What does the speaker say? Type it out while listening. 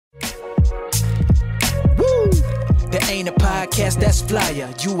There ain't a podcast that's flyer.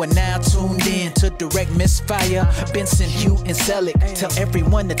 You are now tuned in to Direct Misfire. Bensome, Huw, and Sellick. Tell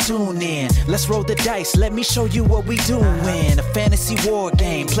everyone to tune in. Let's roll the dice. Let me show you what we doing. A fantasy war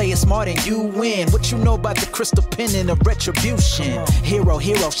game. Play it smart and you win. What you know about the crystal pen and the retribution? Hero,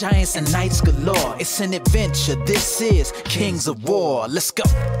 giants and knights galore. It's an adventure. This is Kings of War. Let's go.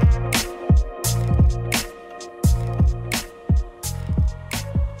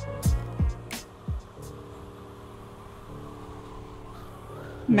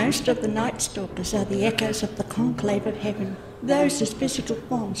 Most of the Nightstalkers are the echoes of the conclave of heaven, those whose physical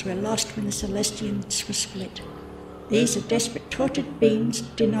forms were lost when the Celestians were split. These are desperate, tortured beings,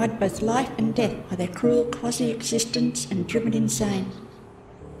 denied both life and death by their cruel quasi-existence and driven insane.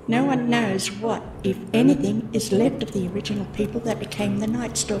 No one knows what, if anything, is left of the original people that became the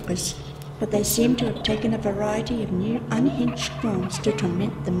Nightstalkers, but they seem to have taken a variety of new, unhinged forms to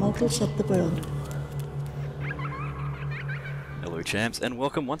torment the mortals of the world. Hello champs, and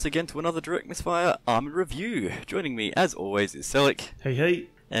welcome once again to another Direct Misfire Army Review. Joining me, as always, is Sellick. Hey.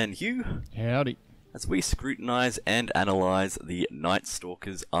 And Huw. Howdy. As we scrutinise and analyse the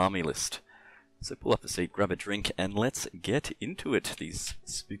Nightstalkers army list. So pull up a seat, grab a drink, and let's get into it, these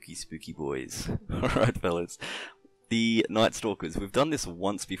spooky boys. Alright fellas, the Nightstalkers. We've done this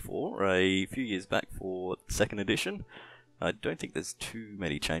once before, a few years back for 2nd edition. I don't think there's too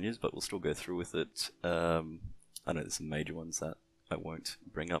many changes, but we'll still go through with it. I know there's some major ones that I won't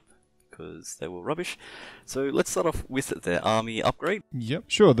bring up because they were rubbish. So let's start off with their army upgrade. Yep,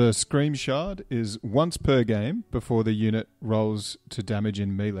 sure. The Scream Shard is once per game before the unit rolls to damage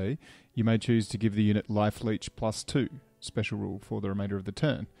in melee. You may choose to give the unit Life Leech +2, special rule for the remainder of the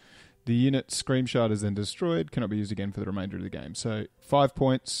turn. The unit Scream Shard is then destroyed, cannot be used again for the remainder of the game. So 5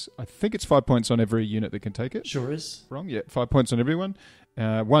 points, I think it's 5 points on every unit that can take it. Sure is. Wrong, yeah, 5 points on everyone.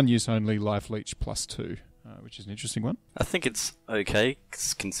 One use only, Life Leech +2. Which is an interesting one. I think it's okay,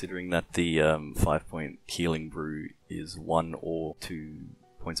 considering that the 5-point healing brew is 1 or 2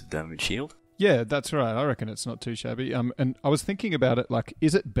 points of damage healed. Yeah, that's right. I reckon it's not too shabby. And I was thinking about it, like,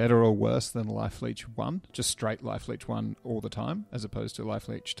 is it better or worse than Life Leech 1? Just straight Life Leech 1 all the time, as opposed to Life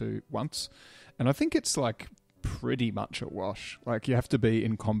Leech 2 once. And I think it's, like, pretty much a wash. Like, you have to be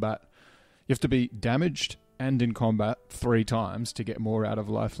in combat. You have to be damaged and in combat 3 times to get more out of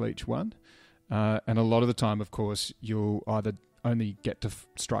Life Leech 1. And a lot of the time, of course, you'll either only get to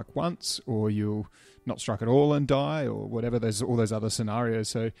strike once, or you'll not strike at all and die, or whatever. There's all those other scenarios.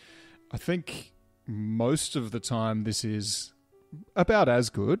 So I think most of the time this is about as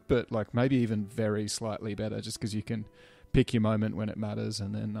good, but like maybe even very slightly better, just because you can pick your moment when it matters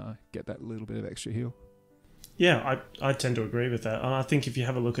and then get that little bit of extra heal. Yeah, I tend to agree with that. And I think if you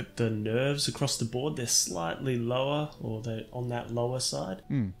have a look at the nerves across the board, they're slightly lower, or they're on that lower side.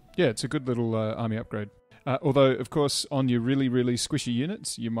 Yeah, it's a good little army upgrade. Although, of course, on your really, really squishy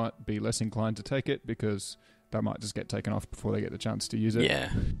units, you might be less inclined to take it because they might just get taken off before they get the chance to use it. Yeah.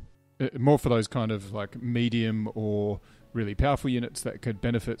 More for those kind of like medium or really powerful units that could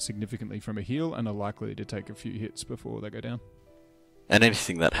benefit significantly from a heal and are likely to take a few hits before they go down. And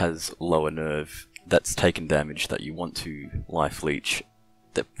anything that has lower nerve that's taken damage that you want to Life Leech,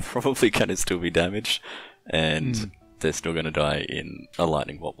 they're probably going to still be damaged, and they're still going to die in a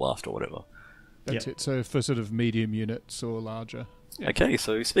lightning bolt blast or whatever. That's it. So for sort of medium units or larger. Yeah. Okay,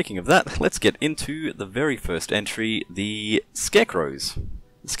 so speaking of that, let's get into the very first entry, the Scarecrows.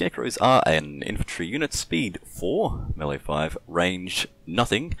 The Scarecrows are an infantry unit, speed 4, melee 5, range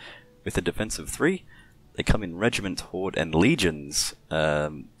nothing, with a defense of 3. They come in regiment, horde, and legions.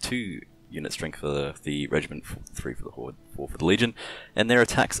 2 unit strength for the regiment, 3 for the horde, 4 for the legion, and their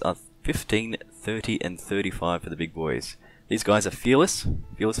attacks are 15, 30, and 35 for the big boys. These guys are fearless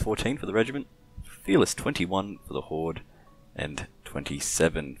 14 for the regiment, fearless 21 for the horde, and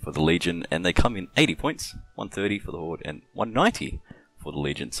 27 for the legion, and they come in 80 points, 130 for the horde, and 190 for the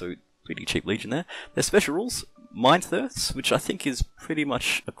legion, so pretty cheap legion there. Their special rules, Mind Thirsts, which I think is pretty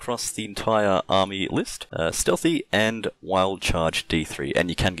much across the entire army list, stealthy, and wild charge D3, and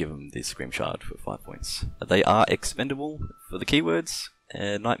you can give them the Scream Shard for 5 points. They are expendable for the keywords,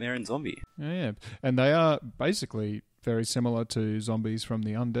 Nightmare and Zombie. Yeah, and they are basically very similar to zombies from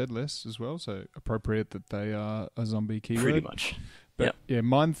the undead list as well, so appropriate that they are a zombie keyword. Pretty much. But yeah,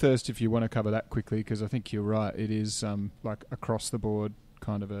 Mind Thirst, if you want to cover that quickly, because I think you're right, it is like across the board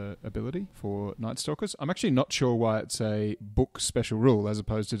kind of a ability for Nightstalkers. I'm actually not sure why it's a book special rule as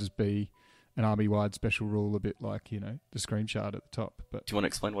opposed to just be an army-wide special rule, a bit like, the Scream Shard at the top. But Do you want to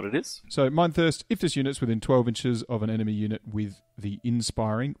explain what it is? so, Mindthirst, if this unit's within 12 inches of an enemy unit with the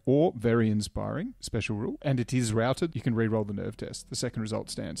Inspiring or Very Inspiring special rule, and it is routed, you can re-roll the nerve test. The second result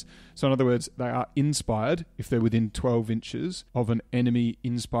stands. So, in other words, they are inspired if they're within 12 inches of an enemy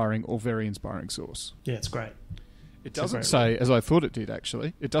Inspiring or Very Inspiring source. Yeah, it's great. It doesn't say, as I thought it did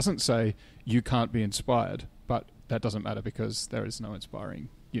actually, it doesn't say you can't be inspired, but that doesn't matter because there is no inspiring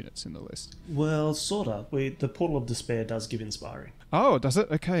units in the list. Well, sort of. The Portal of Despair does give inspiring. Oh, does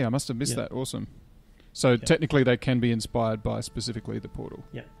it? Okay, I must have missed that. Awesome. So technically they can be inspired by specifically the portal.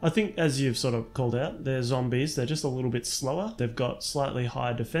 Yeah. I think, as you've sort of called out, they're zombies. They're just a little bit slower. They've got slightly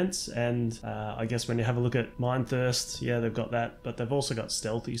higher defense, and I guess when you have a look at Mindthirst, yeah, they've got that, but they've also got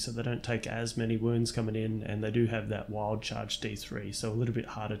stealthy, so they don't take as many wounds coming in, and they do have that wild charge D3, so a little bit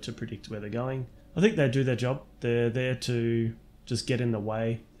harder to predict where they're going. I think they do their job. They're there to just get in the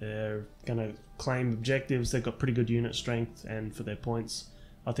way. They're going to claim objectives. They've got pretty good unit strength, and for their points,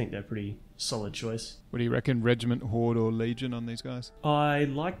 I think they're a pretty solid choice. What do you reckon, Regiment, Horde or Legion on these guys? I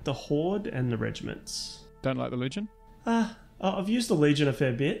like the Horde and the Regiments. Don't like the Legion? I've used the Legion a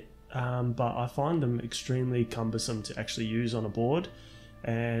fair bit, but I find them extremely cumbersome to actually use on a board,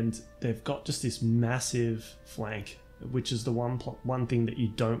 and they've got just this massive flank, which is the one thing that you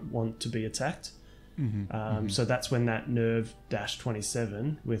don't want to be attacked. So that's when that nerve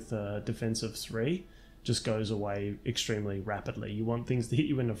 -27 with a defense of 3 just goes away extremely rapidly. You want things to hit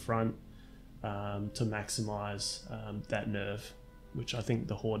you in the front to maximise that nerve, which I think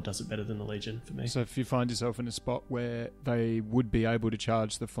the Horde does it better than the Legion for me. So if you find yourself in a spot where they would be able to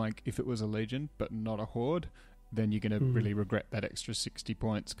charge the flank if it was a Legion, but not a Horde, then you're going to really regret that extra 60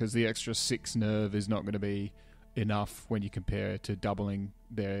 points, because the extra 6 nerve is not going to be enough when you compare to doubling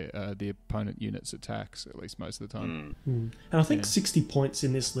the opponent unit's attacks, at least most of the time. And I think 60 points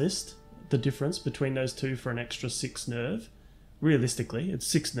in this list, the difference between those two for an extra 6 nerve, realistically, it's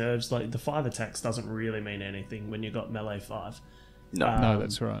 6 nerves. Like the 5 attacks doesn't really mean anything when you've got melee 5. No,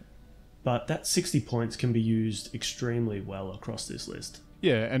 that's right. But that 60 points can be used extremely well across this list.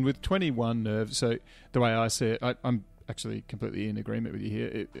 Yeah, and with 21 nerve, so the way I see it, I'm actually completely in agreement with you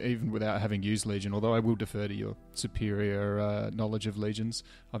here, even without having used Legion, although I will defer to your superior knowledge of Legions.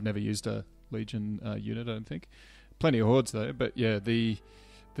 I've never used a Legion unit, I don't think. Plenty of Hordes, though, but yeah, the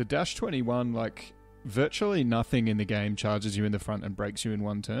 -21, like, virtually nothing in the game charges you in the front and breaks you in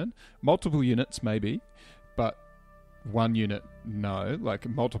one turn. Multiple units, maybe, but one unit, no. Like,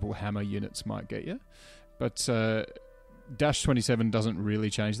 multiple hammer units might get you. But -27 doesn't really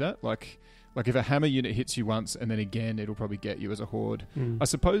change that. Like if a hammer unit hits you once and then again, it'll probably get you as a Horde. I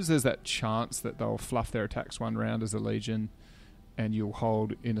suppose there's that chance that they'll fluff their attacks one round as a Legion and you'll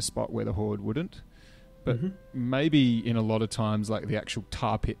hold in a spot where the Horde wouldn't. But maybe in a lot of times, like, the actual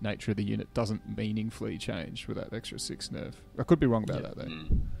tar pit nature of the unit doesn't meaningfully change with that extra 6 nerve. I could be wrong about that,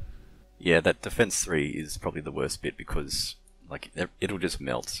 though. Yeah, that defense 3 is probably the worst bit because, like, it'll just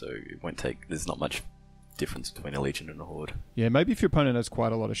melt, so it won't take... There's not much difference between a Legion and a Horde. Yeah, maybe if your opponent has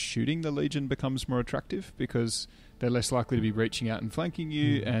quite a lot of shooting, the Legion becomes more attractive because they're less likely to be reaching out and flanking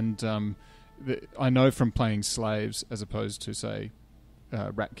you. And I know from playing slaves as opposed to, say,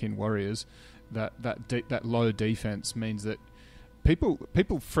 Ratkin warriors, that low defense means that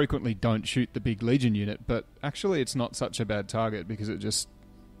people frequently don't shoot the big Legion unit, but actually it's not such a bad target because it just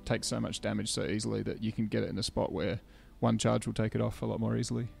takes so much damage so easily that you can get it in a spot where one charge will take it off a lot more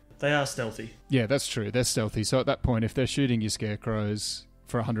easily. They are stealthy. Yeah, that's true. They're stealthy. So at that point, if they're shooting your scarecrows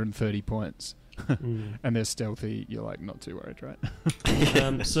for 130 points and they're stealthy, you're like not too worried, right?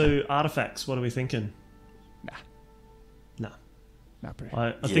 So artifacts, what are we thinking? Nah, bro.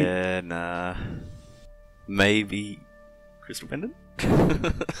 I think nah. Maybe Crystal Pendant?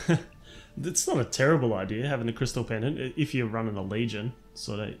 it's not a terrible idea having a Crystal Pendant if you're running a Legion.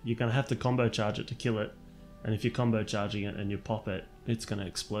 So that you're going to have to combo charge it to kill it. And if you're combo charging it and you pop it, it's going to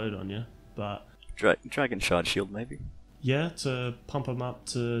explode on you. But Dragon Shard Shield, maybe? Yeah, to pump them up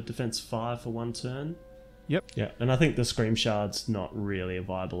to defense 5 for one turn. Yep. Yeah, and I think the Scream Shard's not really a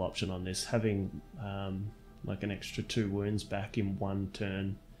viable option on this. Having like an extra 2 wounds back in one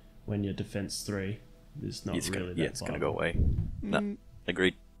turn when you're defense 3 is not really that viable. It's going to go away. No,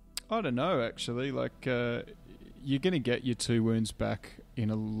 agreed. I don't know, actually. Like, you're going to get your 2 wounds back in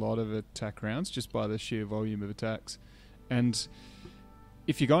a lot of attack rounds just by the sheer volume of attacks. And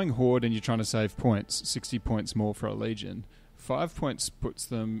if you're going Horde and you're trying to save points, 60 points more for a Legion, 5 points puts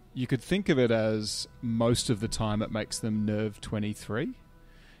them... You could think of it as most of the time it makes them nerve 23.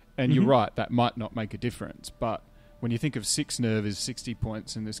 And you're right, that might not make a difference. But when you think of 6 nerve is 60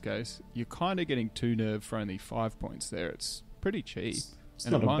 points in this case, you're kind of getting 2 nerve for only 5 points there. It's pretty cheap.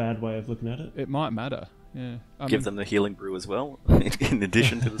 It's not a bad way of looking at it. It might matter. Yeah. Give them the healing brew as well, in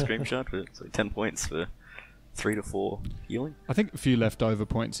addition to the Scream Shard. So 10 points for 3 to 4 healing. I think a few leftover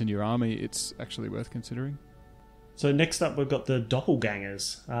points in your army, it's actually worth considering. So next up, we've got the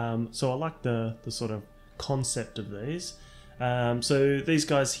doppelgangers. So I like the sort of concept of these. So these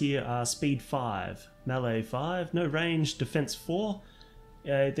guys here are speed 5, melee 5, no range, defense 4.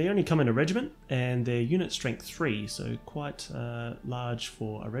 They only come in a regiment, and their unit strength 3, so quite large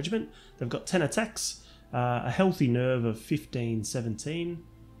for a regiment. They've got 10 attacks, a healthy nerve of 15, 17,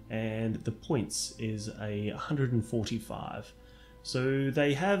 and the points is a 145. So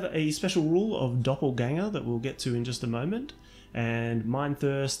they have a special rule of doppelganger that we'll get to in just a moment, and Mind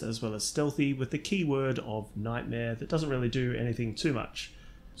Thirst, as well as Stealthy, with the keyword of Nightmare that doesn't really do anything too much.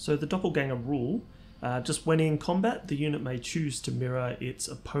 So the doppelganger rule, just when in combat, the unit may choose to mirror its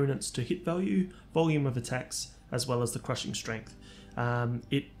opponent's to hit value, volume of attacks, as well as the crushing strength.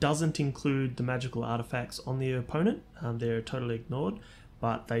 It doesn't include the magical artifacts on the opponent, they're totally ignored,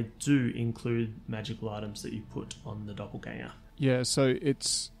 but they do include magical items that you put on the doppelganger. Yeah, so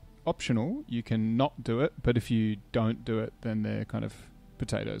it's optional. You can not do it, but if you don't do it, then they're kind of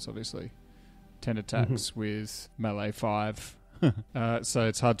potatoes, obviously. 10 attacks with melee 5. So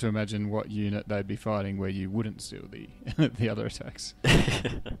it's hard to imagine what unit they'd be fighting where you wouldn't steal the other attacks.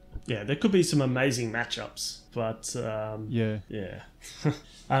 Yeah, there could be some amazing matchups, but yeah.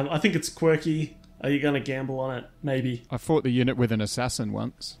 I think it's quirky. Are you going to gamble on it? Maybe. I fought the unit with an assassin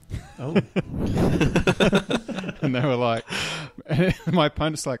once. Oh. And they were like, my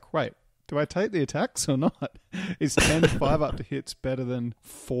opponent's like, wait, do I take the attacks or not? Is 10-5 up to hits better than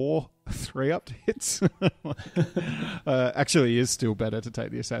 4-3 up to hits? Actually, it is still better to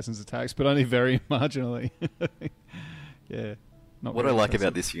take the assassin's attacks, but only very marginally. Yeah. What I like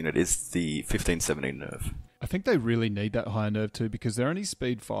about this unit is the 15-17 nerve. I think they really need that higher nerve too, because they're only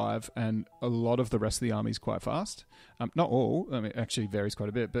speed 5 and a lot of the rest of the army is quite fast. Not all, I mean, it actually varies quite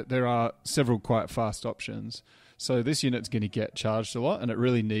a bit, but there are several quite fast options. So this unit's going to get charged a lot, and it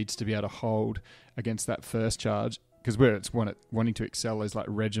really needs to be able to hold against that first charge, because where it's wanting to excel is like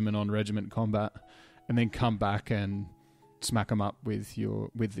regiment on regiment combat, and then come back and smack them up with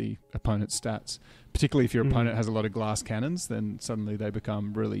the opponent's stats. Particularly if your opponent has a lot of glass cannons, then suddenly they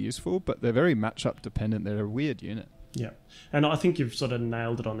become really useful, but they're very matchup dependent. They're a weird unit. Yeah, and I think you've sort of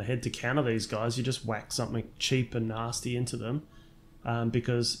nailed it on the head. To counter these guys, you just whack something cheap and nasty into them,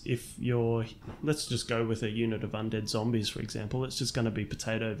 because if let's just go with a unit of undead zombies, for example, it's just going to be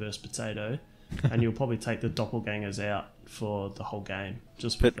potato versus potato, and you'll probably take the doppelgangers out for the whole game.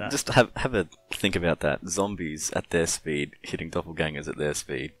 Just have a think about that. Zombies at their speed hitting doppelgangers at their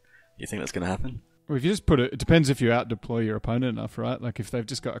speed. You think that's going to happen? Well, if you just put it depends if you out-deploy your opponent enough, right? Like, if they've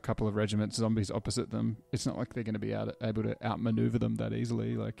just got a couple of regiments zombies opposite them, it's not like they're going to be able to outmaneuver them that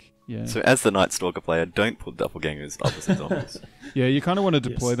easily. Like, yeah. So as the Nightstalker player, don't put doppelgangers opposite zombies. Yeah, you kind of want to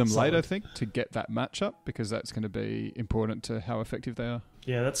deploy them late, I think, to get that matchup, because that's going to be important to how effective they are.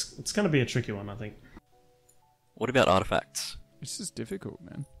 Yeah, it's going to be a tricky one, I think. What about artifacts? It's just difficult,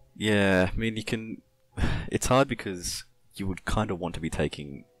 man. Yeah, I mean, it's hard because you would kind of want to be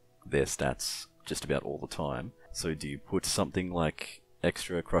taking their stats just about all the time. So do you put something like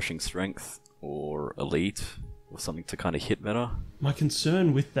extra crushing strength or elite or something to kind of hit better? My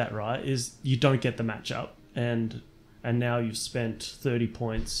concern with that, right, is you don't get the matchup, and now you've spent 30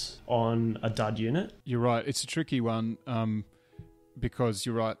 points on a dud unit. You're right. It's a tricky one, because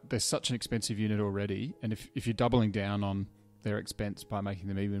you're right. They're such an expensive unit already, and if you're doubling down on their expense by making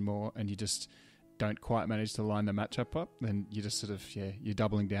them even more, and you just don't quite manage to line the matchup up, then you just sort of, you're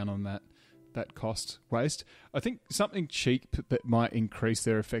doubling down on that cost waste. I think something cheap that might increase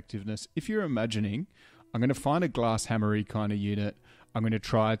their effectiveness, if you're imagining, I'm going to find a glass hammery kind of unit, I'm going to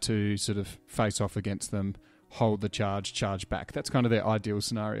try to sort of face off against them, hold the charge back. That's kind of their ideal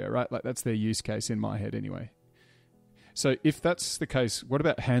scenario, right? Like, that's their use case in my head anyway. So if that's the case, what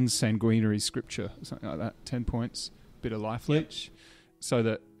about Hans Sanguinary Scripture? Something like that, 10 points, bit of life leech, so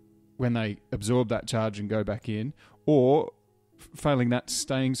that when they absorb that charge and go back in, or failing that,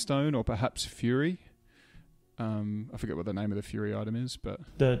 Staying Stone, or perhaps Fury. I forget what the name of the Fury item is, but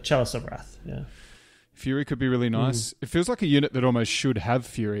the Chalice of Wrath. Yeah, Fury could be really nice. It feels like a unit that almost should have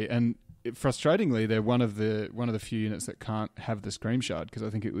Fury, and frustratingly, they're one of the few units that can't have the Scream Shard, because I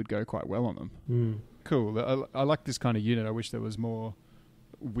think it would go quite well on them. Cool. I like this kind of unit. I wish there was more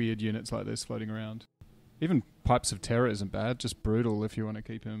weird units like this floating around. Even Pipes of Terror isn't bad. Just brutal if you want to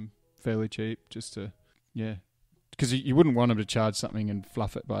keep him fairly cheap. Just to, because you wouldn't want them to charge something and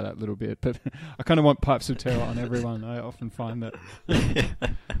fluff it by that little bit. But I kind of want Pipes of Terror on everyone. I often find that.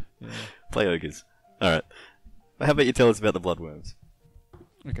 Play ogres. All right. How about you tell us about the bloodworms?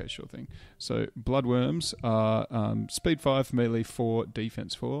 Okay, sure thing. So Bloodworms are speed 5, melee 4,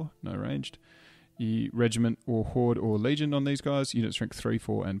 defense 4, no ranged. You regiment or horde or legion on these guys, unit strength 3,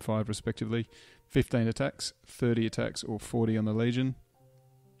 4, and 5 respectively. 15 attacks, 30 attacks or 40 on the legion.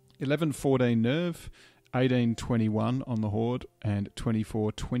 11, 14 nerve, 18, 21 on the horde, and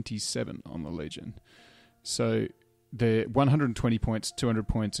 24, 27 on the legion. So they're 120 points, 200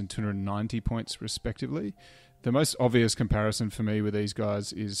 points, and 290 points respectively. The most obvious comparison for me with these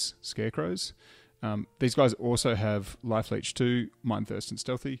guys is Scarecrows. These guys also have Life Leech 2, Mind Thirst, and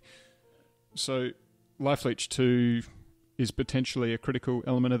Stealthy. So Life Leech 2 is potentially a critical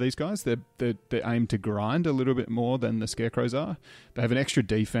element of these guys. They're aimed to grind a little bit more than the Scarecrows are. They have an extra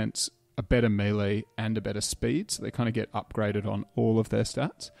defense, a better melee, and a better speed, so they kind of get upgraded on all of their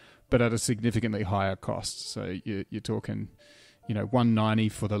stats, but at a significantly higher cost. So you're talking... 190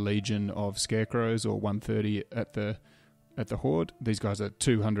 for the Legion of Scarecrows or 130 at the Horde. These guys are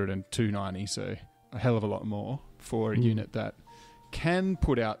 200 and 290, so a hell of a lot more for a unit that can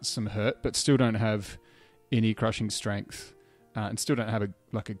put out some hurt, but still don't have any crushing strength, and still don't have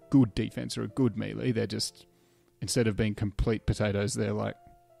a good defense or a good melee. They're just, instead of being complete potatoes, they're like,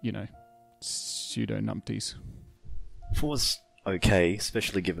 pseudo numpties. 4's okay,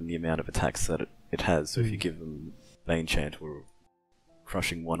 especially given the amount of attacks that it has. So if you give them Bane Chant or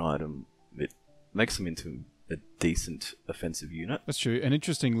crushing one item, it makes them into a decent offensive unit. That's true. And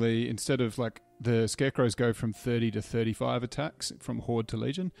interestingly, instead of the Scarecrows go from 30 to 35 attacks from Horde to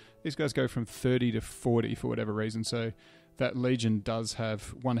Legion, these guys go from 30 to 40 for whatever reason. So that Legion does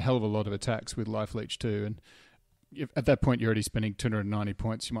have one hell of a lot of attacks with Life Leech 2. And at that point, you're already spending 290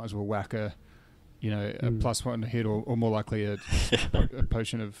 points. You might as well whack a +1 hit or more likely a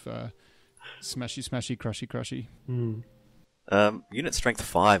potion of smashy, smashy, crushy, crushy. Unit strength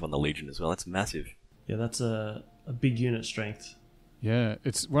 5 on the Legion as well. That's massive. Yeah, that's a big unit strength. Yeah,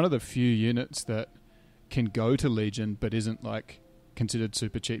 it's one of the few units that can go to Legion but isn't considered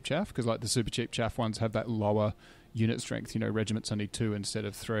super cheap chaff, because the super cheap chaff ones have that lower unit strength. Regiment's only 2 instead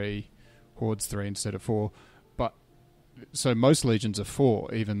of 3, Horde's 3 instead of 4. But so most Legions are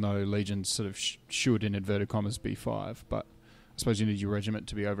 4, even though Legions sort of should, in inverted commas, be 5. But I suppose you need your regiment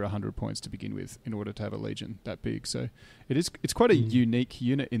to be over 100 points to begin with in order to have a Legion that big. So it's quite a unique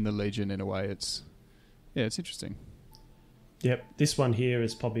unit in the Legion in a way. It's interesting. Yep, this one here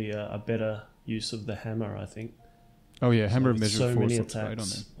is probably a better use of the hammer, I think. Oh yeah, hammer so measure so 4 many looks great on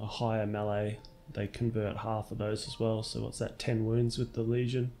attacks, there. a higher melee. They convert half of those as well. So what's that? 10 wounds with the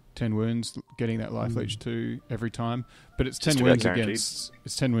Legion. 10 wounds, getting that Life Leech 2 every time. But it's Just 10 about wounds guaranteed.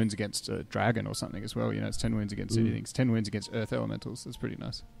 it's 10 wounds against a dragon or something as well. It's 10 wounds against anything. It's 10 wounds against earth elementals. That's pretty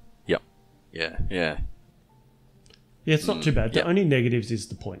nice. Yep. Yeah. Yeah, it's not too bad. The only negatives is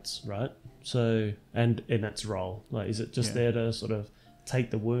the points, right? So, and its role. Is it just there to sort of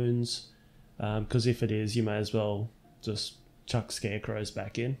take the wounds? Because if it is, you may as well just chuck Scarecrows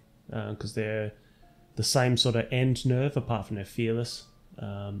back in, because they're the same sort of end nerve, apart from they're fearless,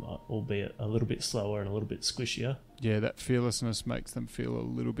 albeit a little bit slower and a little bit squishier. Yeah, that fearlessness makes them feel a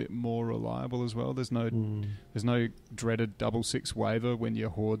little bit more reliable as well. There's no dreaded 6/6 waiver when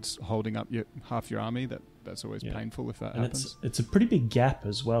your Horde's holding up half your army. That's always painful if that happens. It's a pretty big gap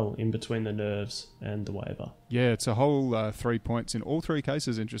as well in between the nerves and the waiver. Yeah, it's a whole 3 points in all 3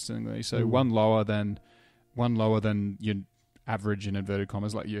 cases, interestingly. So one lower than your average, in inverted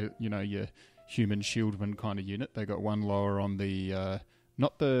commas, like your human shieldman kind of unit. They got one lower on the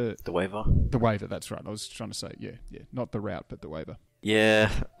not the waiver. The waiver, that's right. I was trying to say, not the route, but the waiver.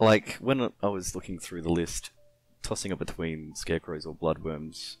 Yeah, when I was looking through the list, tossing up between Scarecrows or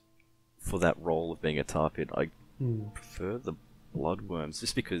Bloodworms for that role of being a tar pit, I prefer the Bloodworms,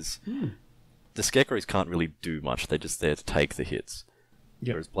 just because the Scarecrows can't really do much. They're just there to take the hits.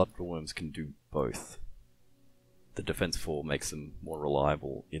 Yep. Whereas Bloodworms can do both. The defense 4 makes them more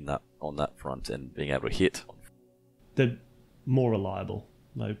reliable on that front, and being able to hit. They're more reliable.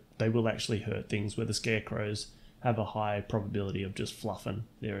 They will actually hurt things, where the Scarecrows have a high probability of just fluffing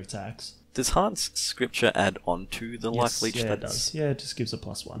their attacks. Does Han's scripture add on to the Life Leech? Yeah, it does. Yeah, it just gives a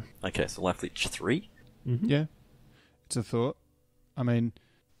 +1. Okay, so Life Leech 3? Mm-hmm. Yeah, it's a thought. I mean...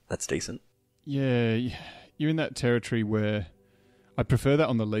 That's decent. Yeah, you're in that territory where I'd prefer that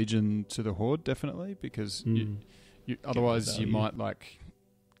on the Legion to the Horde, definitely, because otherwise you might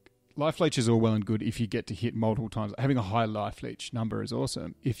Life Leech is all well and good if you get to hit multiple times. Having a high Life Leech number is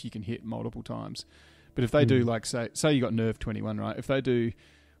awesome if you can hit multiple times. But if they do, say you got Nerve 21, right? If they do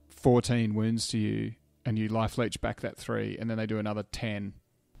 14 wounds to you and you Life Leech back that 3 and then they do another 10,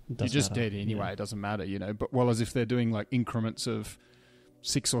 you're just dead anyway. Yeah. It doesn't matter, But as if they're doing increments of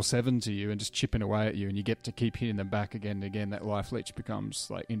 6 or 7 to you and just chipping away at you, and you get to keep hitting them back again and again, that life leech becomes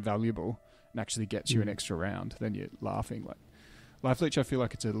like invaluable and actually gets you an extra round. Then you're laughing. Like life leech, I feel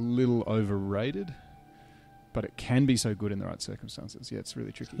like it's a little overrated, but it can be so good in the right circumstances. Yeah, it's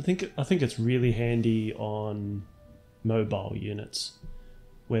really tricky. I think it's really handy on mobile units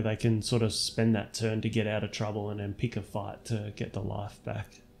where they can sort of spend that turn to get out of trouble and then pick a fight to get the life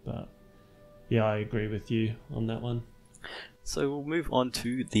back. But yeah, I agree with you on that one. So we'll move on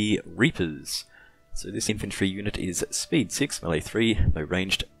to the Reapers. So this infantry unit is speed 6, melee 3, no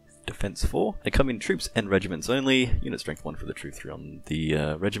ranged, defense 4. They come in troops and regiments only. Unit strength 1 for the troop, 3 on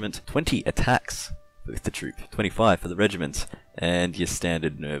the regiment. 20 attacks with the troop, 25 for the regiment, and your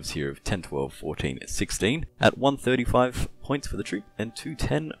standard nerves here of 10, 12, 14, 16 at 135 points for the troop and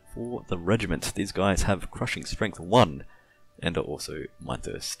 210 for the regiment. These guys have crushing strength 1 and are also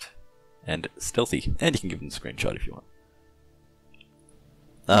mindthirst and stealthy, and you can give them a screenshot if you want.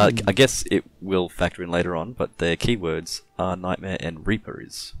 I guess it will factor in later on, but their keywords are Nightmare and Reaper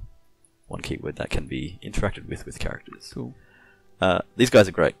is one keyword that can be interacted with characters. Cool. These guys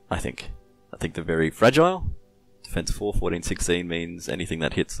are great, I think. I think they're very fragile. Defense 4, 14, 16 means anything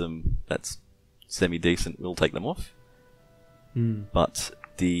that hits them that's semi-decent will take them off. But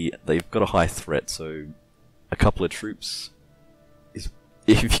they've got a high threat, so a couple of troops,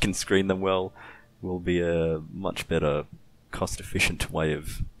 if you can screen them well, will be a much better cost-efficient way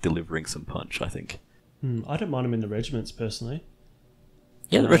of delivering some punch, I think. I don't mind them in the regiments, personally.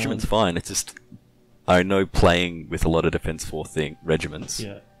 Yeah, the regiment's fine. It's just, I know playing with a lot of Defense 4 regiments,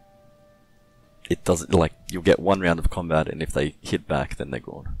 it doesn't, like, you'll get one round of combat, and if they hit back, then they're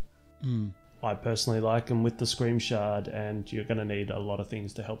gone. I personally like them with the Scream Shard, and you're going to need a lot of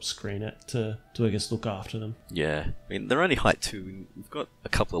things to help screen it to I guess, look after them. Yeah, I mean, they're only height 2, and we've got a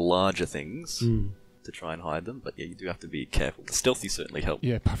couple of larger things to try and hide them, but yeah, you do have to be careful. The stealthy certainly help.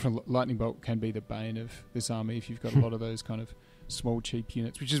 Yeah, apart from Lightning Bolt can be the bane of this army if you've got a lot of those kind of small, cheap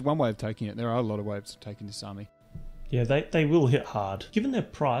units, which is one way of taking it. There are a lot of ways of taking this army. Yeah, they will hit hard. Given their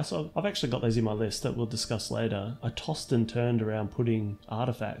price, I've actually got those in my list that we'll discuss later. I tossed and turned around putting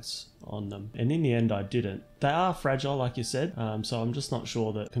artifacts on them, and in the end I didn't. They are fragile, like you said, so I'm just not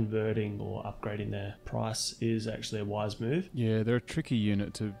sure that converting or upgrading their price is actually a wise move. Yeah, they're a tricky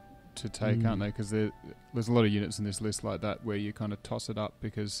unit to take, aren't they? Because there's a lot of units in this list like that where you kind of toss it up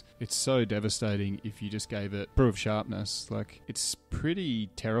because it's so devastating if you just gave it Brew of Sharpness. Like, it's pretty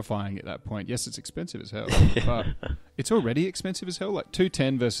terrifying at that point. Yes, it's expensive as hell, but it's already expensive as hell, like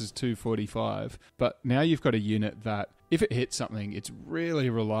 210 versus 245. But now you've got a unit that, if it hits something, it's really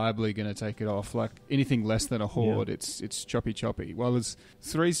reliably going to take it off. Like, anything less than a horde, it's choppy. While there's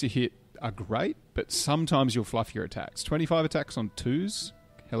 3s to hit are great, but sometimes you'll fluff your attacks. 25 attacks on 2s,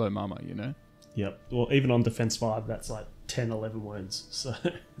 hello mama, you know? Yep. Well, even on defense 5, that's like 10, 11 wounds. So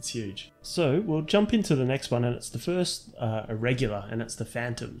it's huge. So we'll jump into the next one, and it's the first irregular, and it's the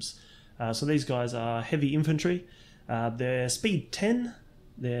Phantoms. So these guys are heavy infantry. They're speed 10.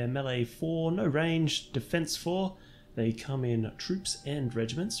 They're melee 4, no range, defense 4. They come in troops and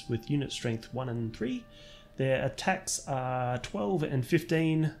regiments with unit strength 1 and 3. Their attacks are 12 and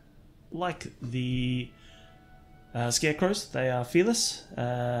 15. Like the Scarecrows, they are fearless,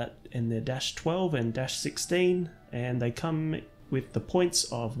 and they're dash 12 and dash 16, and they come with the points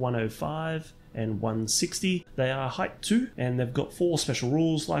of 105 and 160. They are height 2, and they've got 4 special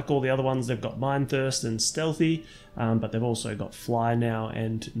rules. Like all the other ones, they've got Mindthirst and Stealthy, but they've also got Fly now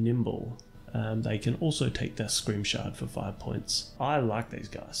and Nimble. They can also take their Scream Shard for 5 points. I like these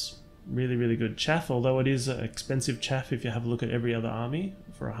guys. Really, really good chaff, although it is expensive chaff if you have a look at every other army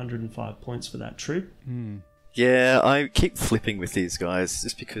for 105 points for that troop. Yeah, I keep flipping with these guys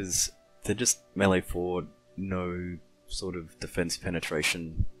just because they're just melee 4, no sort of defense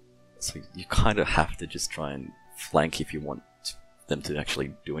penetration. So you kind of have to just try and flank if you want them to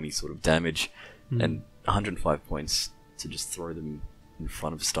actually do any sort of damage. And 105 points to just throw them in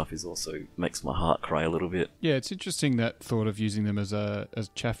front of stuff is also makes my heart cry a little bit. Yeah, it's interesting that thought of using them as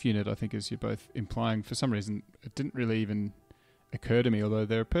chaff unit, I think, as you're both implying. For some reason, it didn't really even occur to me, although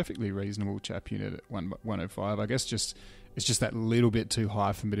they're a perfectly reasonable chap unit at 105. I guess it's just that little bit too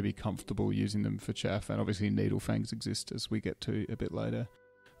high for me to be comfortable using them for chaff, and obviously needle fangs exist as we get to a bit later.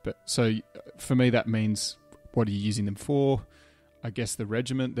 But so for me that means, what are you using them for? I guess the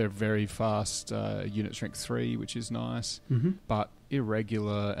regiment, they're very fast, unit strength 3, which is nice, but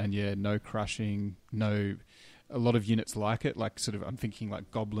irregular, and no crushing, a lot of units like it, like sort of, I'm thinking like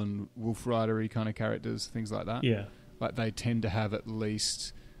Goblin, Wolf Rider-y kind of characters, things like that. Yeah. Like, they tend to have at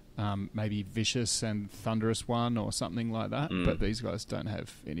least maybe Vicious and Thunderous 1 or something like that. But these guys don't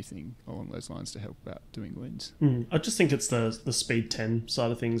have anything along those lines to help out doing wounds. I just think it's the speed 10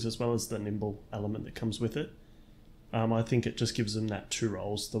 side of things as well as the nimble element that comes with it. I think it just gives them that two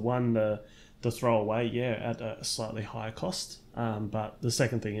roles. The one, the throwaway, at a slightly higher cost. But the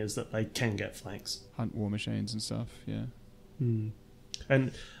second thing is that they can get flanks. Hunt war machines and stuff, yeah.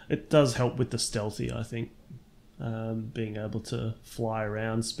 And it does help with the stealthy, I think. Being able to fly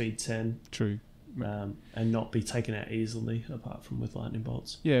around speed 10. True. And not be taken out easily, apart from with lightning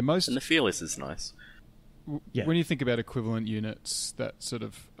bolts. Yeah, And the fearless is nice. Yeah. When you think about equivalent units that sort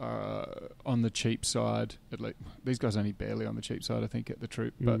of on the cheap side, these guys are only barely on the cheap side, I think, at the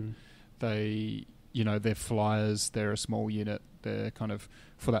troop, but they're flyers, they're a small unit, they're kind of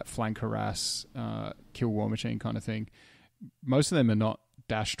for that flank harass, kill war machine kind of thing. Most of them are not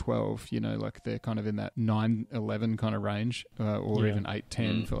dash 12, like they're kind of in that 9-11 kind of range, or even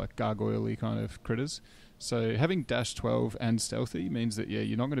 8-10 for like gargoyle-y kind of critters. So having dash 12 and stealthy means that,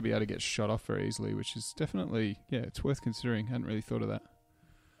 you're not going to be able to get shot off very easily, which is definitely, it's worth considering. I hadn't really thought of that.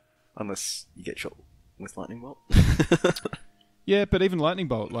 Unless you get shot with lightning bolt. Yeah, but even lightning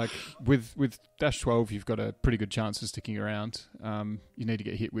bolt, like with dash 12, you've got a pretty good chance of sticking around. You need to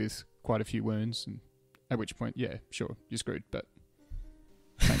get hit with quite a few wounds, and at which point, sure, you're screwed, but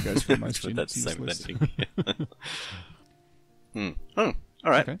same goes for most units in this list. Oh, all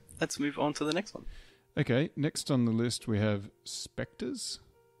right. Okay. Let's move on to the next one. Okay, next on the list we have Spectres.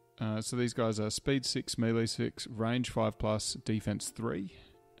 So these guys are speed 6, melee 6, range 5+, defense 3.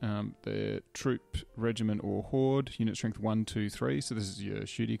 They're troop, regiment or horde, unit strength 1, 2, 3. So this is your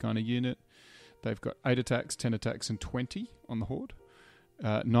shooty kind of unit. They've got 8 attacks, 10 attacks and 20 on the horde.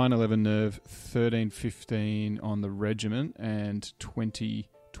 9, 11 nerve, 13, 15 on the regiment, and 20,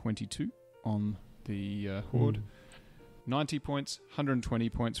 22 on the horde. 90 points, 120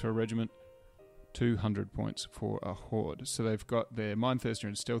 points for a regiment, 200 points for a horde. So they've got their Mindthirster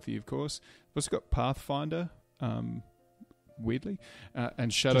and Stealthy, of course. They've also got Pathfinder, weirdly,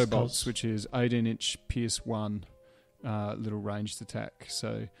 and Shadow Bolts, which is 18-inch Pierce 1 little ranged attack.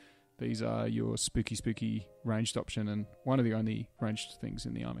 So these are your spooky ranged option and one of the only ranged things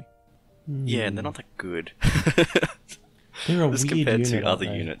in the army. Yeah, and they're not that good. They're a As weird compared unit, to other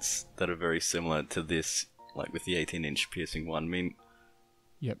aren't they? units that are very similar to this, like with the 18-inch piercing one. I mean,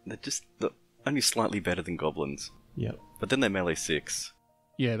 they're just only slightly better than goblins. Yep. But then they're melee 6.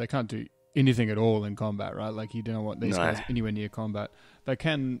 Yeah, they can't do anything at all in combat, right? Like, you don't want these guys anywhere near combat. They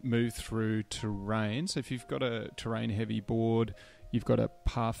can move through terrain. So if you've got a terrain-heavy board, you've got a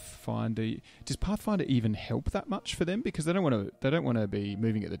Pathfinder. Does Pathfinder even help that much for them? Because they don't want to be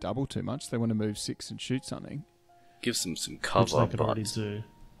moving at the double too much. They want to move 6 and shoot something. Gives them some cover, Which they could but already do.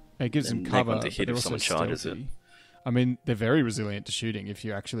 It gives them they cover, want to but hit they're if also someone charges stealthy. it. I mean, they're very resilient to shooting if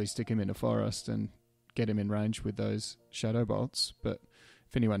you actually stick them in a forest and get them in range with those shadow bolts. But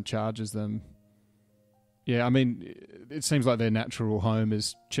if anyone charges them, I mean, it seems like their natural home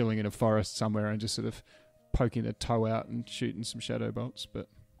is chilling in a forest somewhere and just sort of poking a toe out and shooting some shadow bolts. But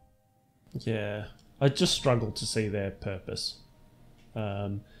yeah, I just struggle to see their purpose.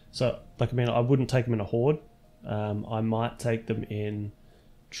 So, like, I mean, I wouldn't take them in a horde. I might take them in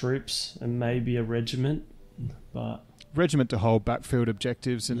troops and maybe a regiment, but regiment to hold backfield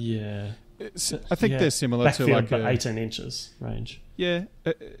objectives, and I think they're similar backfield, to like but 18 inches range. Yeah,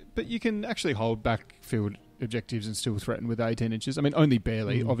 but you can actually hold backfield objectives and still threaten with 18 inches. I mean, only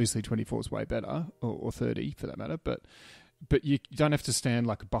barely. Obviously, 24 is way better, or 30 for that matter. But you don't have to stand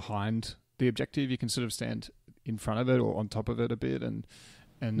like behind the objective. You can sort of stand in front of it or on top of it a bit, and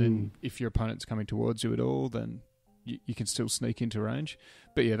then if your opponent's coming towards you at all, then you can still sneak into range.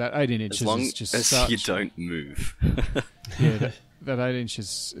 But yeah, that 18 inches as long is just as you don't move. Yeah, that 8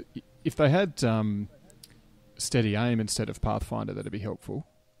 inches. If they had steady aim instead of Pathfinder, that'd be helpful.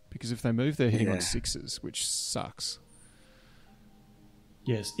 Because if they move, they're hitting on 6s, which sucks.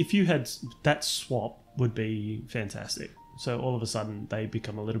 Yes, if you had that swap, would be fantastic. So all of a sudden, they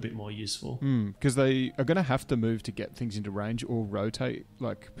become a little bit more useful. Because they are going to have to move to get things into range or rotate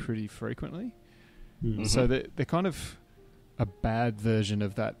like pretty frequently. Mm-hmm. So they're kind of a bad version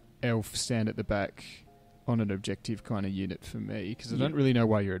of that elf stand at the back on an objective kind of unit for me, because I don't really know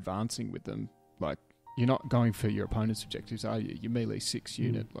why you're advancing with them. Like, you're not going for your opponent's objectives, are you? You're melee 6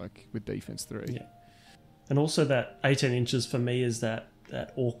 unit, like with defense 3. Yeah. And also that 18 inches for me is that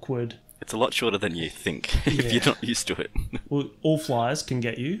awkward... It's a lot shorter than you think if you're not used to it. Well, all flyers can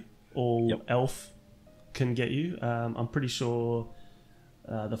get you. All elf can get you. I'm pretty sure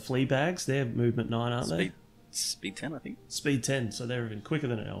the flea bags, they're movement 9, aren't they? Speed 10, I think. Speed 10, so they're even quicker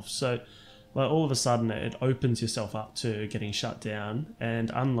than an elf. So Like all of a sudden it opens yourself up to getting shut down,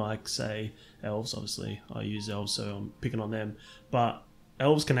 and unlike say elves, obviously I use elves so I'm picking on them, but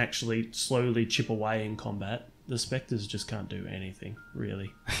elves can actually slowly chip away in combat. The spectres just can't do anything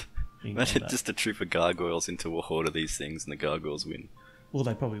really. Imagine just a troop of gargoyles into a horde of these things and the gargoyles win. Well,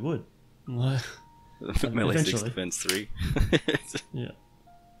 they probably would. Melee 6, defense 3. Yeah.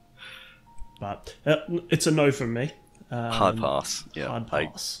 But it's a no from me. Hard pass. Yeah. Hard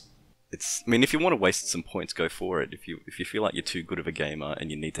pass. I mean, if you want to waste some points, go for it. If you feel like you're too good of a gamer and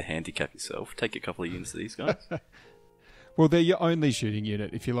you need to handicap yourself, take a couple of units of these guys. Well, they're your only shooting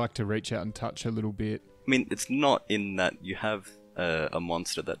unit if you like to reach out and touch a little bit. I mean, it's not in that you have a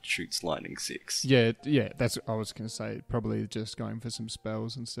monster that shoots lightning 6. Yeah, that's what I was going to say. Probably just going for some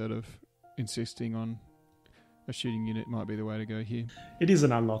spells instead of insisting on a shooting unit might be the way to go here. It is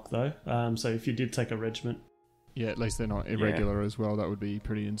an unlock though, so if you did take a regiment... Yeah, at least they're not irregular as well. That would be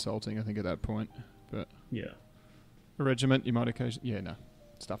pretty insulting, I think, at that point. But yeah, a regiment, you might occasionally... Yeah, no.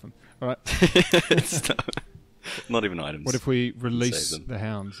 Stuff them. All right. Not even items. What if we release the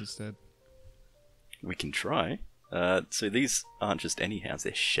hounds instead? We can try. So these aren't just any hounds,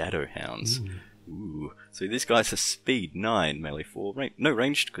 they're shadow hounds. Ooh. So these guys have speed 9, melee 4, no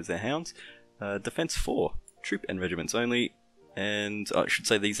ranged because they're hounds, defense 4, troop and regiments only, and I should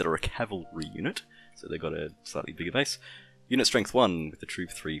say these are a cavalry unit, so they've got a slightly bigger base. Unit strength 1 with the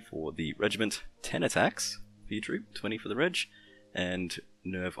troop, 3 for the regiment, 10 attacks for your troop, 20 for the reg, and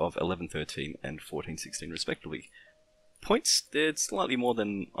nerve of 11, 13 and 14, 16 respectively. Points, they're slightly more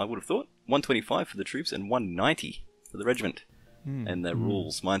than I would have thought. 125 for the troops and 190 for the regiment. And their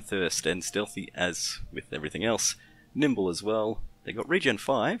rules, Mind Thirst and Stealthy as with everything else. Nimble as well. They got Regen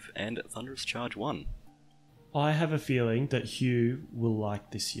 5 and Thunderous Charge 1. I have a feeling that Huw will like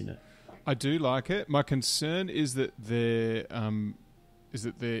this unit. I do like it. My concern is that they're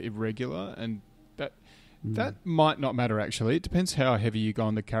irregular, and that might not matter actually. It depends how heavy you go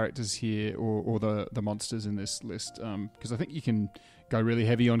on the characters here or the monsters in this list. Because I think you can go really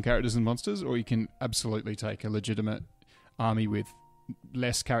heavy on characters and monsters, or you can absolutely take a legitimate army with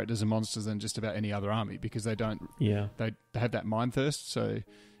less characters and monsters than just about any other army, because they don't. Yeah. They have that mind thirst. So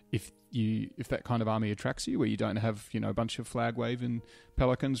if that kind of army attracts you, where you don't have a bunch of flag waving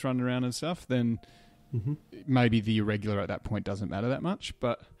pelicans running around and stuff, then maybe the irregular at that point doesn't matter that much.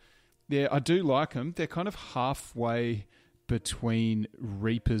 But yeah, I do like them. They're kind of halfway between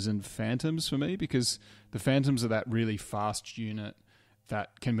Reapers and Phantoms for me, because the Phantoms are that really fast unit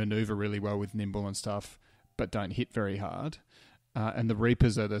that can maneuver really well with nimble and stuff, but don't hit very hard. And the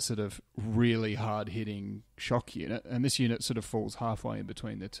Reapers are the sort of really hard-hitting shock unit, and this unit sort of falls halfway in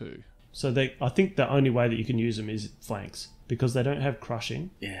between the two. So I think the only way that you can use them is flanks, because they don't have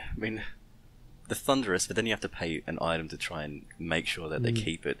crushing. Yeah, I mean, the Thunderous, but then you have to pay an item to try and make sure that they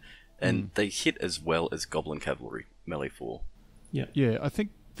keep it. And they hit as well as Goblin Cavalry, melee 4. Yeah. Yeah, I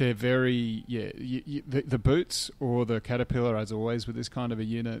think they're very... Yeah, the boots or the caterpillar, as always, with this kind of a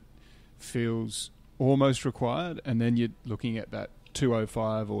unit, feels almost required. And then you're looking at that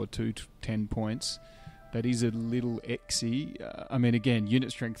 205 or 210 points. That is a little exy. I mean, again,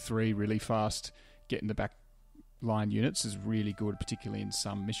 unit strength 3, really fast. Getting the back line units is really good, particularly in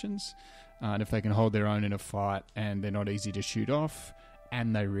some missions. And if they can hold their own in a fight and they're not easy to shoot off...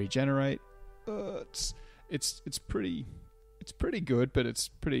 and they regenerate, it's pretty good, but it's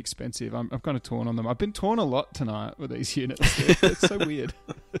pretty expensive. I'm kind of torn on them. I've been torn a lot tonight with these units. It's so weird.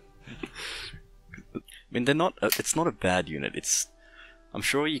 I mean, they're not. It's not a bad unit. I'm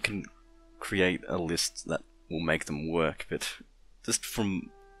sure you can create a list that will make them work, but just from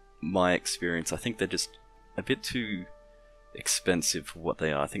my experience, I think they're just a bit too expensive for what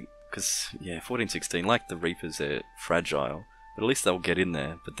they are. I think because 14, 16, like the Reapers, they're fragile. But at least they'll get in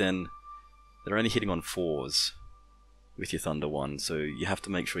there. But then they're only hitting on 4s with your Thunder 1, so you have to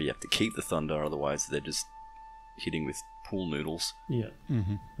make sure you have to keep the Thunder, otherwise they're just hitting with pool noodles. Yeah,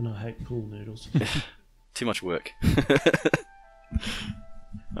 and I hate pool noodles. Too much work.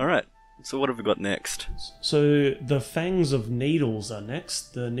 Alright, so what have we got next? So the Fangs of Needles are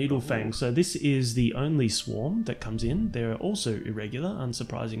next, the Needle Fangs. So this is the only swarm that comes in. They're also irregular,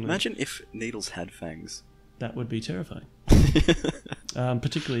 unsurprisingly. Imagine if Needles had fangs. That would be terrifying.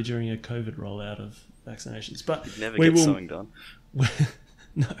 Particularly during a COVID rollout of vaccinations. But you'd never get sewing done.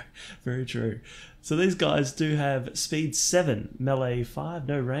 No, very true. So these guys do have speed 7, melee 5,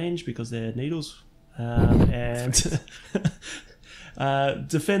 no range because they're needles, and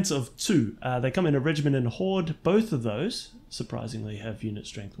defense of 2. They come in a regiment and a horde. Both of those, surprisingly, have unit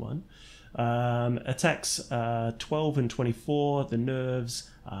strength 1. Attacks 12 and 24. The nerves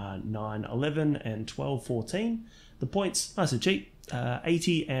 9, 11 and 12, 14. The points, nice and cheap.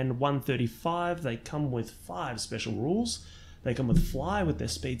 80 and 135. They come with 5 special rules. They come with Fly with their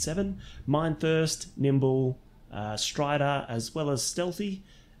speed 7, Mind Thirst, Nimble, Strider, as well as Stealthy.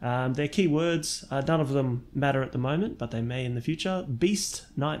 Their keywords, none of them matter at the moment, but they may in the future. Beast,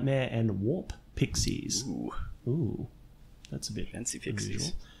 Nightmare, and Warp Pixies. Ooh. That's a bit fancy pixies.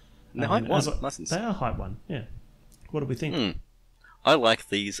 unusual. And they're height 1. They are height 1, yeah. What do we think? I like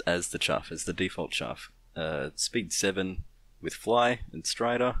these as the chuff, as the default chuff. Speed 7 with Fly and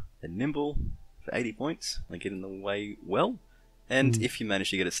Strider and Nimble for 80 points. They get in the way well. And if you manage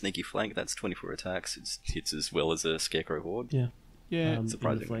to get a sneaky flank, that's 24 attacks. It hits as well as a Scarecrow Horde. Yeah,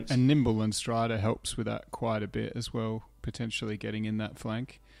 surprisingly. And Nimble and Strider helps with that quite a bit as well, potentially getting in that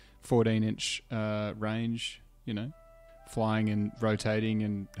flank. 14-inch range, flying and rotating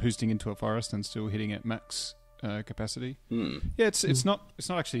and hoosting into a forest and still hitting at max capacity. Yeah, it's not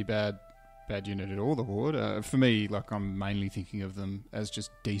actually a bad unit at all, the Horde. For me, I'm mainly thinking of them as just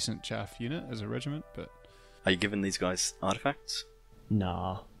decent chaff unit as a regiment, but... Are you giving these guys artifacts?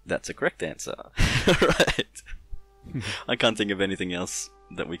 Nah. That's a correct answer. Right. I can't think of anything else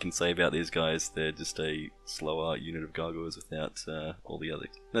that we can say about these guys. They're just a slower unit of gargoyles without all the other...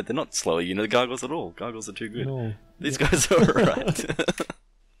 No, they're not slower unit of gargoyles at all. Gargoyles are too good. No. These guys are alright.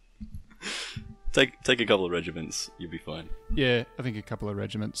 Take a couple of regiments, you'll be fine. Yeah, I think a couple of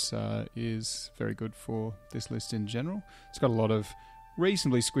regiments is very good for this list in general. It's got a lot of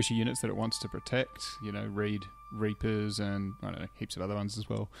reasonably squishy units that it wants to protect. Reed Reapers and I don't know, heaps of other ones as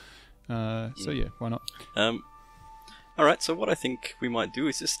well. So yeah, why not? Alright, so what I think we might do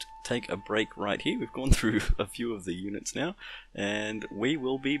is just take a break right here. We've gone through a few of the units now, and we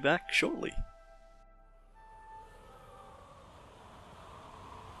will be back shortly.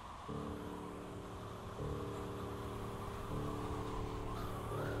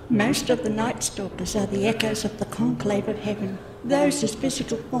 Most of the Nightstalkers are the echoes of the conclave of heaven, those whose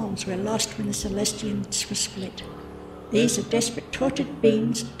physical forms were lost when the Celestians were split. These are desperate, tortured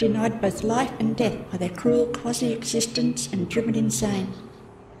beings, denied both life and death by their cruel quasi-existence and driven insane.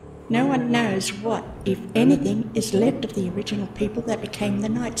 No one knows what, if anything, is left of the original people that became the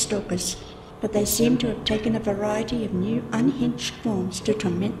Nightstalkers, but they seem to have taken a variety of new, unhinged forms to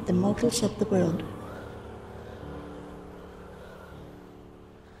torment the mortals of the world.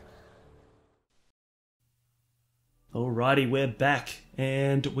 Alrighty, we're back,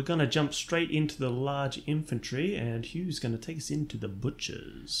 and we're going to jump straight into the large infantry, and Hugh's going to take us into the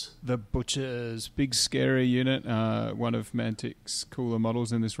Butchers. The Butchers, big scary unit, one of Mantic's cooler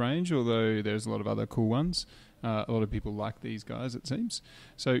models in this range, although there's a lot of other cool ones. A lot of people like these guys, it seems.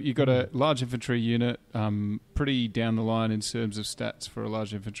 So you've got a large infantry unit, pretty down the line in terms of stats for a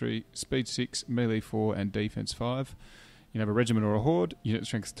large infantry, speed 6, melee 4, and defense 5. You can have a regiment or a horde, unit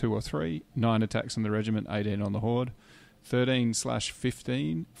strength 2 or 3, 9 attacks on the regiment, 18 on the horde,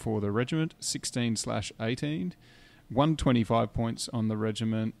 13/15 for the regiment, 16/18, 125 points on the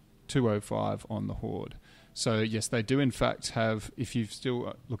regiment, 205 on the horde. So yes, they do in fact have, if you're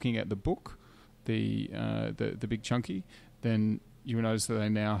still looking at the book, the big chunky, then you will notice that they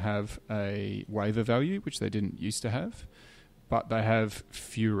now have a waiver value, which they didn't used to have. But they have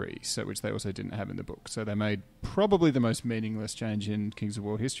Fury, so which they also didn't have in the book. So they made probably the most meaningless change in Kings of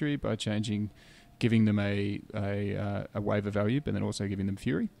War history by giving them a waiver value, but then also giving them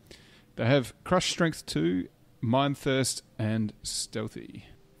Fury. They have Crush Strength 2, Mind Thirst, and Stealthy.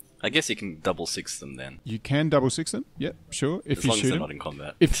 I guess you can double six them then. You can double six them, yep, sure. As long as they're not in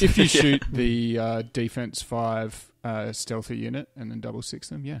combat. If you shoot the Defense 5 Stealthy unit and then double six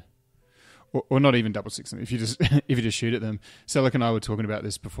them, yeah. Or not even double six them. If you just shoot at them. Sellick and I were talking about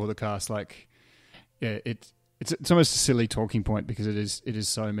this before the cast. It's almost a silly talking point because it is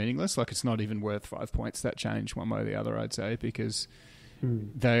so meaningless. It's not even worth 5 points that change one way or the other. I'd say because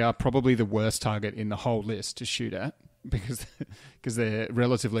they are probably the worst target in the whole list to shoot at because they're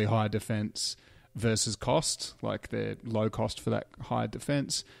relatively high defense versus cost. They're low cost for that high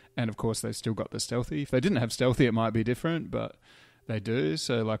defense, and of course they've still got the stealthy. If they didn't have stealthy, it might be different, but they do.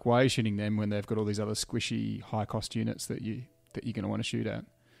 So, why are you shooting them when they've got all these other squishy, high-cost units that you're going to want to shoot at?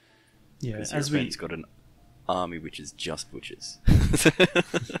 Yeah, as we've got an army which is just butchers.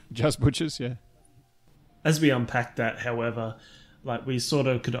 Just butchers, yeah. As we unpack that, however, we sort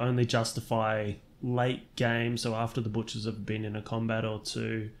of could only justify late game, so after the butchers have been in a combat or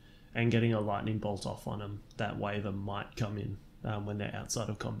two, and getting a lightning bolt off on them, that waiver might come in when they're outside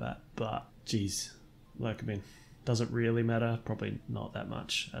of combat. But, geez, doesn't really matter. Probably not that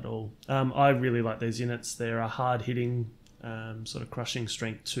much at all. I really like these units. They're a hard-hitting, sort of crushing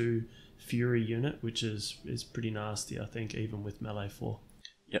strength 2 Fury unit, which is pretty nasty, I think, even with melee 4.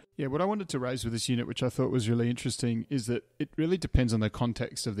 Yeah, what I wanted to raise with this unit, which I thought was really interesting, is that it really depends on the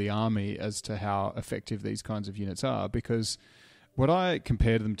context of the army as to how effective these kinds of units are, because what I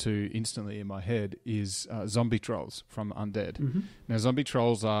compared them to instantly in my head is zombie trolls from Undead. Mm-hmm. Now, zombie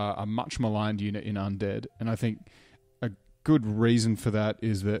trolls are a much maligned unit in Undead, and I think a good reason for that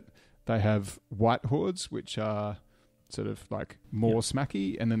is that they have white hordes, which are sort of like more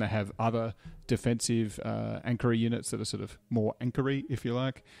smacky, and then they have other defensive anchory units that are sort of more anchory, if you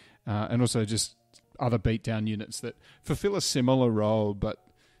like, and also just other beatdown units that fulfill a similar role but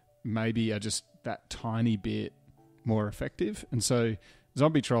maybe are just that tiny bit more effective. And so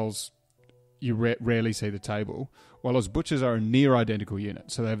zombie trolls, you rarely see the table, while as butchers are a near identical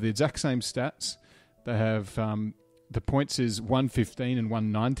unit. So they have the exact same stats. They have the points is 115 and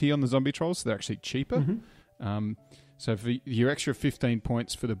 190 on the zombie trolls, so they're actually cheaper. Mm-hmm. So for your extra 15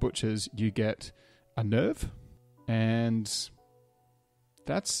 points for the butchers, you get a nerve, and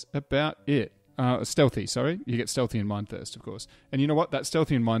that's about it. Stealthy, sorry. You get stealthy and mindthirst, of course. And you know what? That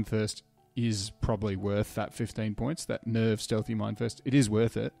stealthy and mindthirst is probably worth that 15 points. That nerve, stealthy, mindthirst, it is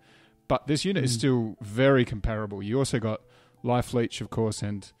worth it. But this unit is still very comparable. You also got life leech, of course,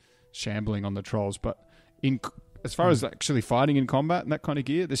 and shambling on the trolls. But as far as actually fighting in combat and that kind of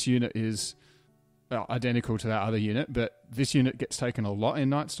gear, this unit is identical to that other unit, but this unit gets taken a lot in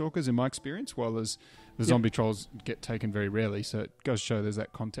Nightstalkers in my experience, while the zombie trolls get taken very rarely, so it goes to show there's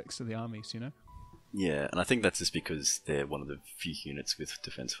that context to the armies, you know? Yeah, and I think that's just because they're one of the few units with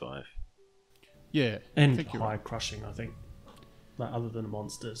Defense 5. Yeah. And high crushing, I think, like other than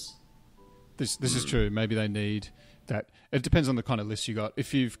monsters. This is true. Maybe they need that. It depends on the kind of list you got.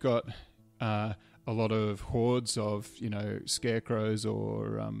 If you've got a lot of hordes of, scarecrows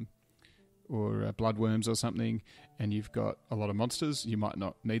or bloodworms or something, and you've got a lot of monsters, you might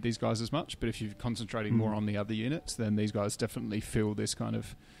not need these guys as much. But if you're concentrating more on the other units, then these guys definitely fill this kind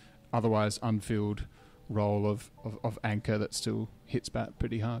of otherwise unfilled role of anchor that still hits back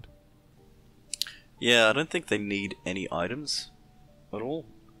pretty hard. Yeah, I don't think they need any items at all.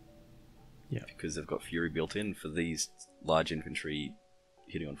 Yeah. Because they've got Fury built in for these large infantry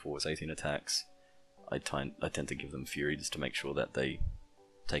hitting on force 18 attacks. I tend to give them Fury just to make sure that they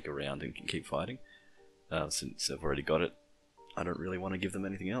take a round and can keep fighting. Since I've already got it, I don't really want to give them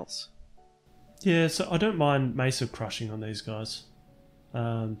anything else. Yeah, so I don't mind Mace of Crushing on these guys,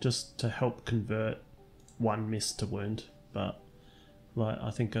 just to help convert one miss to wound. But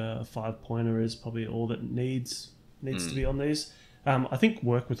I think a 5-pointer is probably all that needs to be on these. I think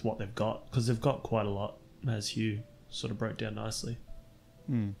work with what they've got, because they've got quite a lot, as Huw sort of broke down nicely.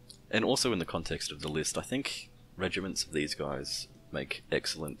 And also in the context of the list, I think regiments of these guys make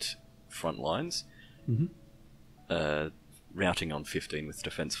excellent front lines. Routing on 15 with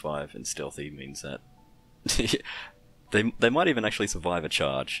defense 5 and stealthy means that they might even actually survive a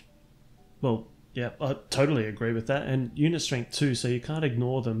charge. Well, yeah, I totally agree with that. And unit strength 2, so you can't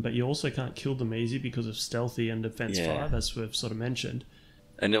ignore them, but you also can't kill them easy because of stealthy and defense 5, as we've sort of mentioned.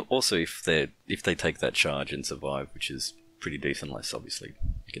 And also if they take that charge and survive, which is pretty decent, less obviously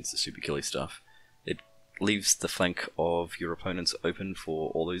against the super killy stuff, it leaves the flank of your opponents open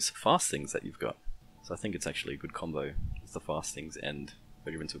for all those fast things that you've got. So I think it's actually a good combo with the fast things and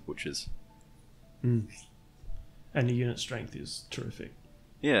regiments of butchers. And the unit strength is terrific.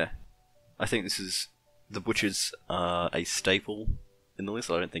 Yeah. I think the butchers are a staple in the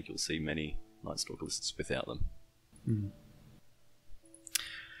list. I don't think you'll see many Nightstalker lists without them.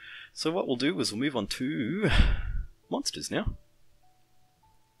 So what we'll do is we'll move on to monsters now.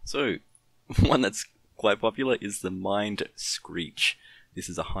 So, one that's quite popular is the Mind Screech. This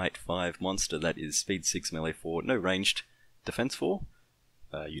is a height 5 monster that is speed 6, melee 4, no ranged, defense 4,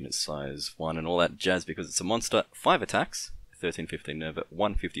 unit size 1 and all that jazz because it's a monster, 5 attacks, 13, 15 nerve at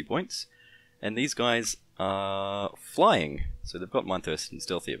 150 points. And these guys are flying, so they've got Mindthirst and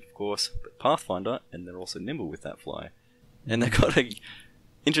Stealthy, of course, but Pathfinder, and they're also nimble with that fly. And they've got a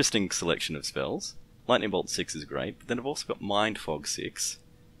interesting selection of spells. Lightning Bolt 6 is great, but then I've also got Mind Fog 6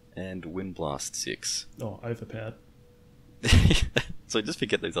 and Wind Blast 6. Oh, overpowered. So just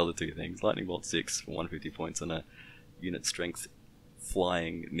forget those other two things. Lightning Bolt 6 for 150 points and a unit strength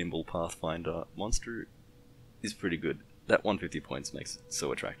flying nimble Pathfinder monster is pretty good. That 150 points makes it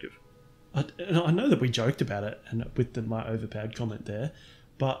so attractive. I know that we joked about it and with my overpowered comment there,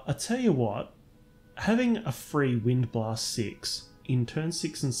 but I tell you what, having a free Wind Blast 6 in turn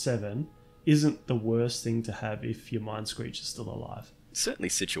 6 and 7 isn't the worst thing to have if your Mind Screech is still alive. It's certainly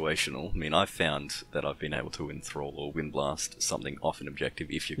situational. I mean, I've found that I've been able to enthrall or Wind Blast something off an objective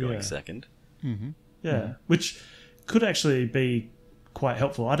if you're going second. Which could actually be quite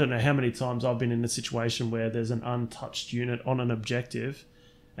helpful. I don't know how many times I've been in a situation where there's an untouched unit on an objective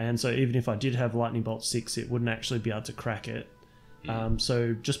And so even if I did have Lightning Bolt 6, it wouldn't actually be able to crack it.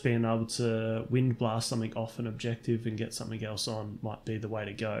 So just being able to Wind Blast something off an objective and get something else on might be the way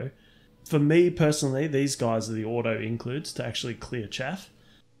to go. For me personally, these guys are the auto includes to actually clear chaff.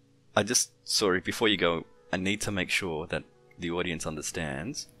 Sorry, before you go, I need to make sure that the audience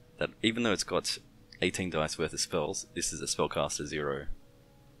understands that even though it's got 18 dice worth of spells, this is a spellcaster 0.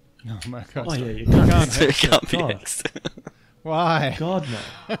 Oh my god. Oh yeah, you can't. So it can't be God. hexed. Why? God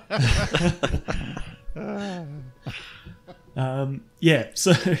no. Yeah,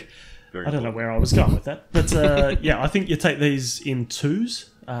 so Very I don't know important. where I was going with that, but yeah, I think you take these in 2s,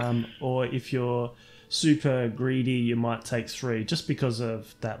 or if you're super greedy, you might take 3, just because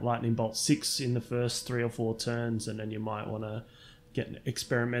of that Lightning Bolt 6 in the first 3 or 4 turns, and then you might want to get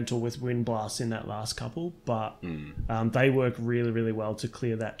experimental with Wind Blast in that last couple, but they work really, really well to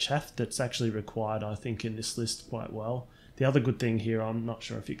clear that chaff that's actually required, I think, in this list quite well. The other good thing here, I'm not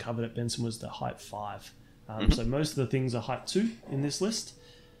sure if you covered it, Bensome, was the height 5. So most of the things are height 2 in this list.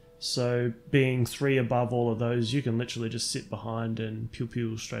 So being 3 above all of those, you can literally just sit behind and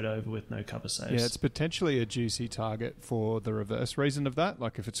pew straight over with no cover saves. Yeah, it's potentially a juicy target for the reverse reason of that.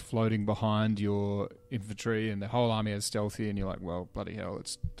 Like if it's floating behind your infantry and the whole army is stealthy and you're like, well, bloody hell,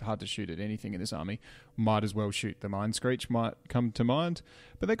 it's hard to shoot at anything in this army. Might as well shoot the Mind Screech might come to mind.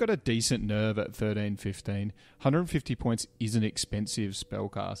 But they've got a decent nerve at 13, 15. 150 points is an expensive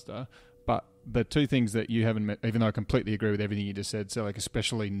spellcaster. But the two things that you haven't met, even though I completely agree with everything you just said, so like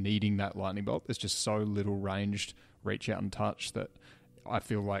especially needing that lightning bolt, there's just so little ranged reach out and touch that I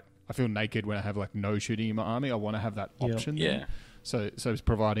feel naked when I have like no shooting in my army. I want to have that option. Yeah. So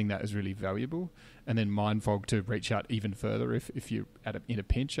providing that is really valuable. And then Mind Fog to reach out even further if you're in a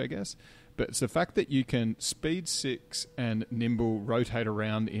pinch, I guess. But it's the fact that you can speed 6 and nimble rotate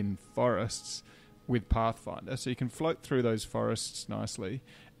around in forests with Pathfinder. So you can float through those forests nicely.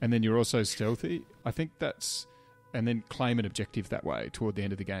 And then you're also stealthy. I think that's... And then claim an objective that way toward the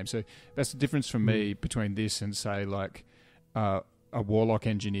end of the game. So that's the difference for me between this and, say, like a Warlock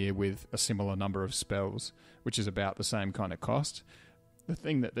Engineer with a similar number of spells, which is about the same kind of cost. The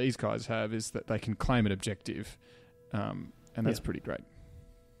thing that these guys have is that they can claim an objective, and that's pretty great.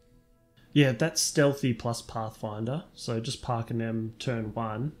 Yeah, that's stealthy plus Pathfinder. So just parking them turn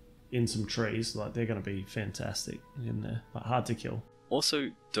 1 in some trees, like they're going to be fantastic in there. Like, hard to kill. Also,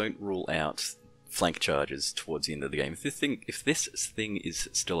 don't rule out flank charges towards the end of the game. If this thing is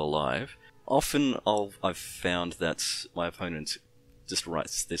still alive, often I've found that my opponent just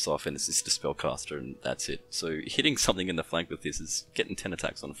writes this off and it's just a spellcaster and that's it. So hitting something in the flank with this is getting 10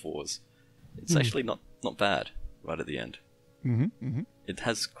 attacks on 4s. It's actually not bad right at the end. It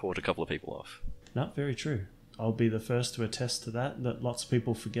has caught a couple of people off. No, very true. I'll be the first to attest to that lots of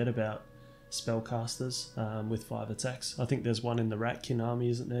people forget about spellcasters with 5 attacks. I think there's one in the Ratkin army,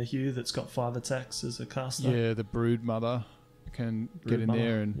 isn't there, Huw, that's got 5 attacks as a caster? Yeah, the Brood Mother can get in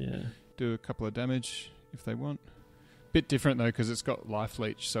there and do a couple of damage if they want. Bit different though, because it's got life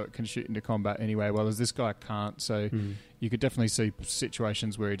leech, so it can shoot into combat anyway, while as this guy can't. So you could definitely see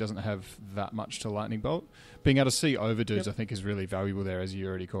situations where he doesn't have that much to lightning bolt. Being able to see over dudes, I think, is really valuable there, as you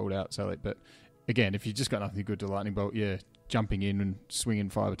already called out, Sellick. But again, if you just got nothing good to lightning bolt, jumping in and swinging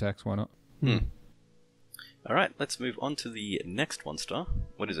 5 attacks, why not? Alright, let's move on to the next monster.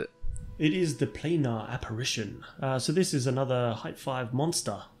 What is it? It is the Planar Apparition. So this is another height 5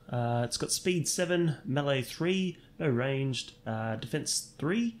 monster. It's got speed 7, melee 3, no ranged, defense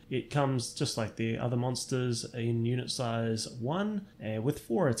 3. It comes just like the other monsters in unit size 1, with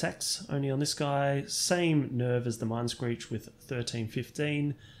 4 attacks only on this guy. Same nerve as the Mind Screech with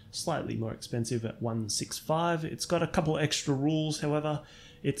 13-15, slightly more expensive at 165. It's got a couple extra rules, however.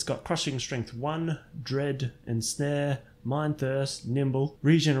 It's got Crushing Strength 1, Dread, Ensnare, Mind Thirst, Nimble,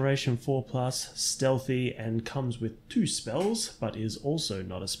 Regeneration 4+, Stealthy, and comes with 2 spells, but is also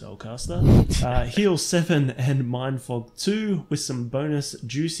not a spellcaster. Heal 7 and Mind Fog 2, with some bonus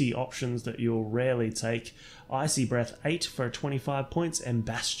juicy options that you'll rarely take. Icy Breath 8 for 25 points, and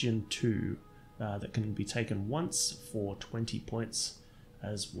Bastion 2, that can be taken once for 20 points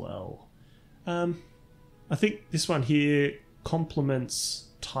as well. I think this one here complements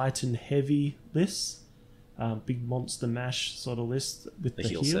Titan heavy lists, big monster mash sort of list with the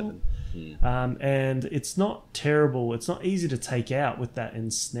heal. 7. And it's not terrible. It's not easy to take out with that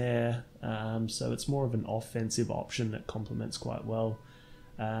ensnare, so it's more of an offensive option that complements quite well.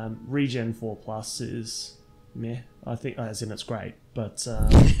 Regen 4+ is meh, I think, as in it's great, but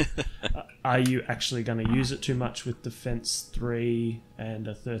are you actually going to use it too much with defense 3 and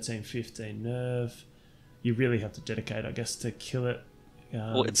a 13-15 nerve? You really have to dedicate, I guess, to kill it.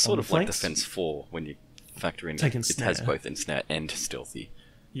 Well, it's sort of like defense 4 when you factor in it has both ensnare and stealthy.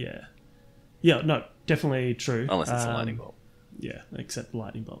 Yeah. Yeah, no, definitely true. Unless it's a lightning bolt. Yeah, except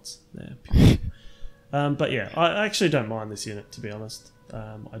lightning bolts. They're but yeah, I actually don't mind this unit, to be honest.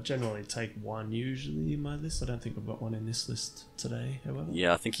 I generally take one usually in my list. I don't think I've got one in this list today, however.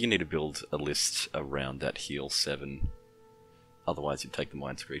 Yeah, I think you need to build a list around that heal 7. Otherwise, you'd take the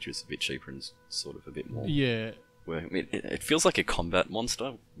Mind Screechers a bit cheaper and sort of a bit more. Yeah. Where, I mean, it feels like a combat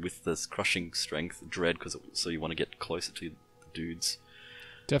monster with this crushing strength, dread, so you want to get closer to the dudes.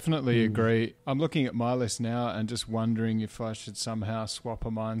 Definitely agree. I'm looking at my list now and just wondering if I should somehow swap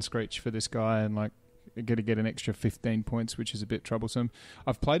a Mind Screech for this guy and like get an extra 15 points, which is a bit troublesome.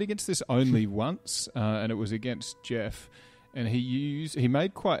 I've played against this only once, and it was against Jeff, and he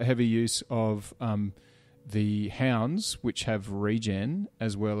made quite heavy use of the hounds, which have regen,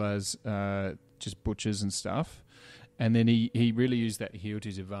 as well as just butchers and stuff. And then he really used that heal to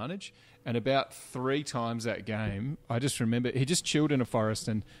his advantage. And about 3 times that game, I just remember he just chilled in a forest,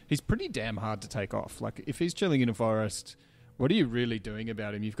 and he's pretty damn hard to take off. Like, if he's chilling in a forest, what are you really doing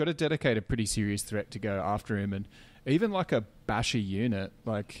about him? You've got to dedicate a pretty serious threat to go after him. And even like a basher unit,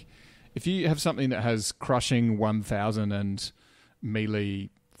 like if you have something that has crushing 1000 and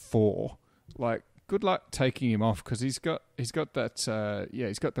melee 4, like good luck taking him off, because he's got that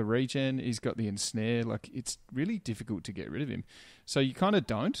he's got the regen, he's got the ensnare. Like, it's really difficult to get rid of him. So you kind of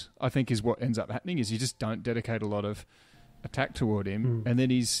don't, I think, is what ends up happening, is you just don't dedicate a lot of attack toward him. And then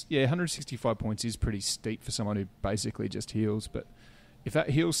 165 points is pretty steep for someone who basically just heals. But if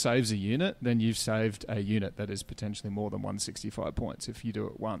that heal saves a unit, then you've saved a unit that is potentially more than 165 points if you do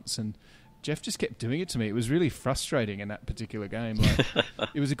it once. And Jeff just kept doing it to me. It was really frustrating in that particular game. Like,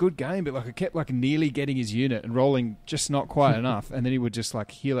 it was a good game, but like I kept like nearly getting his unit and rolling just not quite enough, and then he would just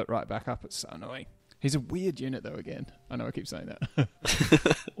like heal it right back up. It's so annoying. He's a weird unit though. Again, I know I keep saying that.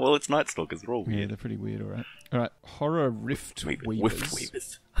 Well, it's Nightstalkers. They're all weird. Yeah, they're pretty weird. All right. Horror Rift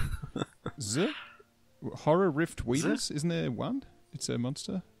Weavers. Horror Rift Weavers. Isn't there one? It's a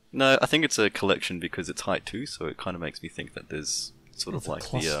monster. No, I think it's a collection because it's height 2, so it kind of makes me think that there's sort It's of a like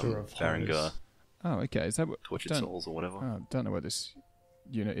cluster the of Varangar horrors. Oh, okay. Is that what? Tortured Souls or whatever. Oh, don't know what this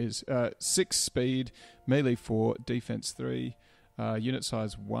unit is. 6 speed, melee 4, defense 3, unit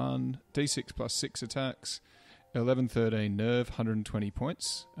size 1, d6 plus 6 attacks, 11-13 nerve, 120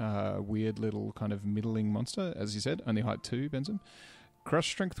 points. Weird little kind of middling monster, as you said, only height 2, Bensome. Crush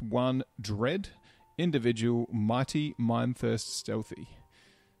strength 1, dread, individual, mighty, mind thirst, stealthy.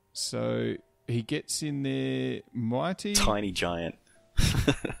 So he gets in there, mighty... Tiny giant.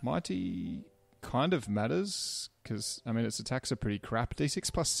 Mighty kind of matters, because, I mean, its attacks are pretty crap.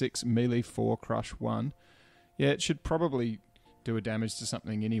 D6 plus 6, melee 4, crush 1. Yeah, it should probably do a damage to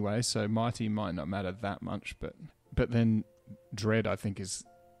something anyway, so mighty might not matter that much, but then dread, I think, is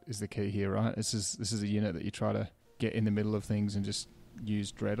the key here, right? This is a unit that you try to get in the middle of things and just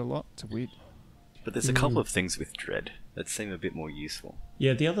use dread a lot. It's weird. But there's a couple of things with dread that seem a bit more useful.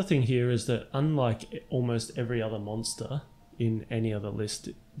 Yeah, the other thing here is that unlike almost every other monster in any other list,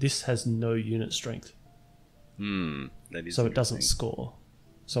 this has no unit strength. That is so it doesn't interesting. score.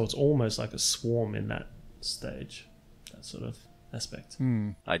 So it's almost like a swarm in that stage, that sort of aspect.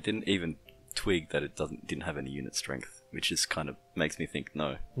 I didn't even twig that it didn't have any unit strength, which just kind of makes me think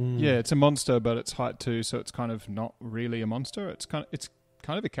no. Yeah, it's a monster, but it's height 2, so it's kind of not really a monster. It's kind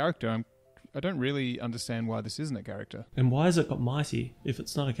of a character. I don't really understand why this isn't a character. And why has it got mighty if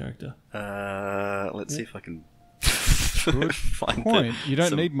it's not a character? Let's see if I can Good find point. You don't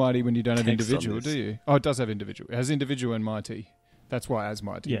some need mighty when you don't have text on individual, this. do you? Oh, it does have individual. It has individual and mighty. That's why it has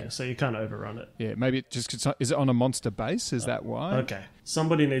mighty. Yeah, so you can't overrun it. Yeah, maybe it just... Is it on a monster base? Is that why? Okay.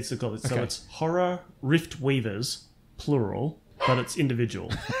 Somebody needs to call it. So Okay. it's Horror Rift Weavers, plural, but it's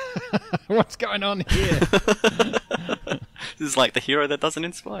individual. What's going on here? This is like the hero that doesn't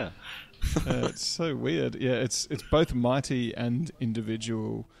inspire. It's so weird. Yeah, it's both mighty and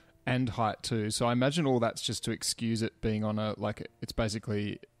individual and height too. So I imagine all that's just to excuse it being on it's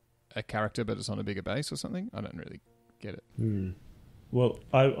basically a character, but it's on a bigger base or something. I don't really get it. Well,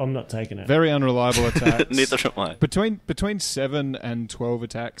 I'm not taking it. Very unreliable attacks. Neither am I. Between 7 and 12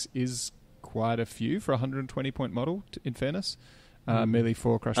 attacks is quite a few for a 120 point model, in fairness. Melee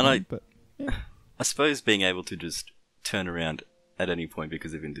 4, crush And 1, but yeah. I suppose being able to just turn around at any point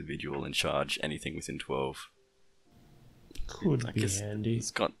because of individual and charge anything within 12. Could I be guess handy.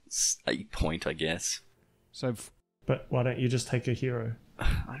 It's got a point, I guess. So But why don't you just take a hero?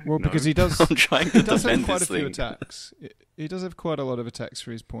 well, No. because he does I'm trying to he does have defend quite a this few thing. attacks. He does have quite a lot of attacks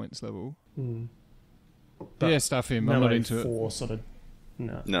for his points level. But yeah, stuff him. I'm not melee into it. 4 sort of...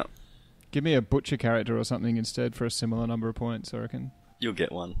 No. No, Give me a butcher character or something instead for a similar number of points, I reckon. you'll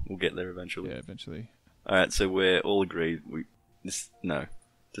get one. We'll get there eventually. Yeah, eventually. Alright, so we're all agreed. No.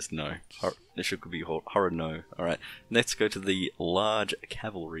 Just no. Initial could be horror no. Alright, next go to the large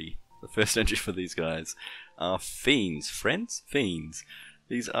cavalry. The first entry for these guys are Fiends. Friends? Fiends.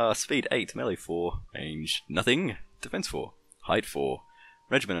 These are speed 8, melee 4, range nothing, defense 4, height 4,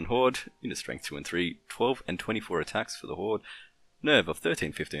 regiment and horde, unit strength 2 and 3, 12 and 24 attacks for the horde, nerve of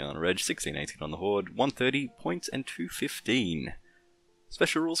 13-15 on a reg, 16-18 on the horde, 130 points and 215.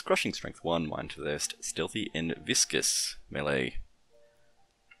 Special rules, crushing strength 1, mind thirst, stealthy and viscous, melee.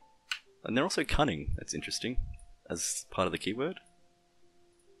 And they're also cunning, that's interesting, as part of the keyword.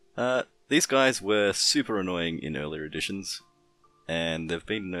 These guys were super annoying in earlier editions, and they've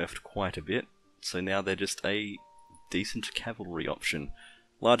been nerfed quite a bit, so now they're just a decent cavalry option.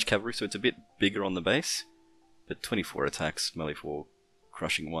 Large cavalry, so it's a bit bigger on the base, but 24 attacks, melee 4,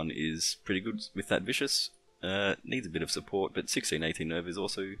 crushing 1 is pretty good with that vicious. Needs a bit of support, but 16-18 nerve is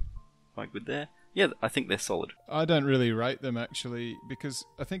also quite good there. Yeah, I think they're solid. I don't really rate them, actually, because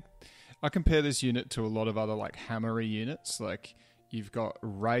I think I compare this unit to a lot of other, like, hammery units. Like, you've got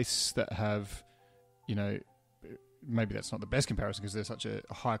race that have, you know, maybe that's not the best comparison because they're such a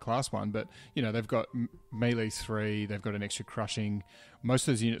high class one, but, you know, they've got melee 3, they've got an extra crushing. Most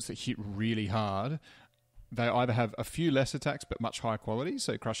of those units that hit really hard, they either have a few less attacks but much higher quality,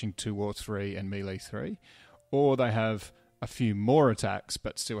 so crushing 2 or 3 and melee 3, or they have a few more attacks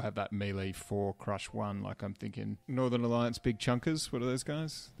but still have that melee 4 crush 1, like I'm thinking Northern Alliance big chunkers. What are those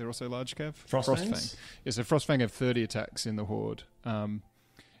guys? They're also large cav? Frostfangs? Yeah, so Frostfang have 30 attacks in the horde.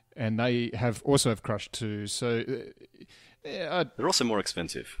 And they also have crush 2, so they're also more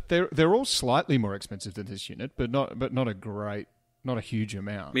expensive. They're all slightly more expensive than this unit, but not a huge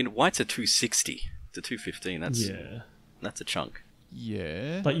amount. I mean, white's a 260 to 215. That's a chunk.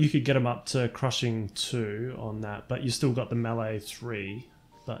 Yeah, but you could get them up to crushing 2 on that, but you still got the melee 3.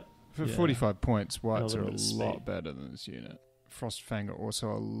 But for 45 points, whites are a speed. lot better than this unit. Frostfang are also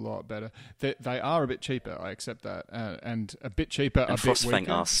a lot better. They are a bit cheaper, I accept that, and a bit cheaper, and a bit weaker. Frostfang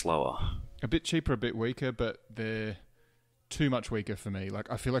are slower. A bit cheaper, a bit weaker, but they're too much weaker for me. Like,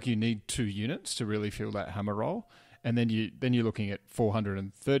 I feel like you need 2 units to really feel that hammer roll, and then you're looking at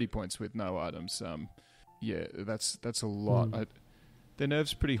 430 points with no items. Yeah, that's a lot. Their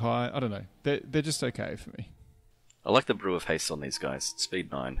nerves pretty high. I don't know. They're just okay for me. I like the brew of haste on these guys.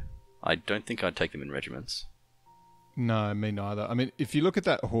 Speed 9. I don't think I'd take them in regiments. No, me neither. I mean, if you look at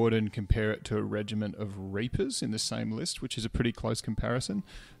that horde and compare it to a regiment of Reapers in the same list, which is a pretty close comparison,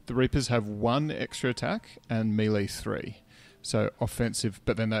 the Reapers have 1 extra attack and melee 3. So offensive,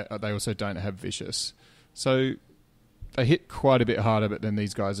 but then they also don't have vicious. So they hit quite a bit harder, but then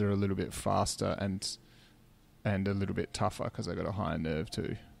these guys are a little bit faster and a little bit tougher because they got a higher nerve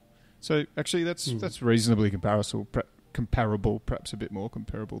too. So actually that's reasonably comparable, perhaps a bit more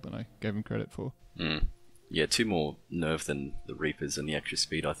comparable than I gave them credit for. Yeah, 2 more nerve than the Reapers and the extra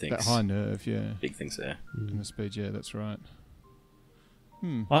speed, I think. That high nerve, yeah. Big things there. And the speed, yeah, that's right.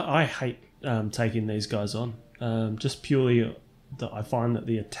 I hate taking these guys on. Just purely that I find that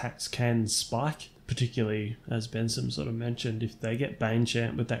the attacks can spike, particularly, as Bensome sort of mentioned, if they get Bane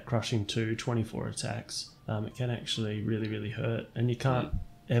Chant with that crushing 2, 24 attacks, it can actually really, really hurt. And you can't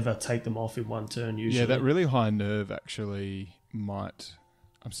ever take them off in one turn, usually. Yeah, that really high nerve actually might...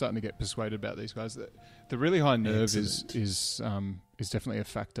 I'm starting to get persuaded about these guys. The really high nerve is definitely a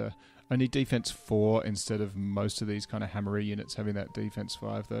factor. Only defense 4 instead of most of these kind of hammery units having that defense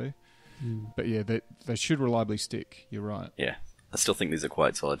 5 though. But yeah, they should reliably stick. You're right. Yeah, I still think these are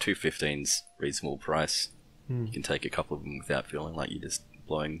quite solid. 215's reasonable price. You can take a couple of them without feeling like you're just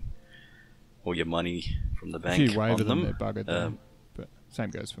blowing all your money from the bank. If you waver them, they're buggered. But same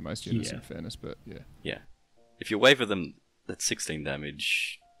goes for most units in fairness. But yeah. If you waver them, that's 16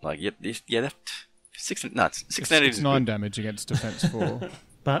 damage. Like, that 16. No, it's 16 damage. It's 9 damage against defense 4.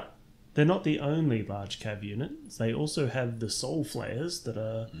 But they're not the only large cav units. They also have the soul flayers that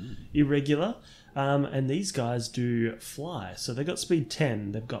are irregular, and these guys do fly. So they've got speed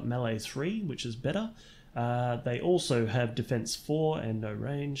 10. They've got melee 3, which is better. They also have defense 4 and no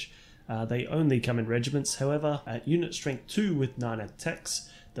range. They only come in regiments, however, at unit strength 2 with 9 attacks.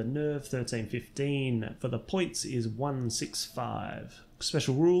 The nerve 13-15 for the points is 165.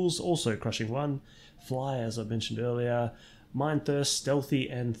 Special rules, also crushing 1. Fly, as I mentioned earlier. Mind Thirst, Stealthy,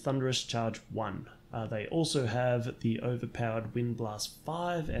 and Thunderous Charge 1. They also have the overpowered Wind Blast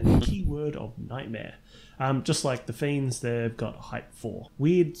 5 and the keyword of Nightmare. Just like the Fiends, they've got height 4.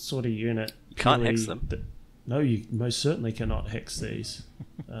 Weird sort of unit. You can't hex them. No, you most certainly cannot hex these.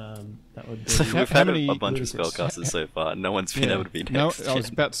 That would be... So we've had a bunch of spellcasters so far. No one's been able to be hexed. No, I was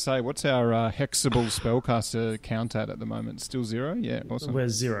about to say, what's our hexable spellcaster count at the moment? Still 0? Yeah, awesome. We're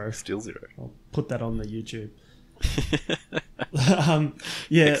 0. Still 0. I'll put that on the YouTube.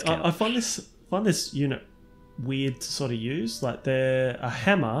 Yeah, I find this unit weird to sort of use. Like they're a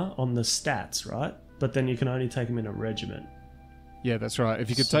hammer on the stats, right? But then you can only take them in a regiment. Yeah, that's right. If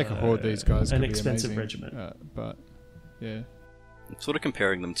you could take a horde, these guys could an be expensive amazing. regiment. But yeah, I'm sort of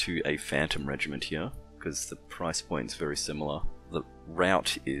comparing them to a phantom regiment here because the price point's very similar. The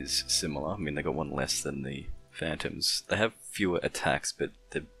route is similar. I mean, they got one less than the phantoms. They have fewer attacks, but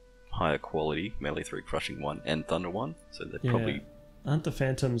they're higher quality. Melee 3, crushing 1, and thunder 1. So they're probably... Aren't the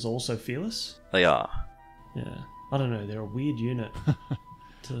phantoms also fearless? They are. Yeah. I don't know. They're a weird unit.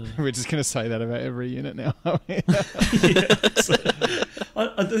 We're just going to say that about every unit now. I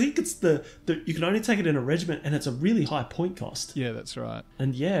think it's the you can only take it in a regiment, and it's a really high point cost. Yeah, that's right.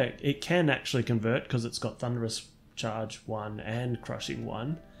 And yeah, it can actually convert because it's got thunderous charge 1 and crushing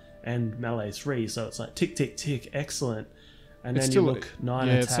 1 and melee 3, so it's like tick tick tick, excellent. And it's then still, you look 9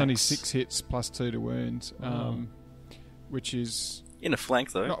 attacks. It's only 6 hits plus 2 to wounds, which is in a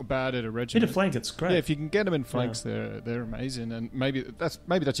flank though. Not bad at a regiment. In a flank, it's great. Yeah, if you can get them in flanks, they're amazing, and maybe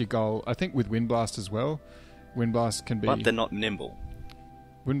that's your goal. I think with Windblast as well. Windblast can be, but they're not nimble.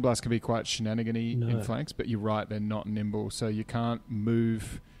 Windblast can be quite shenanigan-y in flanks, but you're right, they're not nimble, so you can't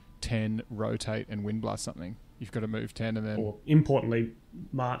move 10, rotate, and Windblast something. You've got to move 10 and then... Or, importantly,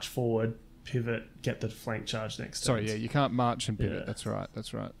 march forward, pivot, get the flank charge next. Sorry, yeah, you can't march and pivot. Yeah. That's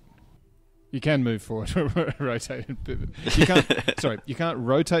right. You can move forward, rotate and pivot. You can't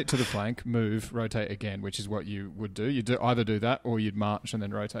rotate to the flank, move, rotate again, which is what you would do. You'd either do that or you'd march and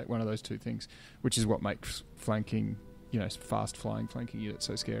then rotate, one of those two things, which is what makes flanking, fast flying flanking units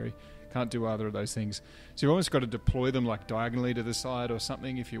so scary. Can't do either of those things. So you've almost got to deploy them like diagonally to the side or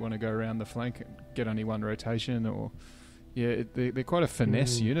something if you want to go around the flank and get only one rotation. Or they're quite a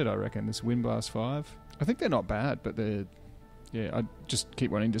finesse unit, I reckon, this Windblast 5. I think they're not bad, but they're... Yeah, I just keep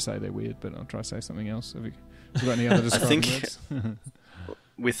wanting to say they're weird, but I'll try to say something else. Have you got any other describing words?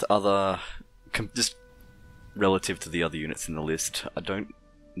 With other... just relative to the other units in the list, I don't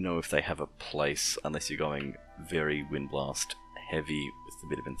know if they have a place unless you're going very Windblast heavy with a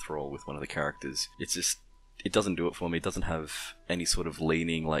bit of enthrall with one of the characters. It's just... It doesn't do it for me. It doesn't have any sort of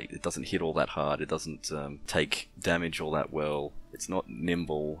leaning, like it doesn't hit all that hard. It doesn't take damage all that well. It's not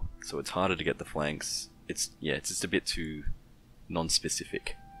nimble, so it's harder to get the flanks. It's just a bit too...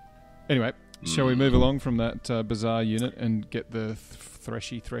 non-specific. Anyway, shall we move along from that bizarre unit and get the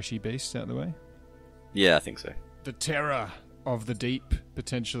threshy beast out of the way? Yeah, I think so. The terror of the deep,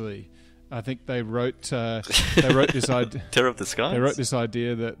 potentially. I think they wrote this idea. Terror of the skies. They wrote this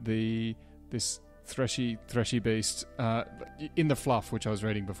idea that this threshy beast in the fluff, which I was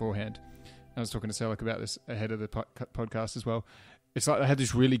reading beforehand. I was talking to Sellick about this ahead of the podcast as well. It's like they had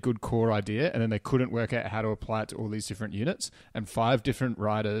this really good core idea, and then they couldn't work out how to apply it to all these different units. And 5 different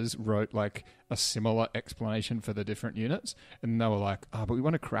writers wrote like a similar explanation for the different units. And they were like, but we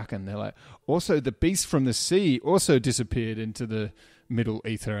want a Kraken. They're like, also the beast from the sea also disappeared into the middle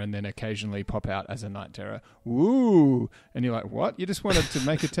ether and then occasionally pop out as a night terror. Woo! And you're like, what? You just wanted to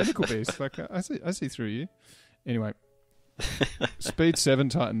make a tentacle beast? Like, I see through you. Anyway. Speed 7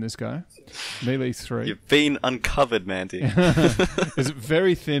 Titan, this guy. Melee 3. You've been uncovered, Mandy. There's a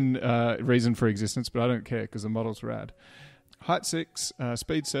very thin reason for existence, but I don't care because the model's rad. Height 6,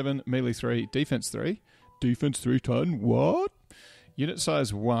 Speed 7, Melee 3, Defense 3. Defense 3 Titan, what? Unit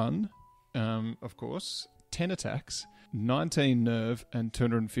size 1, of course. 10 attacks, 19 nerve, and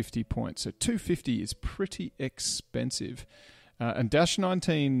 250 points. So 250 is pretty expensive. And Dash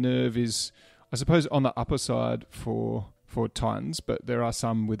 19 nerve is, I suppose, on the upper side for Titans, but there are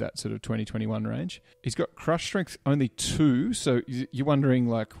some with that sort of 2021 range. He's got crush strength only 2, so you're wondering,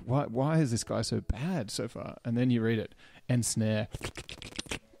 like, why is this guy so bad so far? And then you read it. Ensnare.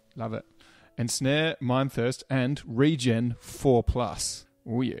 Love it. Ensnare, Mind Thirst, and Regen 4+.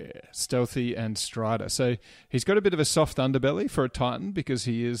 Oh yeah. Stealthy and Strider. So he's got a bit of a soft underbelly for a Titan because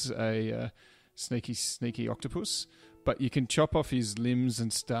he is a sneaky octopus. But you can chop off his limbs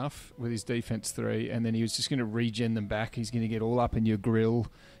and stuff with his defense 3, and then he was just going to regen them back. He's going to get all up in your grill.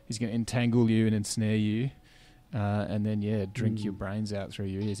 He's going to entangle you and ensnare you. And then, drink your brains out through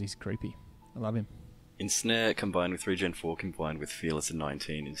your ears. He's creepy. I love him. Ensnare combined with Regen 4 combined with Fearless and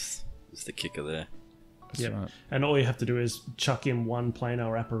 19 is the kicker there. That's right. And all you have to do is chuck in one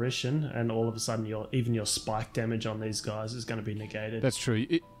planar apparition, and all of a sudden even your spike damage on these guys is going to be negated. That's true.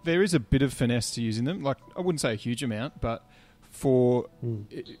 There is a bit of finesse to using them. Like, I wouldn't say a huge amount, but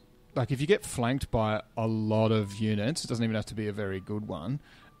like if you get flanked by a lot of units, it doesn't even have to be a very good one.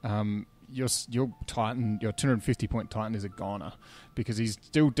 Your Titan, your 250 point Titan is a goner because he's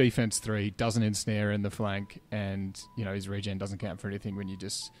still defense 3, doesn't ensnare in the flank, and his regen doesn't count for anything when you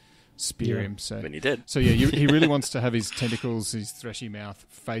just spear him. So when you're dead. So yeah, he really wants to have his tentacles, his threshy mouth,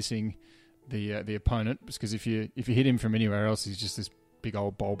 facing the opponent, because if you hit him from anywhere else, he's just this big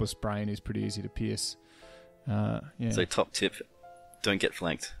old bulbous brain. He's pretty easy to pierce. So top tip: don't get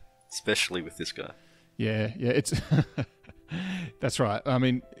flanked, especially with this guy. Yeah, it's that's right. I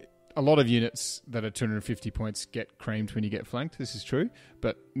mean, a lot of units that are 250 points get creamed when you get flanked. This is true,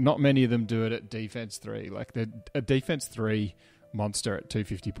 but not many of them do it at defense 3. Like a defense 3 monster at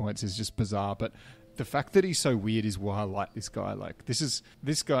 250 points is just bizarre. But the fact that he's so weird is why I like this guy. Like this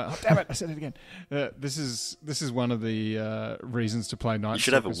guy. Oh, damn it! I said it again. This is one of the reasons to play Nightstalkers. You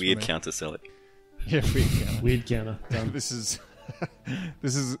should have a weird counter, Sellick. Yeah, weird counter. Weird counter. Done. This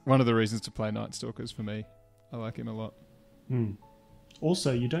is one of the reasons to play Nightstalkers for me. I like him a lot.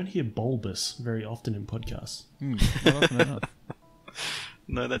 Also, you don't hear bulbous very often in podcasts. Not often enough.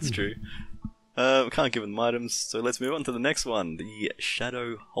 No, that's true. We can't give them items, so let's move on to the next one. The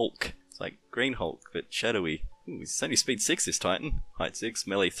Shadow Hulk. It's like Green Hulk, but shadowy. It's only speed 6, this Titan. Height 6,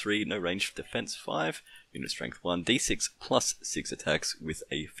 melee 3, no range, defense 5, unit strength 1, d6 plus 6 attacks with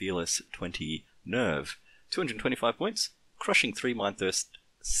a fearless 20 nerve. 225 points, crushing 3 Mindthirst,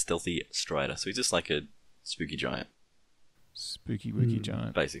 stealthy strider. So he's just like a spooky giant. Spooky wooky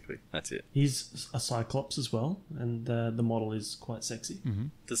giant. Basically, that's it. He's a Cyclops as well, and the model is quite sexy.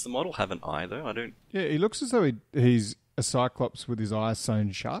 Does the model have an eye, though? I don't... Yeah, he looks as though he's a Cyclops with his eyes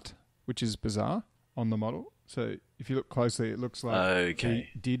sewn shut, which is bizarre on the model. So if you look closely, it looks like he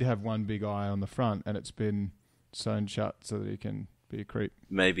did have one big eye on the front, and it's been sewn shut so that he can be a creep.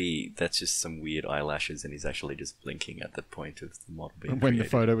 Maybe that's just some weird eyelashes, and he's actually just blinking at the point of the model being when created. the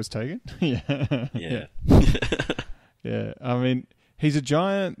photo was taken? Yeah. Yeah. Yeah, I mean, he's a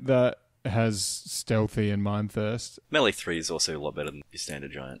giant that has stealthy and Mindthirst. Melee 3 is also a lot better than your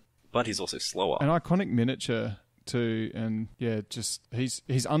standard giant, but he's also slower. An iconic miniature too, and yeah, just he's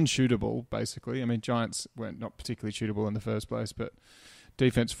unshootable basically. I mean, giants weren't not particularly shootable in the first place, but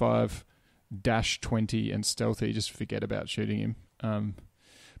defense 5, dash 20, and stealthy, just forget about shooting him.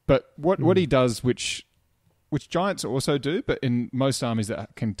 But what he does, which giants also do, but in most armies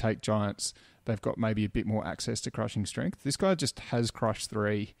that can take giants, they've got maybe a bit more access to crushing strength. This guy just has crush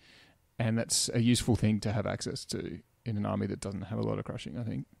 3, and that's a useful thing to have access to in an army that doesn't have a lot of crushing, I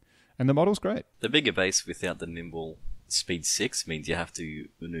think. And the model's great. The bigger base without the nimble speed 6 means you have to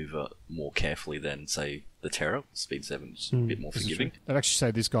maneuver more carefully than, say, the Terror. Speed 7 is a bit more forgiving. I'd actually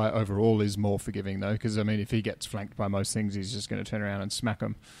say this guy overall is more forgiving, though, because, I mean, if he gets flanked by most things, he's just going to turn around and smack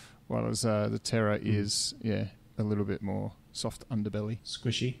them, whereas the Terror is, a little bit more soft underbelly.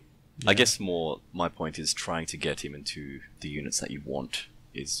 Squishy. I guess my point is trying to get him into the units that you want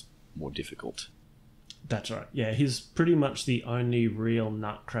is more difficult. That's right. Yeah, he's pretty much the only real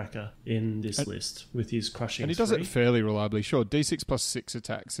nutcracker in this list with his crushing. And he does it fairly reliably. Sure, d6 plus 6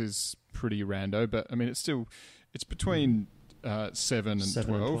 attacks is pretty rando, but I mean, it's between 7 and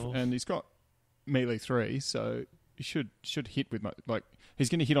 12, and he's got melee 3, so he should hit with he's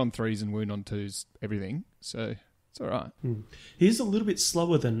going to hit on 3s and wound on 2s, everything. So it's all right. He's a little bit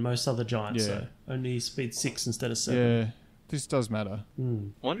slower than most other giants, though. Only speed 6 instead of 7. Yeah, this does matter.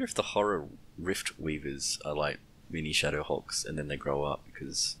 I wonder if the horror Rift Weavers are like mini Shadow Hulks, and then they grow up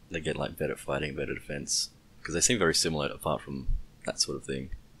because they get like better fighting, better defense. Because they seem very similar apart from that sort of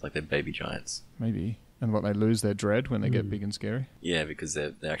thing. Like they're baby giants. Maybe. And they lose their dread when they get big and scary? Yeah, because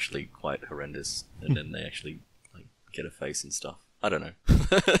they're actually quite horrendous, and then they actually like get a face and stuff. I don't know.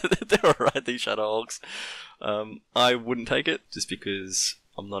 They're alright, these Shadow Hulks. I wouldn't take it, just because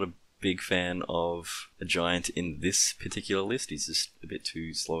I'm not a big fan of a giant in this particular list. He's just a bit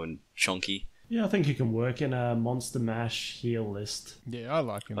too slow and chunky. Yeah, I think he can work in a Monster Mash heal list. Yeah, I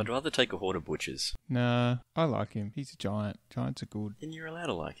like him. I'd rather take a horde of butchers. Nah, I like him. He's a giant. Giants are good. And you're allowed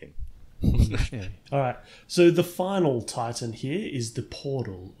to like him. Yeah. Alright, so the final Titan here is the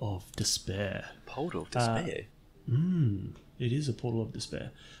Portal of Despair. Portal of Despair? It is a Portal of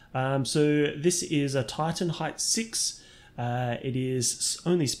Despair. So this is a Titan, height 6. It is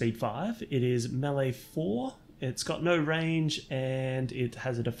only speed 5. It is melee 4. It's got no range, and it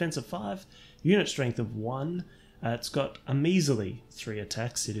has a defense of 5, unit strength of 1. It's got a measly 3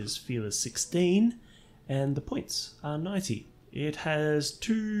 attacks. It is fearless 16, and the points are 90. It has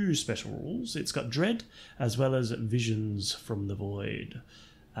 2 special rules. It's got Dread, as well as Visions from the Void.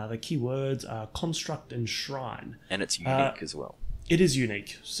 The keywords are Construct and Shrine. And it's unique as well. It is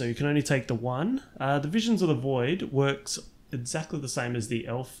unique, so you can only take the one. The Visions of the Void works exactly the same as the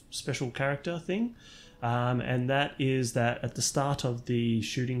Elf special character thing. And that is that at the start of the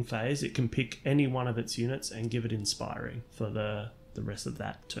shooting phase, it can pick any one of its units and give it Inspiring for the the rest of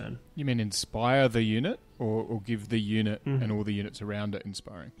that turn. You mean inspire the unit, or give the unit and all the units around it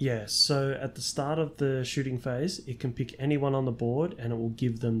inspiring? Yeah, so at the start of the shooting phase, it can pick anyone on the board and it will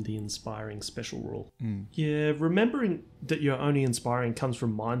give them the inspiring special rule. Yeah, remembering that you're only inspiring comes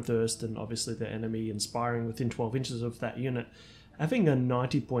from Mind Thirst and obviously the enemy inspiring within 12 inches of that unit. Having a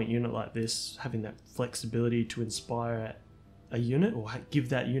 90-point unit like this, having that flexibility to inspire a unit or give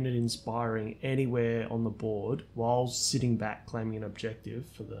that unit inspiring anywhere on the board while sitting back claiming an objective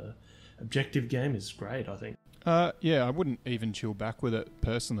for the objective game is great, I think. Yeah, I wouldn't even chill back with it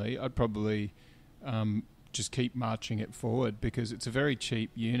personally. I'd probably just keep marching it forward because it's a very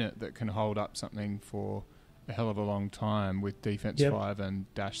cheap unit that can hold up something for a hell of a long time with defense 5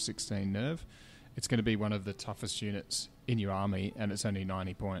 and dash 16 nerve. It's going to be one of the toughest units in your army, and it's only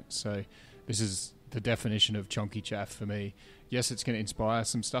 90 points. So this is the definition of chonky chaff for me. Yes, it's going to inspire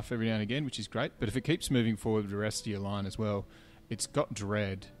some stuff every now and again, which is great, but if it keeps moving forward with the rest of your line as well, it's got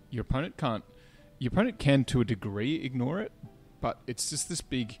dread. Your opponent can to a degree ignore it, but it's just this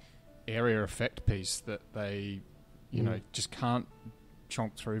big area effect piece that they, just can't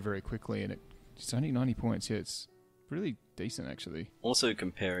chonk through very quickly, and it's only 90 points. Yeah, it's really decent actually. Also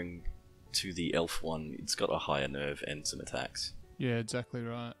comparing to the elf one, it's got a higher nerve and some attacks. Yeah, exactly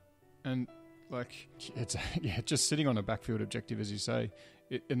right. And it's just sitting on a backfield objective, as you say.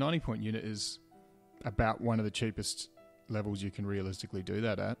 A 90-point unit is about one of the cheapest levels you can realistically do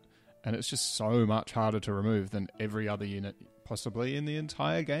that at, and it's just so much harder to remove than every other unit possibly in the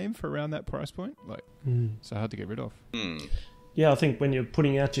entire game for around that price point. So hard to get rid of. Yeah, I think when you're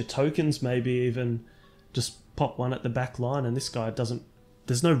putting out your tokens, maybe even just pop one at the back line, and this guy doesn't.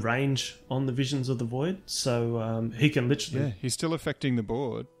 There's no range on the Visions of the Void, so he can literally. Yeah, he's still affecting the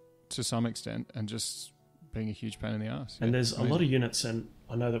board to some extent and just being a huge pain in the ass. And there's a lot of units, and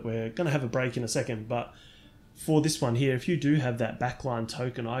I know that we're going to have a break in a second, but for this one here, if you do have that backline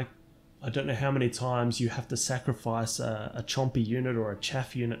token, I don't know how many times you have to sacrifice a chompy unit or a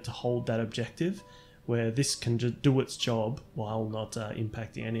chaff unit to hold that objective, where this can just do its job while not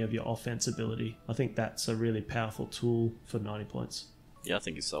impacting any of your offense ability. I think that's a really powerful tool for 90 points. Yeah, I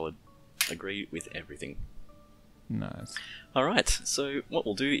think it's solid. Agree with everything. Nice. Alright, so what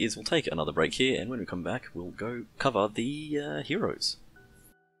we'll do is we'll take another break here, and when we come back, we'll go cover the heroes.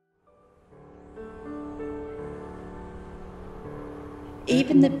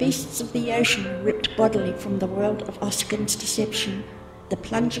 Even the beasts of the ocean were ripped bodily from the world of Oskin's deception. The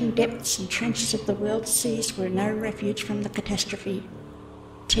plunging depths and trenches of the world's seas were no refuge from the catastrophe.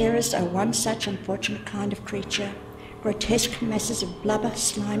 Terrors are one such unfortunate kind of creature. Grotesque masses of blubber,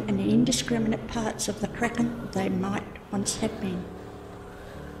 slime, and indiscriminate parts of the kraken they might once have been.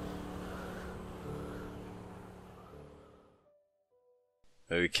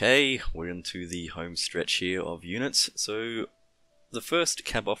 Okay, we're into the home stretch here of units. So the first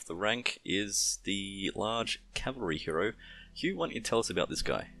cab off the rank is the large cavalry hero. Hugh, why don't you tell us about this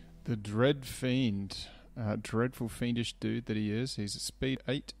guy? The Dread Fiend. Dreadful fiendish dude that he is. He's a speed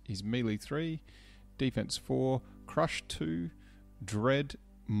 8, he's melee 3, defense 4, crush 2, dread,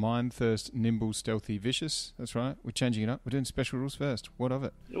 mind thirst, nimble, stealthy, vicious. That's right, we're changing it up. We're doing special rules first. What of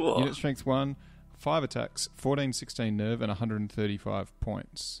it? Whoa. Unit strength 1, 5 attacks, 14, 16 nerve, and 135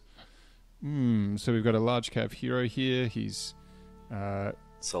 points. So we've got a large cav hero here. He's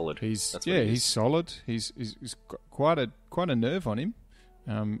solid. He's solid. He's got quite a nerve on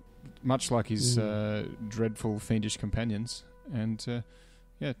him, much like his dreadful fiendish companions. And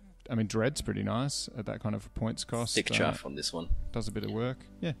yeah, I mean, dread's pretty nice at that kind of points cost. Thick chaff on this one. Does a bit of work.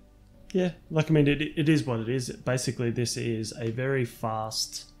 Yeah. Yeah, like I mean, it is what it is. Basically, this is a very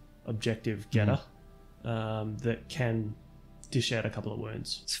fast objective getter that can dish out a couple of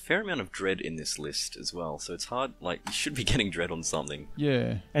wounds. There's a fair amount of dread in this list as well, so it's hard. Like, you should be getting dread on something.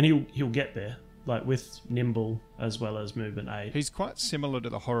 Yeah, and he'll get there, like with nimble as well as movement 8. He's quite similar to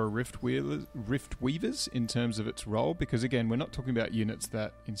the horror rift weavers in terms of its role, because again, we're not talking about units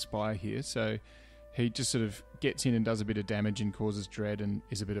that inspire here. So he just sort of gets in and does a bit of damage and causes dread and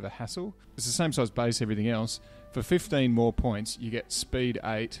is a bit of a hassle. It's the same size base, everything else. For 15 more points, you get speed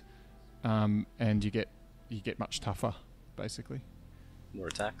 8, and you get much tougher, basically. More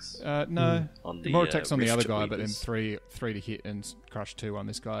attacks? No. On the, more attacks on the other rift guy, but then weavers. three to hit and crush 2 on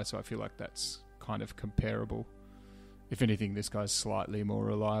this guy, so I feel like that's kind of comparable. If anything, this guy's slightly more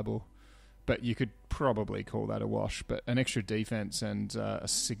reliable. But you could probably call that a wash. But an extra defense and a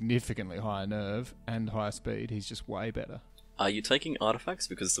significantly higher nerve and higher speed, he's just way better. Are you taking artifacts?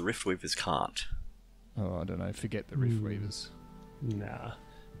 Because the Rift Weavers can't. Oh, I don't know. Forget the Rift Weavers. Nah.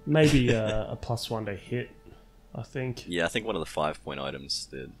 Maybe a +1 to hit, I think. Yeah, I think one of the 5-point items,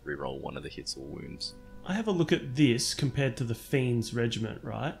 the reroll one of the hits or wounds. I have a look at this compared to the Fiend's Regiment,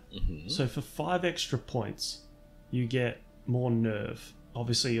 right? Mm-hmm. So for 5 extra points, you get more nerve.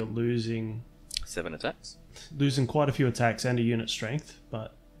 Obviously, you're losing 7 attacks. Quite a few attacks and a unit strength,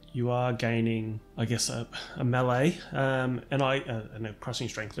 but you are gaining, I guess, a melee and a crushing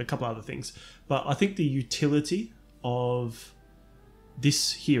strength, and a couple other things. But I think the utility of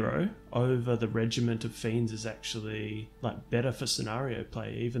this hero over the regiment of fiends is actually like better for scenario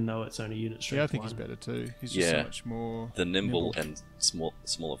play, even though it's only unit strength. Yeah, I think 1. he's better too. He's just so much more the nimble and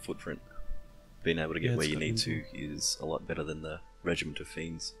smaller footprint. Being able to get where you need to is a lot better than the regiment of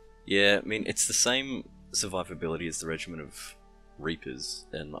fiends. Yeah, I mean, it's the same survivability as the regiment of reapers,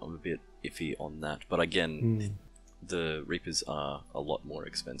 and I'm a bit iffy on that. But again, the reapers are a lot more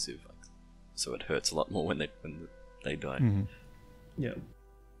expensive, so it hurts a lot more when they die. Mm-hmm. Yeah.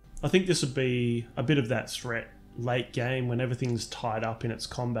 I think this would be a bit of that threat late game when everything's tied up in its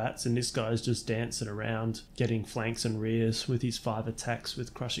combats, and this guy's just dancing around getting flanks and rears with his 5 attacks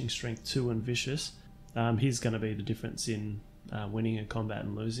with crushing strength 2 and vicious. He's going to be the difference in winning a combat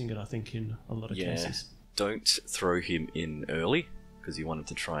and losing it, I think, in a lot of cases. Don't throw him in early, because you want him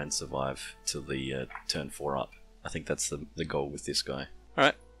to try and survive till the turn 4 up. I think that's the goal with this guy.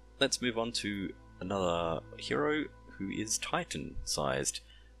 Alright, let's move on to another hero who is Titan-sized.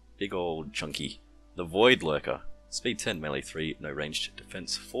 Big old chunky. The Void Lurker. Speed 10, melee 3, no ranged,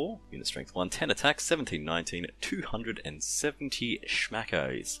 defense 4, unit strength 1, 10 attacks, 17, 19, 270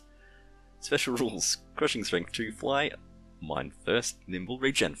 schmackos. Special rules: crushing strength 2, fly, mind first, nimble,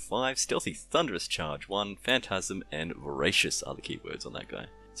 regen 5, stealthy, thunderous charge 1, phantasm, and voracious are the keywords on that guy.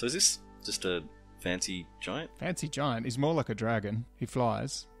 So is this just a fancy giant? Fancy giant. He's more like a dragon. He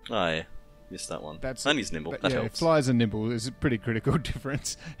flies. Oh yeah, missed that one. And he's nimble. That helps. Flies and nimble is a pretty critical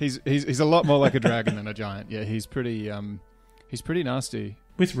difference. He's a lot more like a dragon than a giant. Yeah, he's pretty nasty.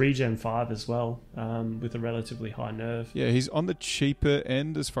 With regen 5 as well, with a relatively high nerve. Yeah, he's on the cheaper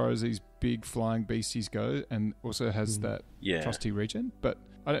end as far as these big flying beasties go, and also has that trusty regen. But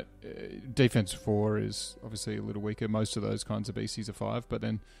defense 4 is obviously a little weaker. Most of those kinds of beasties are 5, but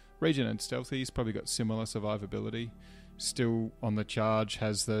then regen and stealthy, he's probably got similar survivability. Still on the charge,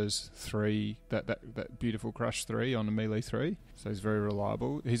 has those 3, that beautiful crush 3 on a melee 3, so he's very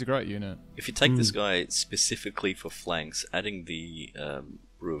reliable. He's a great unit. If you take this guy specifically for flanks, adding the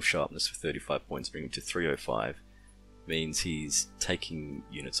Brew of Sharpness for 35 points, bringing him to 305, means he's taking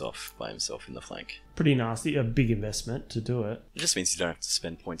units off by himself in the flank. Pretty nasty, a big investment to do it. It just means you don't have to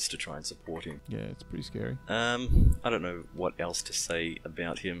spend points to try and support him. Yeah, it's pretty scary. I don't know what else to say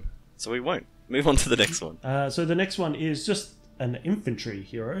about him, so we won't. Move on to the next one. So the next one is just an infantry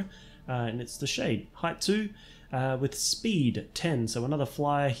hero, and it's the Shade. Height 2, with speed 10, so another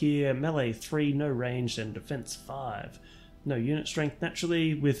flyer here, melee 3, no ranged, and defense 5. No unit strength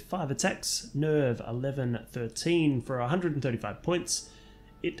naturally, with 5 attacks, nerve 11, 13 for 135 points.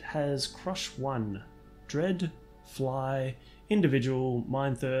 It has crush 1, dread, fly, individual,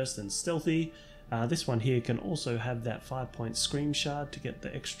 mind thirst, and stealthy. This one here can also have that 5-point scream shard to get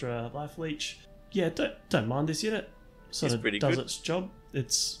the extra life leech. Yeah, don't mind this unit. Sort of does its job.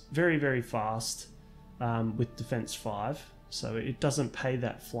 It's very, very fast with defense 5, so it doesn't pay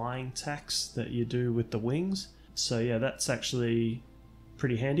that flying tax that you do with the wings. So yeah, that's actually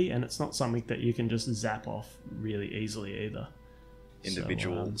pretty handy, and it's not something that you can just zap off really easily either.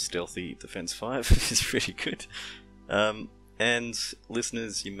 Individual stealthy defense 5 is pretty good. And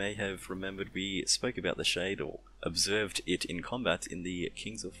listeners, you may have remembered we spoke about the Shade, or observed it in combat in the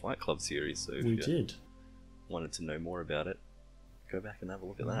Kings of Fight Club series. So if you wanted to know more about it, go back and have a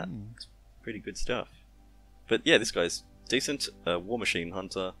look at that. It's pretty good stuff. But yeah, this guy's decent. War Machine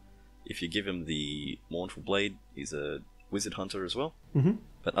Hunter. If you give him the Mournful Blade, he's a Wizard Hunter as well. Mm-hmm.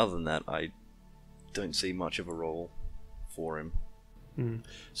 But other than that, I don't see much of a role for him.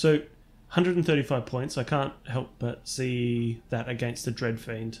 So 135 points, I can't help but see that against the Dread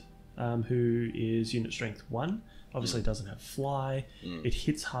Fiend, who is unit strength 1. Obviously doesn't have fly, it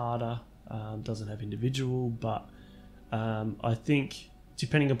hits harder, doesn't have individual, but I think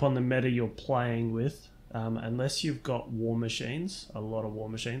depending upon the meta you're playing with, unless you've got war machines, a lot of war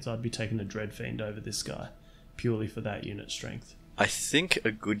machines, I'd be taking a Dread Fiend over this guy, purely for that unit strength. I think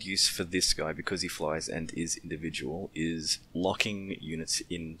a good use for this guy, because he flies and is individual, is locking units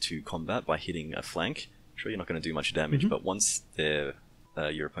into combat by hitting a flank. Sure, you're not going to do much damage, but once your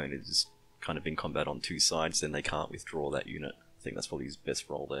opponent is kind of in combat on 2 sides, then they can't withdraw that unit. I think that's probably his best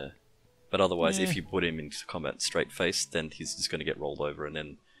role there. But otherwise, if you put him into combat straight face, then he's just going to get rolled over, and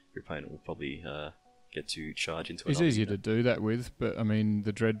then your opponent will probably get to charge into it. It's easier to do that with, but I mean,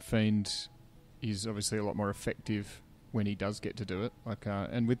 the Dread Fiend is obviously a lot more effective when he does get to do it.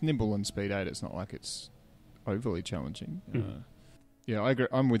 And with nimble and speed 8, it's not like it's overly challenging. Yeah, I agree.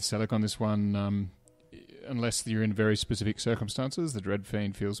 I'm with Sellick on this one. Unless you're in very specific circumstances, the Dread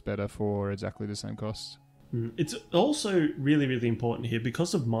Fiend feels better for exactly the same cost. It's also really, really important here,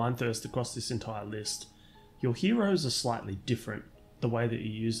 because of Mind Thirst across this entire list, your heroes are slightly different, the way that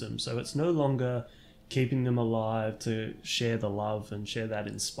you use them. So it's no longer keeping them alive to share the love and share that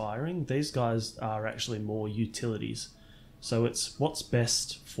inspiring. These guys are actually more utilities. So it's what's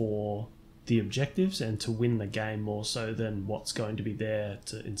best for the objectives and to win the game more so than what's going to be there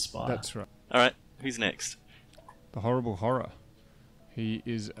to inspire. That's right. All right, who's next? The Horrible Horror. He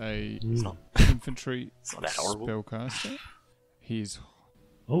is a not- infantry It's not that horrible. spellcaster. He's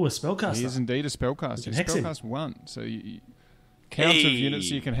Oh, a spellcaster. He is indeed a spellcaster. You can hex him. Spellcast 1. So count of units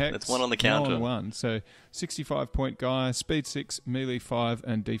you can hex. That's 1 on the counter. 1. So 65-point guy, speed 6, melee 5,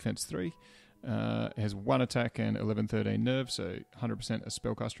 and defense 3. Has 1 attack and 11-13 nerve, so 100% a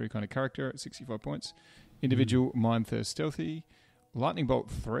spellcastery kind of character at 65 points. Individual Mind Thirst Stealthy. Lightning Bolt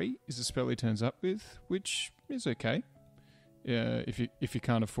 3 is the spell he turns up with, which is okay. If you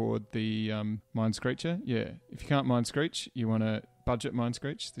can't afford the Mind Screecher, if you can't Mind Screech, you want to budget Mind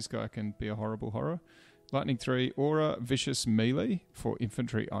Screech. This guy can be a horrible horror. Lightning 3, Aura Vicious Melee for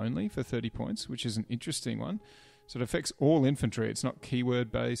infantry only for 30 points, which is an interesting one. So it affects all infantry. It's not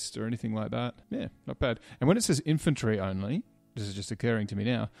keyword based or anything like that. Yeah, not bad. And when it says infantry only, this is just occurring to me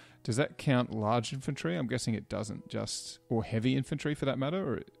now, does that count large infantry? I'm guessing it doesn't. Or heavy infantry for that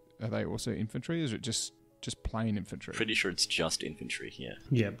matter, or are they also infantry? Is it just plain infantry? Pretty sure it's just infantry, yeah.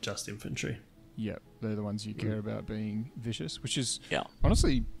 Yeah, just infantry. Yep, they're the ones you care about being vicious, which is Yeah.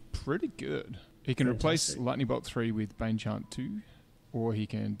 honestly pretty good. He can replace Fantastic. Lightning Bolt 3 with Bane Chant 2, or he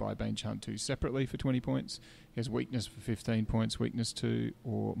can buy Bane Chant 2 separately for 20 points. He has Weakness for 15 points, Weakness 2,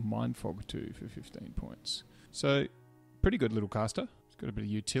 or Mind Fog 2 for 15 points. So, pretty good little caster. He's got a bit of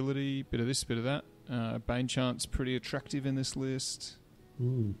utility, bit of this, bit of that. Bane Chant's pretty attractive in this list.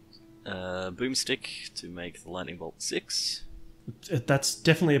 Boomstick to make the Lightning Bolt 6. That's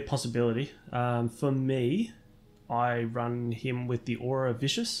definitely a possibility. For me, I run him with the Aura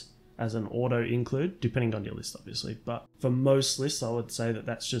Vicious as an auto include, depending on your list, obviously. But for most lists, I would say that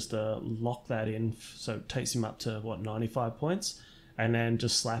that's just a lock that in. So it takes him up to, 95 points. And then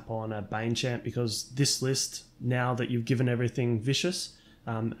just slap on a Bane Chant, because this list, now that you've given everything vicious,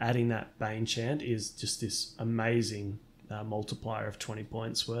 adding that Bane Chant is just this amazing multiplier of 20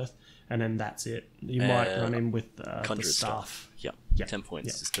 points worth. And then that's it. You might run him with the Conjurer's staff. Yep. Yeah. 10 points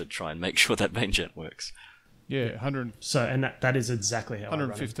Yeah. just to try and make sure that Bane Chant works. Yeah, 100, So, and that is exactly how I run him.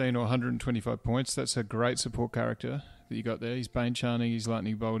 115 or 125 points. That's a great support character that you got there. He's Bane Chanting, he's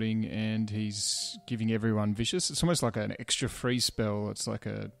Lightning Bolting, and he's giving everyone vicious. It's almost like an extra free spell. It's like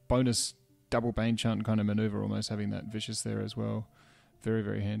a bonus double Bane Chant kind of maneuver, almost having that vicious there as well. Very,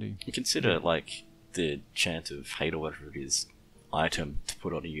 very handy. You consider, like, the Chant of Hate or whatever it is item to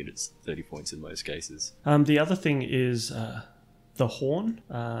put on a unit's 30 points in most cases. The other thing is the horn.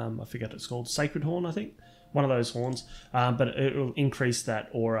 I forget what it's called. Sacred Horn, I think. One of those horns. But it will increase that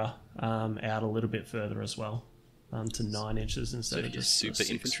aura out a little bit further as well, to 9 inches instead So if of you're just super 6.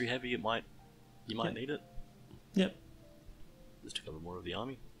 infantry heavy, you might need it. Yep. Just to cover more of the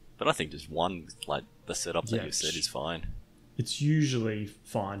army. But I think just one, like the setup that Yeah, you said, is fine. It's usually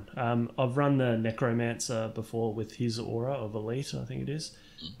fine. I've run the Necromancer before with his aura of Elite, I think it is,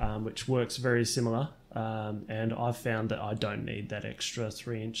 which works very similar. And I've found that I don't need that extra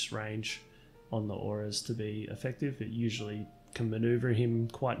 3-inch range on the auras to be effective. It usually can maneuver him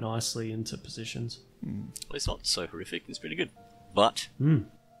quite nicely into positions. Well, it's not so horrific, it's pretty good. But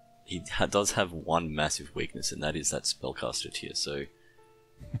he does have one massive weakness, and that is that spellcaster tier, so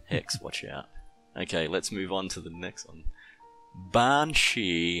Hex, watch out. Okay, let's move on to the next one.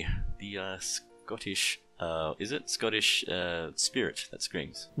 Banshee, the Scottish, is it? Scottish spirit that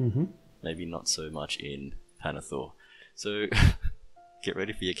screams. Mm-hmm. Maybe not so much in Panathor. So, get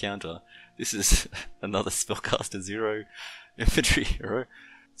ready for your counter. This is another Spellcaster 0 infantry hero.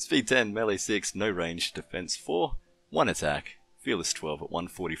 Speed 10, melee 6, no range, defense 4, 1 attack, fearless 12 at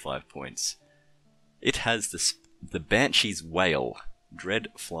 145 points. It has the Banshee's Wail, Dread,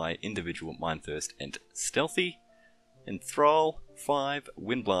 Fly, Individual, Mindthirst, and Stealthy. Enthrall 5,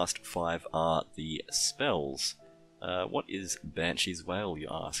 Windblast 5 are the spells. What is Banshee's Wail, you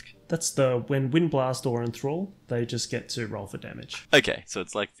ask? That's when Windblast or Enthrall, they just get to roll for damage. Okay, so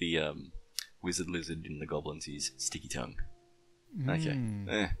it's like the Wizard Lizard in the Goblins, he's Sticky Tongue.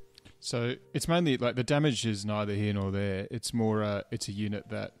 Okay. So it's mainly like the damage is neither here nor there. It's more it's a unit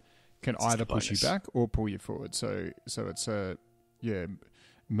that can either push you back or pull you forward. So it's a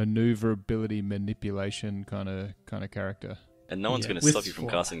maneuverability, manipulation kind of character. And no one's going to stop you from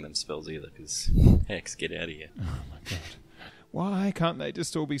casting them spells either, because hex, get out of here. Oh my god. Why can't they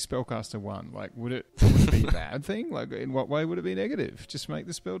just all be spellcaster 1? Like, would it be a bad thing? Like, in what way would it be negative? Just make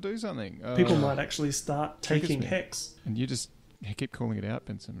the spell do something. People might actually start taking hex. And you just keep calling it out,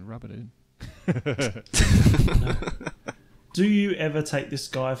 Bensome, and rub it in. No. Do you ever take this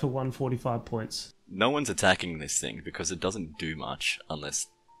guy for 145 points? No one's attacking this thing because it doesn't do much unless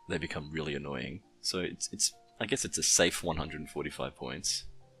they become really annoying. So it's I guess it's a safe 145 points.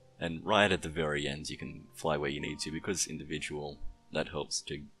 And right at the very end you can fly where you need to, because individual, that helps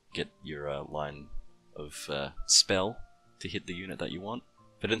to get your line of spell to hit the unit that you want.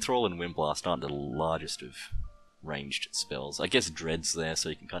 But Enthrall and Windblast aren't the largest of ranged spells. I guess Dread's there, so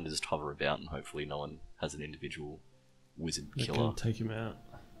you can kind of just hover about and hopefully no one has an individual wizard killer. Can take him out.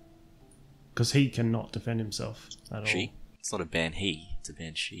 Because he cannot defend himself at all. She? It's not a ban he, it's a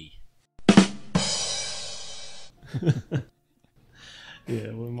ban she.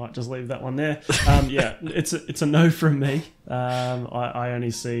 Yeah, we might just leave that one there. Yeah, it's a no from me. I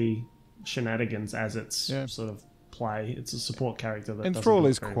only see shenanigans as its sort of play. It's a support character that Enthrall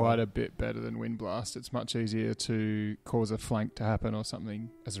is quite a bit better than Windblast. It's much easier to cause a flank to happen or something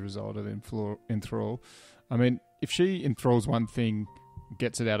as a result of Enthrall. I mean, if she enthralls one thing,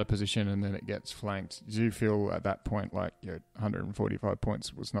 gets it out of position, and then it gets flanked, do you feel at that point like your 145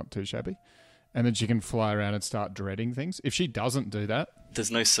 points was not too shabby? And then she can fly around and start dreading things. If she doesn't do that...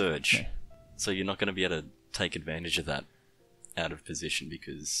 There's no surge. No. So you're not going to be able to take advantage of that out of position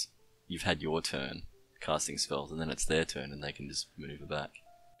because you've had your turn casting spells and then it's their turn and they can just maneuver back.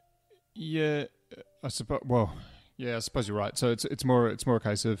 Yeah, I suppose... Well, yeah, I suppose you're right. So it's more a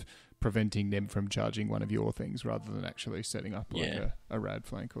case of preventing them from charging one of your things rather than actually setting up like a rad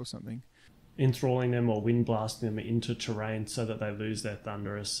flank or something. Enthralling them or wind blasting them into terrain so that they lose their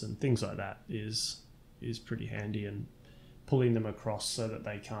thunderous and things like that is pretty handy, and pulling them across so that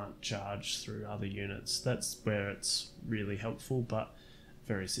they can't charge through other units. That's where it's really helpful, but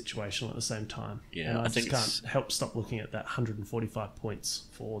very situational at the same time. Yeah, and I just can't help stop looking at that 145 points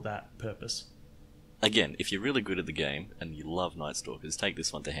for that purpose. Again, if you're really good at the game and you love Nightstalkers, take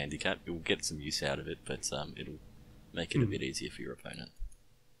this one to handicap. You'll get some use out of it, but it'll make it a bit easier for your opponent.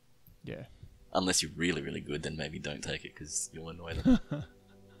 Yeah. Unless you're really, really good, then maybe don't take it because you'll annoy them.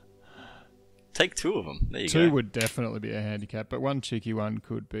 Take 2 of them. There you go. 2 would definitely be a handicap, but one cheeky one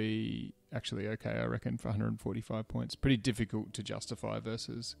could be actually okay, I reckon, for 145 points. Pretty difficult to justify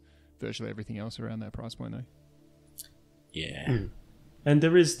versus virtually everything else around that price point, though. Yeah. And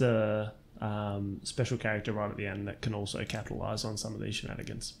there is the special character right at the end that can also capitalise on some of these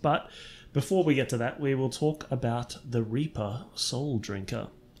shenanigans. But before we get to that, we will talk about the Reaper Soul Drinker.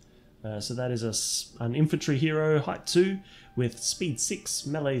 So that is an infantry hero, height 2, with speed 6,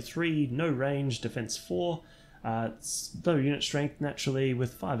 melee 3, no range, defense 4, low unit strength naturally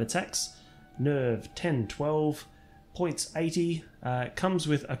with 5 attacks, nerve 10, 12, points 80. Comes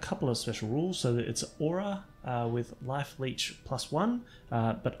with a couple of special rules, so that it's aura with life leech +1,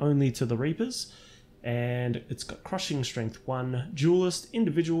 but only to the Reapers. And it's got crushing strength 1, duelist,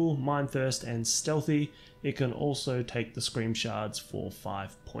 individual, mind thirst, and stealthy. It can also take the scream shards for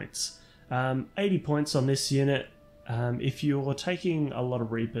 5 points. 80 points on this unit. If you're taking a lot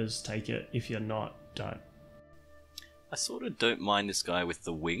of Reapers, take it. If you're not, don't. I sort of don't mind this guy with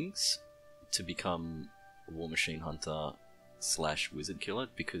the wings to become a War Machine Hunter / Wizard Killer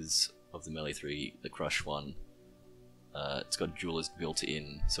because of the melee 3, the crush 1. It's got duelist built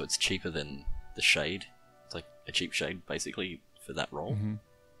in, so it's cheaper than the Shade. It's like a cheap Shade, basically, for that role. Mm-hmm.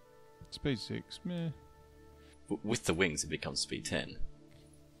 Speed 6, meh. With the wings, it becomes speed 10.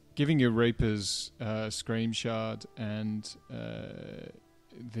 Giving your Reapers Scream Shard and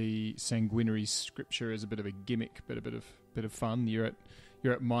the Sanguinary Scripture is a bit of a gimmick, but a bit of fun. You're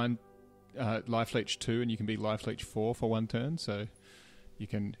at Mind Life Leech 2, and you can be Life Leech 4 for 1 turn, so you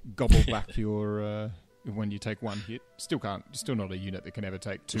can gobble back your when you take 1 hit. Still not a unit that can ever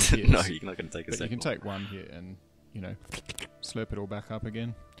take 2 hits. No, you're not going to take a second. But you can take 1 hit and slurp it all back up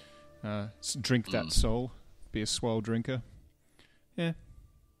again. Drink that soul. Be a swole drinker. Yeah.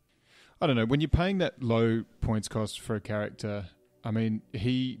 I don't know. When you're paying that low points cost for a character, I mean,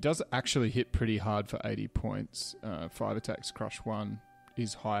 he does actually hit pretty hard for 80 points. 5 attacks, crush 1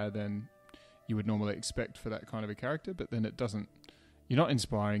 is higher than you would normally expect for that kind of a character, but then it doesn't... You're not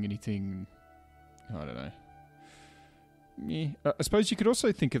inspiring anything... I don't know. Yeah. I suppose you could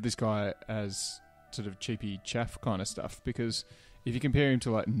also think of this guy as sort of cheapy chaff kind of stuff, because if you compare him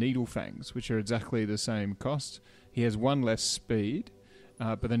to like Needle Fangs, which are exactly the same cost, he has 1 less speed,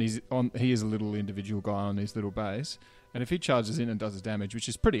 but then he is a little individual guy on his little base, And if he charges in and does his damage, which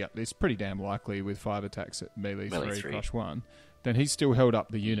is it's pretty damn likely with 5 attacks at melee 3, crush 1, then he's still held up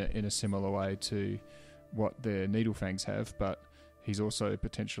the unit in a similar way to what their Needlefangs have, but he's also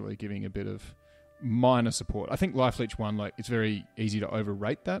potentially giving a bit of minor support. I think Life Leech 1, like, it's very easy to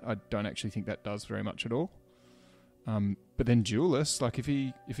overrate that. I don't actually think that does very much at all. But then Duelist, like, if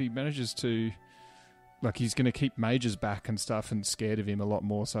he manages to, like, he's going to keep mages back and stuff and scared of him a lot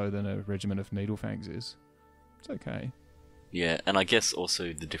more so than a regiment of Needlefangs is. It's okay. Yeah, and I guess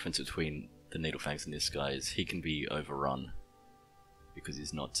also the difference between the Needlefangs and this guy is he can be overrun because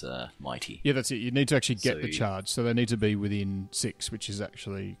he's not mighty. Yeah, that's it. You need to actually get the charge, so they need to be within 6, which is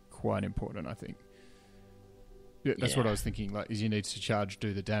actually quite important, I think. Yeah, that's what I was thinking. Like, is he needs to charge,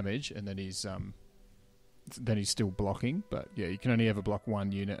 do the damage, and then he's still blocking. But yeah, you can only ever block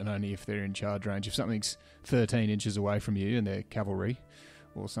one unit, and only if they're in charge range. If something's 13 inches away from you and they're cavalry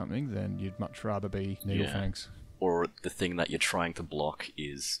or something, then you'd much rather be Needlefangs. Yeah. Or the thing that you're trying to block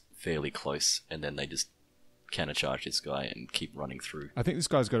is fairly close, and then they just countercharge this guy and keep running through. I think this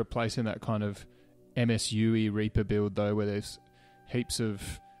guy's got a place in that kind of MSU-y Reaper build, though, where there's heaps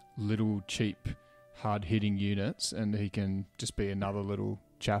of little cheap hard-hitting units, and he can just be another little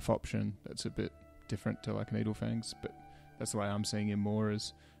chaff option that's a bit different to like Needlefangs, but that's the way I'm seeing him more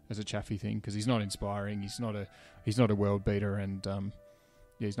as a chaffy thing, because he's not inspiring, he's not a world beater, and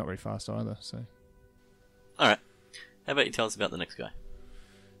he's not very fast either. So, all right, how about you tell us about the next guy?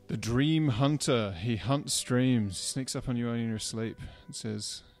 The Dream Hunter. He hunts dreams. He sneaks up on you when you're asleep and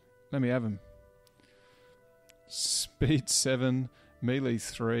says, "Let me have him." Speed 7. Melee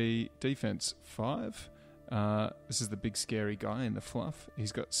 3, defense 5. This is the big scary guy in the fluff.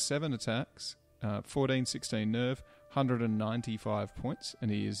 He's got 7 attacks, 14, 16 nerve, 195 points, and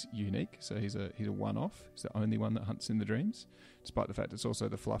he is unique. So he's a one-off. He's the only one that hunts in the dreams, despite the fact it's also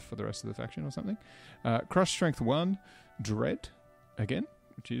the fluff for the rest of the faction or something. Crush strength 1, dread again,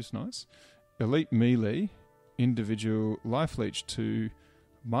 which is nice. Elite melee, individual life leech 2,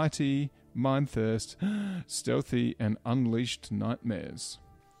 mighty, mind thirst, stealthy, and unleashed nightmares.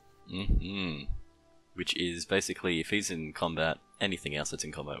 Which is basically, if he's in combat, anything else that's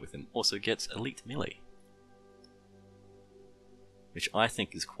in combat with him also gets elite melee. Which I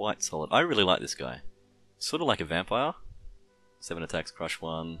think is quite solid. I really like this guy. Sort of like a vampire. 7 attacks, crush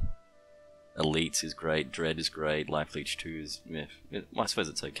 1. Elite is great, dread is great, life leech 2 is... I suppose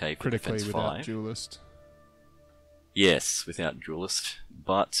it's okay for critically defense without 5. duelist. Yes, without duelist,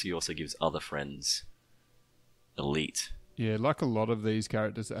 but he also gives other friends elite. Yeah, like a lot of these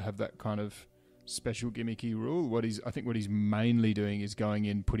characters that have that kind of special gimmicky rule, I think what he's mainly doing is going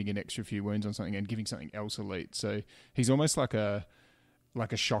in, putting an extra few wounds on something and giving something else elite. So he's almost like a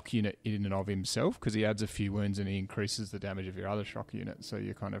shock unit in and of himself, because he adds a few wounds and he increases the damage of your other shock unit. So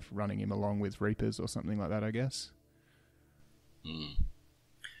you're kind of running him along with Reapers or something like that, I guess.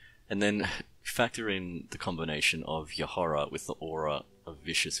 And then factor in the combination of your horror with the aura of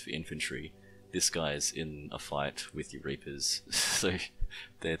vicious for infantry. This guy's in a fight with your Reapers, so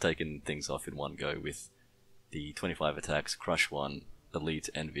they're taking things off in one go with the 25 attacks, crush 1, elite,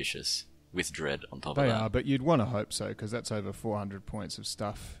 and vicious, with dread on top of that. They are, but you'd want to hope so, because that's over 400 points of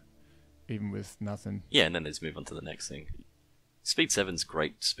stuff, even with nothing. Yeah, and then let's move on to the next thing. Speed 7's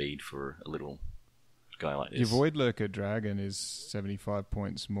great speed for a little guy like this. Your Void Lurker Dragon is 75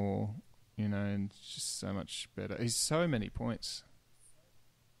 points more, and it's just so much better. He's so many points.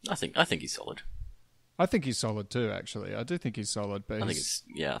 I think he's solid. I think he's solid too, actually. I do think he's solid, but I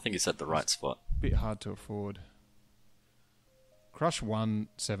think it's at the right spot. A bit hard to afford. Crush 1,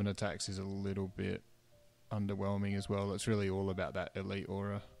 7 attacks is a little bit underwhelming as well. It's really all about that elite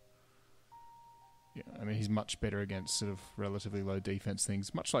aura. Yeah, I mean, he's much better against sort of relatively low defense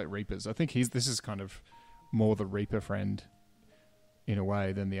things, much like Reapers. I think this is kind of more the Reaper friend in a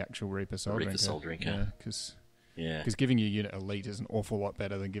way than the actual Reaper Soul Drinker. Yeah, because giving your unit elite is an awful lot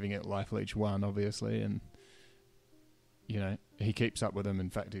better than giving it life leech 1, obviously, and he keeps up with them. In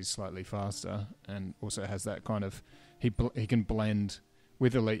fact, he's slightly faster, and also has that kind of he can blend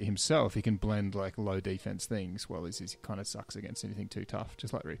with elite himself. He can blend like low defense things, while he kind of sucks against anything too tough,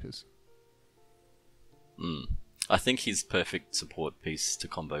 just like Reapers. I think he's perfect support piece to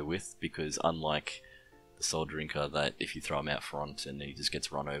combo with, because unlike the Soul Drinker, that if you throw him out front and he just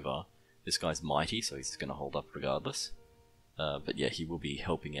gets run over, this guy's mighty, so he's going to hold up regardless. But yeah, he will be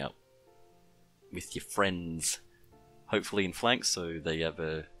helping out with your friends, hopefully in flanks, so they have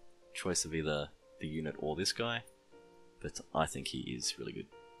a choice of either the unit or this guy. But I think he is really good.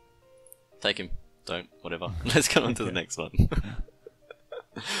 Take him. Don't. Whatever. Let's go on to the next one.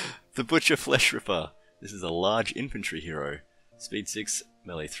 The Butcher Flesh Ripper. This is a large infantry hero. Speed 6,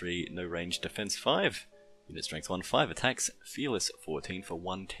 melee 3, no range, defense 5. Unit strength 1, 5 attacks, fearless 14 for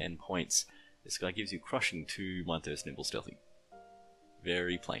 110 points. This guy gives you crushing 2, mindthirst, nimble, stealthy.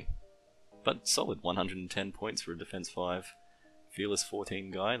 Very plain. But solid, 110 points for a defense 5, fearless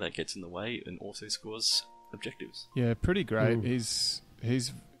 14 guy that gets in the way and also scores objectives. Yeah, pretty great. Ooh.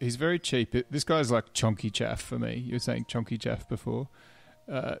 He's very cheap. This guy's like chonky chaff for me. You were saying chonky chaff before.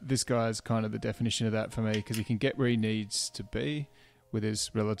 This guy's kind of the definition of that for me because he can get where he needs to be with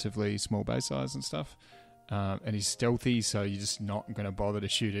his relatively small base size and stuff. And he's stealthy, so you're just not going to bother to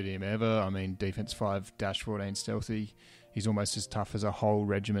shoot at him ever. I mean, defense 5, dash 14 stealthy. He's almost as tough as a whole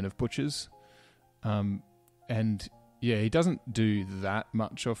regiment of butchers. And yeah, he doesn't do that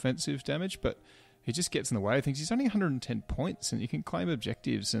much offensive damage, but he just gets in the way of things. He's only 110 points, and you can claim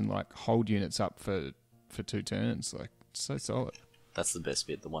objectives and like hold units up for 2 turns. Like, so solid. That's the best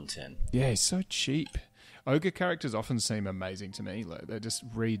bit, the 110. Yeah, he's so cheap. Ogre characters often seem amazing to me. Like, they just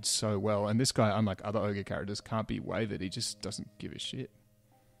read so well. And this guy, unlike other ogre characters, can't be wavered. He just doesn't give a shit.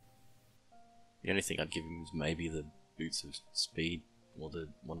 The only thing I'd give him is maybe the boots of speed or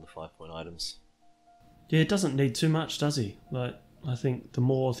one of the 5-point items. Yeah, it doesn't need too much, does he? Like, I think the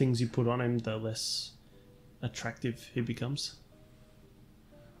more things you put on him, the less attractive he becomes.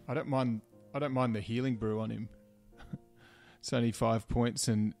 I don't mind the healing brew on him. It's only 5 points,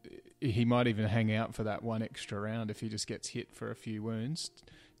 and he might even hang out for that one extra round if he just gets hit for a few wounds.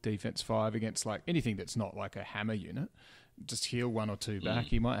 Defense 5 against like anything that's not like a hammer unit. Just heal 1 or 2 back.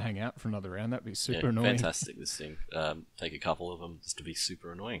 He might hang out for another round. That'd be super annoying. Fantastic, this thing. Take a couple of them just to be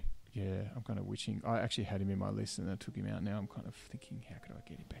super annoying. Yeah, I'm kind of wishing. I actually had him in my list and I took him out. Now I'm kind of thinking, how could I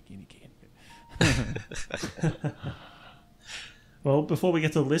get him back in again? Well, before we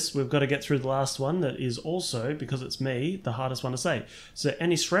get to the list, we've got to get through the last one that is also, because it's me, the hardest one to say. So,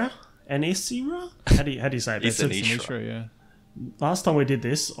 Anisra? How do you say it? It's Anisra, yeah. Last time we did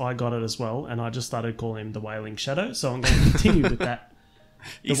this, I got it as well, and I just started calling him the Wailing Shadow, so I'm going to continue with that.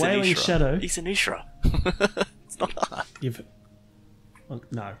 The Wailing Shadow... It's Anisra. It's not hard.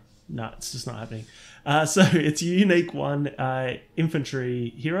 No, it's just not happening. So, it's a unique one,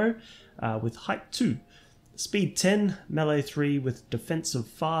 infantry hero with height 2. Speed 10, melee 3 with defensive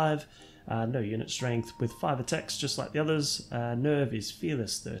 5, no unit strength with 5 attacks just like the others. Nerve is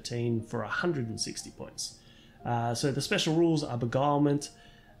fearless 13 for 160 points. So the special rules are beguilement,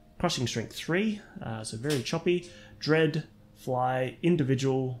 crushing strength 3, so very choppy, dread, fly,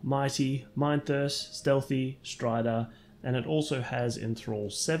 individual, mighty, mindthirst, stealthy, strider, and it also has enthrall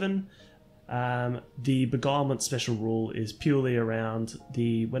 7. The beguilement special rule is purely around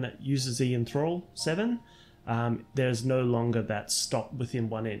when it uses the enthrall 7. There's no longer that stop within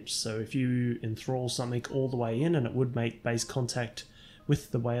 1 inch. So if you enthrall something all the way in and it would make base contact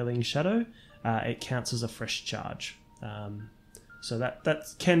with the Wailing Shadow, it counts as a fresh charge. So that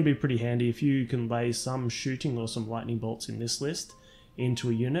can be pretty handy if you can lay some shooting or some lightning bolts in this list into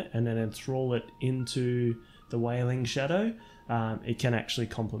a unit and then enthrall it into the Wailing Shadow. It can actually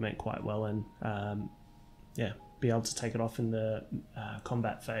complement quite well and be able to take it off in the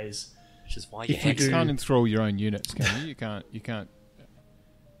combat phase. Which is why you can't enthrall your own units, can you? You can't.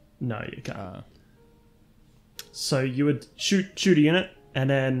 No, you can't. So you would shoot a unit and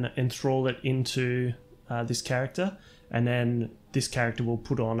then enthrall it into this character, and then this character will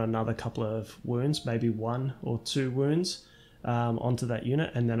put on another couple of wounds, maybe 1 or 2 wounds onto that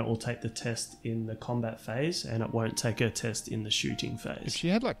unit, and then it will take the test in the combat phase, and it won't take a test in the shooting phase. If she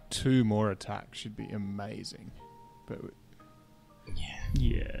had like 2 more attacks, she'd be amazing. But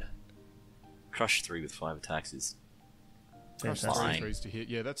yeah. Crush 3 with 5 attacks is Crush fine. 3 3s to hit.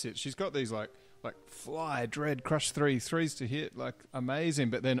 Yeah, that's it. She's got these like fly, dread, crush 3 3s to hit, like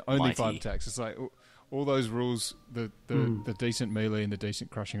amazing. But then only Mighty. 5 attacks. It's like all those rules. The decent melee and the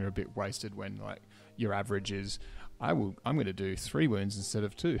decent crushing are a bit wasted when like your average is I'm going to do 3 wounds instead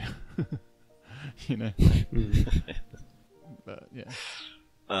of 2. You know. But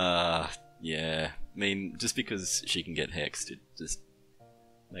yeah. Yeah. I mean, just because she can get hexed, it just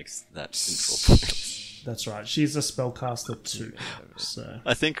makes that central point. That's right. She's a spellcaster too. So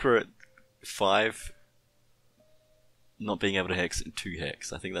I think we're at 5 not being able to hex and 2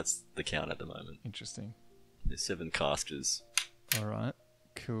 hex. I think that's the count at the moment. Interesting. There's 7 casters. All right.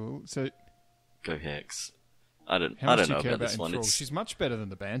 Cool. So go hex. I don't how much know do you care about this one. Enthrall? She's much better than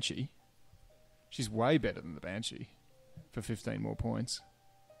the Banshee. She's way better than the Banshee for 15 more points.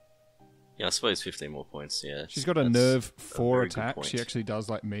 Yeah, I suppose 15 more points, yeah. She's got a nerve 4 very good attack. point. She actually does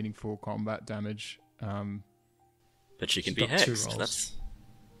like meaningful combat damage. But she can she's be got 2 hexed. rolls.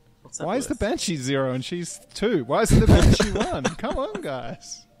 What's that Why is the worth? Banshee 0 and she's 2? Why isn't the Banshee 1? Come on,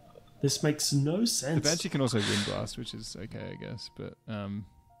 guys. this makes no sense. The Banshee can also wind blast, which is okay, I guess. But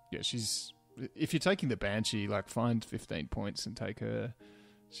yeah, she's if you're taking the Banshee, like find 15 points and take her.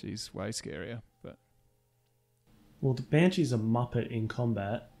 She's way scarier. But Well, the Banshee's a muppet in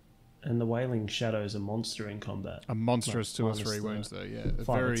combat, and the Wailing Shadow's a monster in combat. a monstrous Like, 2 or 3 wounds, though. Yeah,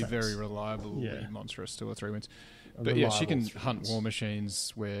 five very, attacks. very reliable. Yeah. Monstrous 2 or 3 wounds. A But yeah, she can reliable hunt wounds. war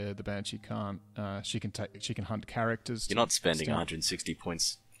machines where the Banshee can't. She can hunt characters. You're to not spending extent. 160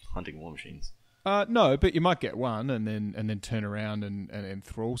 points hunting war machines. No, but you might get one and then turn around and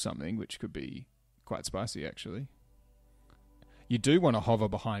enthrall something, which could be quite spicy actually. You do want to hover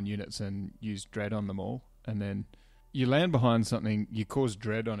behind units and use dread on them all, and then you land behind something, you cause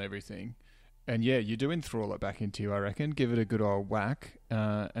dread on everything, and yeah, you do enthrall it back into you, I reckon. Give it a good old whack,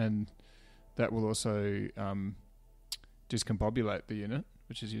 and that will also discombobulate the unit,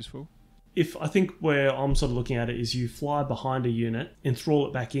 which is useful. I think where I'm sort of looking at it is you fly behind a unit, enthrall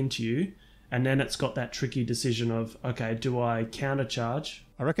it back into you, and then it's got that tricky decision of, okay, do I countercharge?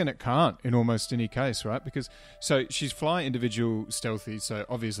 I reckon it can't in almost any case, right? Because so she's fly, individual, stealthy, so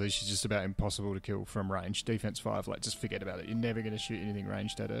obviously she's just about impossible to kill from range. Defense 5, like just forget about it. You're never going to shoot anything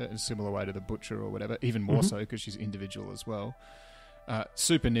ranged at her in a similar way to the Butcher or whatever, even more so because she's individual as well.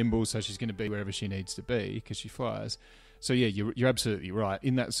 Super nimble, so she's going to be wherever she needs to be because she flies. So yeah, you're absolutely right.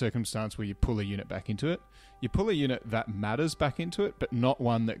 In that circumstance where you pull a unit back into it, you pull a unit that matters back into it, but not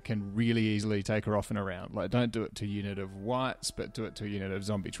one that can really easily take her off and around. Like, don't do it to a unit of whites, but do it to a unit of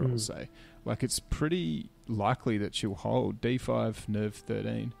zombie trolls, say. Like, it's pretty likely that she'll hold D5, Nerve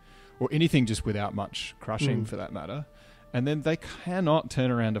 13, or anything just without much crushing for that matter. And then they cannot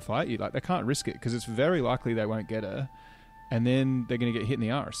turn around to fight you. Like, they can't risk it because it's very likely they won't get her, and then they're going to get hit in the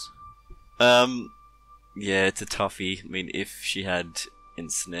arse. Yeah, it's a toughie. I mean, if she had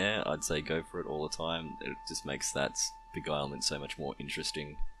Ensnare, I'd say go for it all the time. It just makes that beguilement so much more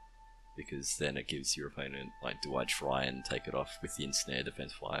interesting, because then it gives your opponent, like, do I try and take it off with the Ensnare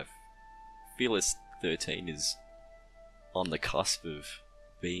defense 5? Fearless 13 is on the cusp of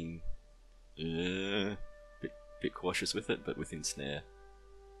being bit cautious with it, but with Ensnare,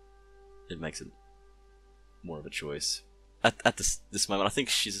 it makes it more of a choice. At this moment, I think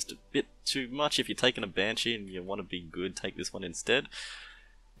she's just a bit too much. If you're taking a Banshee and you want to be good, take this one instead.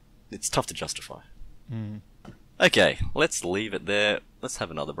 It's tough to justify. Okay, let's leave it there. Let's have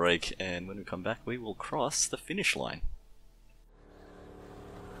another break, and when we come back, we will cross the finish line.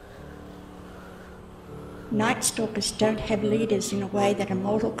 Nightstalkers don't have leaders in a way that a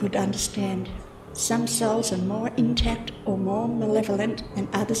mortal could understand. Some souls are more intact or more malevolent than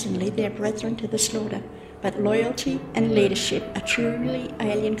others and lead their brethren to the slaughter. But loyalty and leadership are truly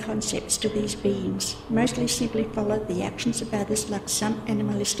alien concepts to these beings. Mostly simply follow the actions of others like some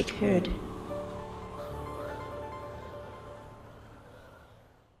animalistic herd.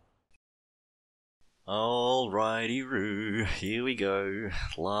 Alrighty-roo, here we go.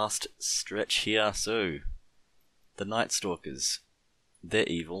 Last stretch here. So, the Nightstalkers, they're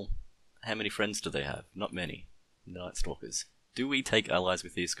evil. How many friends do they have? Not many. Nightstalkers. Do we take allies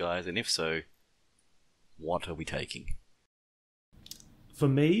with these guys? And if so, what are we taking? For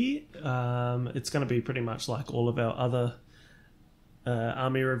me, it's going to be pretty much like all of our other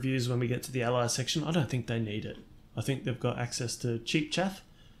army reviews when we get to the ally section. I don't think they need it. I think they've got access to cheap chaff.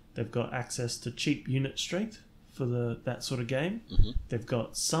 They've got access to cheap unit strength for that sort of game. They've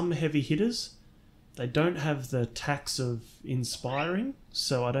got some heavy hitters. They don't have the tax of inspiring,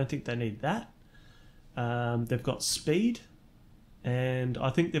 so I don't think they need that. They've got speed. And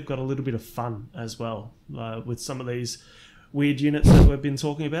I think they've got a little bit of fun as well with some of these weird units that we've been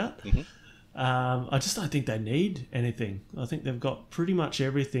talking about. I just don't think they need anything. I think they've got pretty much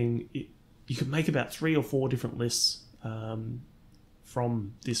everything. You could make about 3 or 4 different lists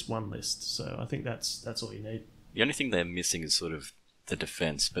from this one list. So I think that's all you need. The only thing they're missing is sort of the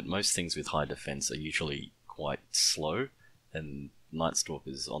defense, but most things with high defense are usually quite slow, and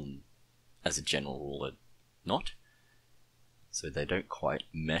Nightstalkers, as a general rule, are not. So they don't quite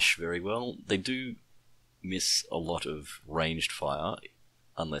mesh very well. They do miss a lot of ranged fire,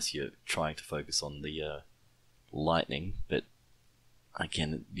 unless you're trying to focus on the lightning. But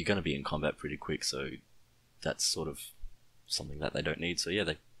again, you're going to be in combat pretty quick, so that's sort of something that they don't need. So yeah,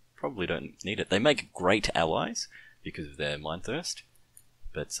 they probably don't need it. They make great allies because of their mind thirst,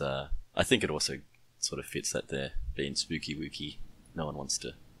 but I think it also sort of fits that they're being spooky wooky. No one wants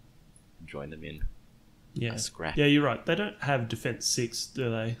to join them in. Yeah, scrap. Yeah, you're right. They don't have defense 6, do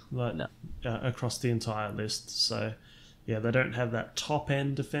they? Like, no. Across the entire list. So, yeah, they don't have that top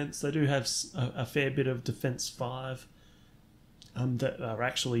end defense. They do have a fair bit of defense 5 that are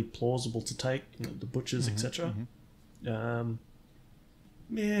actually plausible to take. You know, the butchers, etc.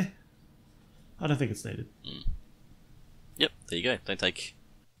 Yeah, I don't think it's needed. Yep, there you go. Don't take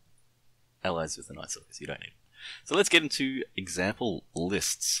allies with the Nightstalkers. You don't need it. So let's get into example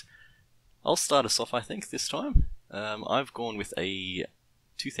lists. I'll start us off, I think, this time. I've gone with a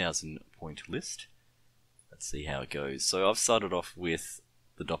 2,000 point list. Let's see how it goes. So I've started off with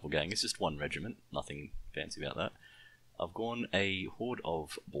the Doppelgangers, just one regiment, nothing fancy about that. I've gone a horde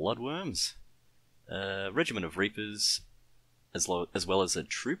of Bloodworms, a regiment of Reapers, as well as a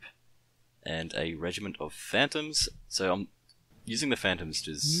troop, and a regiment of Phantoms. So I'm using the Phantoms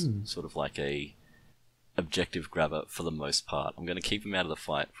as sort of like a objective grabber for the most part. I'm going to keep them out of the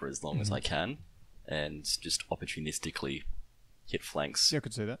fight for as long as I can, and just opportunistically hit flanks. Yeah, I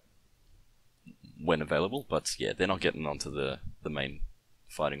could see that. When available, but yeah, they're not getting onto the main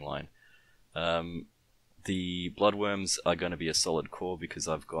fighting line. The Bloodworms are going to be a solid core because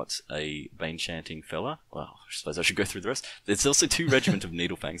I've got a Bane Chanting fella. Well, I suppose I should go through the rest. There's also 2 regiment of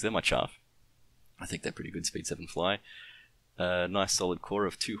Needlefangs. They're my chaff. I think they're pretty good speed 7 fly. Nice solid core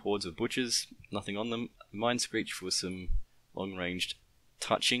of 2 hordes of Butchers, nothing on them. Mind Screech for some long-ranged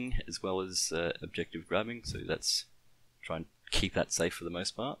touching as well as objective grabbing, so that's try and keep that safe for the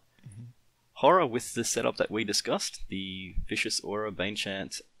most part. Horror with the setup that we discussed, the Vicious Aura, Bane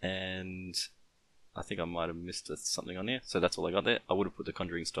Chant, and I think I might have missed something on here, so that's all I got there. I would have put the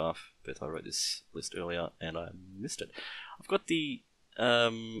Conjuring Staff, but I wrote this list earlier and I missed it. I've got the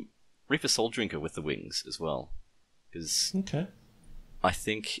Reaper Soul Drinker with the wings as well, because I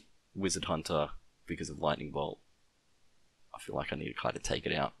think Wizard Hunter, because of Lightning Bolt, I feel like I need to kind of take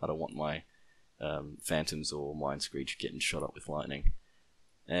it out. I don't want my Phantoms or Mind Screech getting shot up with lightning.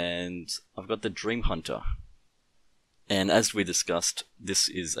 And I've got the Dream Hunter. And as we discussed, this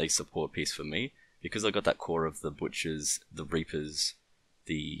is a support piece for me, because I got that core of the Butchers, the Reapers,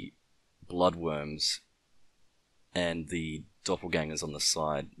 the Bloodworms, and the Doppelgangers on the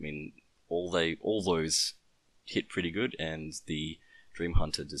side. I mean, all those hit pretty good, and the Dream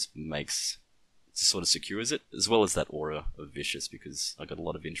Hunter just sort of secures it, as well as that aura of Vicious, because I got a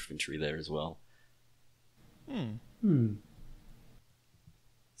lot of infantry there as well.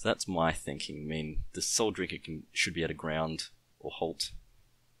 So that's my thinking. I mean, the Soul Drinker should be able to ground or halt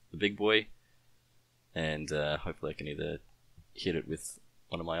the big boy, and hopefully I can either hit it with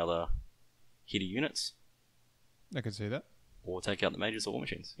one of my other hitter units. I can see that. Or take out the mages or war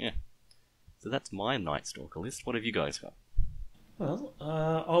machines, yeah. So that's my Nightstalker list. What have you guys got? Well,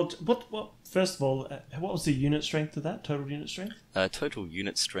 first of all, what was the unit strength of that? Total unit strength? Total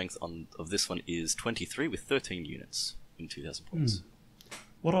unit strength of this one is 23 with 13 units in 2,000 points.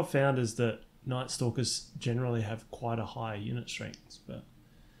 What I've found is that Nightstalkers generally have quite a high unit strength. But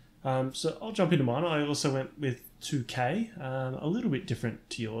so I'll jump into mine. I also went with 2k, a little bit different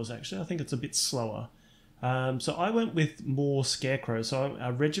to yours actually. I think it's a bit slower. So I went with more Scarecrows. So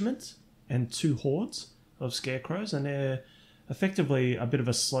a regiment and 2 hordes of Scarecrows, and they're effectively a bit of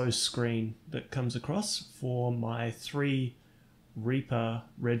a slow screen that comes across for my 3 Reaper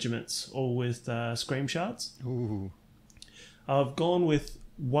regiments, all with Scream Shards. Ooh. I've gone with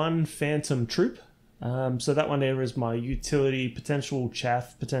 1 Phantom troop. So that one there is my utility, potential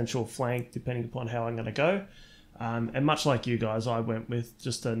chaff, potential flank, depending upon how I'm going to go. And much like you guys, I went with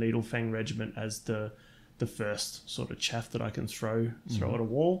just a Needlefang regiment as the first sort of chaff that I can throw at a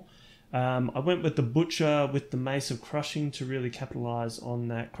wall. I went with the Butcher with the Mace of Crushing to really capitalise on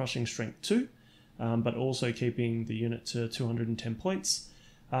that Crushing Strength 2, but also keeping the unit to 210 points.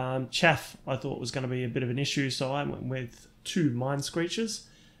 Chaff I thought was going to be a bit of an issue, so I went with 2 Mind Screechers.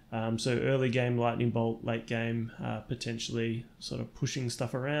 So early game Lightning Bolt, late game potentially sort of pushing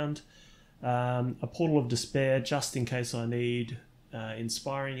stuff around. A Portal of Despair just in case I need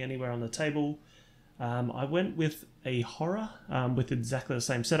inspiring anywhere on the table. I went with a Horror with exactly the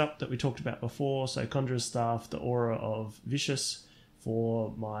same setup that we talked about before. So Conjurer's Staff, the Aura of Vicious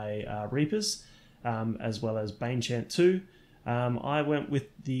for my Reapers, as well as Bane Chant 2. I went with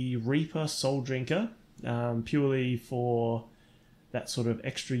the Reaper Soul Drinker purely for that sort of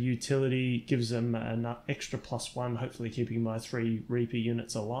extra utility, gives them an extra +1, hopefully keeping my 3 Reaper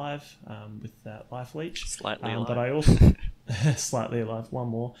units alive with that life leech. Slightly alive. But I also slightly alive, 1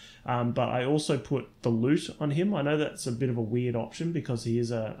 more. But I also put the loot on him. I know that's a bit of a weird option because he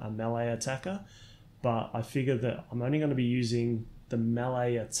is a melee attacker, but I figure that I'm only going to be using the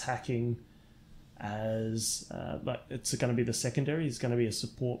melee attacking as it's going to be the secondary. He's going to be a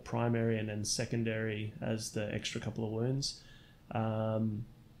support primary and then secondary as the extra couple of wounds.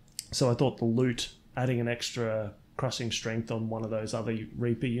 So I thought the loot, adding an extra crushing strength on one of those other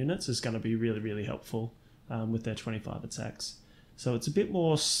Reaper units is going to be really, really helpful with their 25 attacks. So it's a bit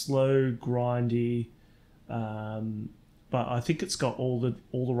more slow, grindy, but I think it's got all the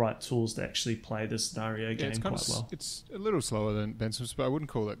right tools to actually play the scenario game quite well. It's a little slower than Bensome's, but I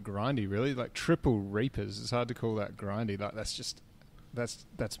wouldn't call it grindy, really. Like, triple Reapers, it's hard to call that grindy. Like, that's just...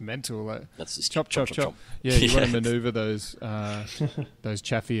 That's mental. Like, That's just chop. Yeah, you want to maneuver those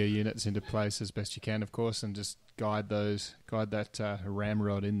chaffier units into place as best you can, of course, and just guide that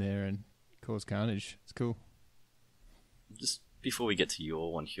ramrod in there and cause carnage. It's cool. Just before we get to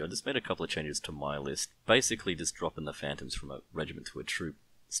your one here, I just made a couple of changes to my list. Basically, just dropping the phantoms from a regiment to a troop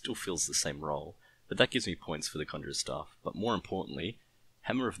still fills the same role, but that gives me points for the Conjurer's Staff. But more importantly,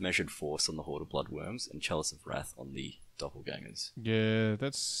 Hammer of Measured Force on the Horde of Bloodworms and Chalice of Wrath on the Doppelgangers. Yeah,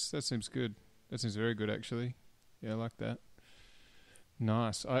 that seems good. That seems very good, actually. Yeah, I like that.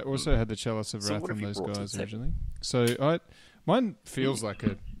 Nice. I also had the Chalice of Wrath on those guys originally. So mine feels like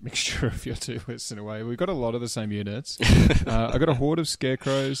a mixture of your two lists in a way. We've got a lot of the same units. I got a Horde of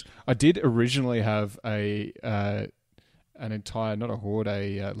Scarecrows. I did originally have an entire, not a horde,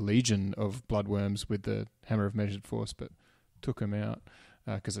 a legion of Bloodworms with the Hammer of Measured Force, but took them out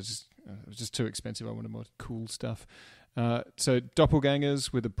because it was just too expensive. I wanted more cool stuff. So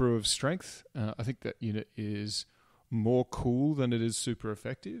Doppelgangers with a Brew of Strength. I think that unit is more cool than it is super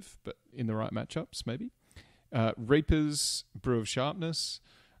effective, but in the right matchups, maybe. Reapers, Brew of Sharpness.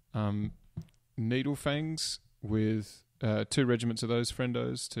 Needlefangs with 2 regiments of those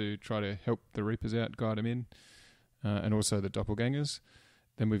friendos to try to help the Reapers out, guide them in. And also the Doppelgangers.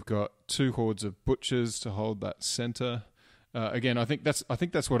 Then we've got 2 hordes of Butchers to hold that centre. Again, I think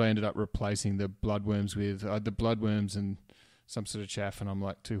that's what I ended up replacing the Bloodworms with. The Bloodworms and some sort of chaff, and I'm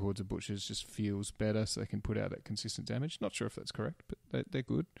like, 2 hordes of Butchers just feels better, so they can put out that consistent damage. Not sure if that's correct, but they're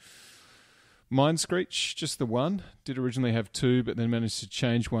good. Mind Screech, just the 1. Did originally have 2, but then managed to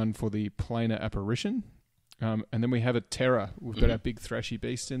change 1 for the Planar Apparition. And then we have a Terror. We've got our big thrashy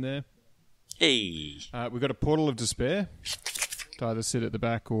beast in there. Hey! We've got a Portal of Despair to either sit at the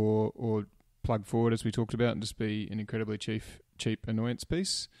back or plug forward, as we talked about, and just be an incredibly cheap annoyance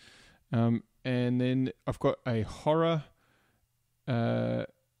piece. And then I've got a Horror,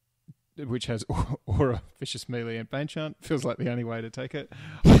 which has Aura, Vicious Melee, and Banechant. Feels like the only way to take it.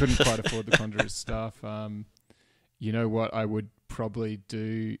 I couldn't quite afford the Conjurer's Staff. You know what I would probably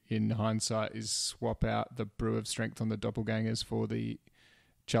do in hindsight is swap out the Brew of Strength on the Doppelgangers for the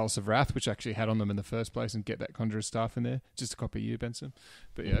Chalice of Wrath, which I actually had on them in the first place, and get that Conjurer's Staff in there, just to copy you, Bensome.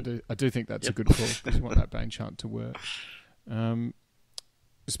 But yeah, I do think that's a good call, because you want that Banechant to work.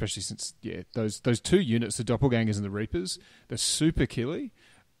 Especially since, those 2 units, the Doppelgangers and the Reapers, they're super killy,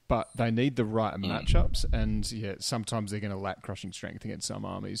 but they need the right matchups, and sometimes they're going to lack crushing strength against some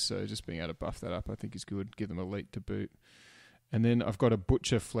armies, so just being able to buff that up I think is good, give them elite to boot. And then I've got a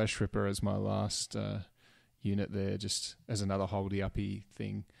Butcher Flesh Ripper as my last unit there, just as another holdy-uppy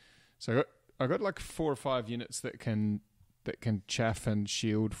thing. So I got like 4 or 5 units that can chaff and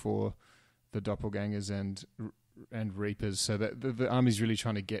shield for the Doppelgangers and Reapers, so that the army's really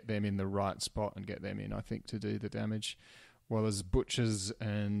trying to get them in the right spot and get them in, I think, to do the damage. While as Butchers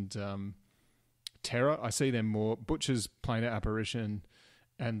and Terror, I see them more... Butchers, Planar Apparition,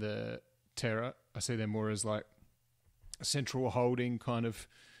 and the Terror, I see them more as like a central holding kind of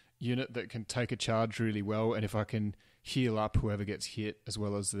unit that can take a charge really well, and if I can heal up whoever gets hit, as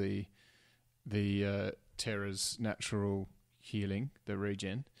well as the Terror's natural healing, the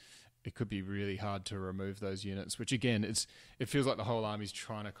regen, it could be really hard to remove those units, which again, it feels like the whole army's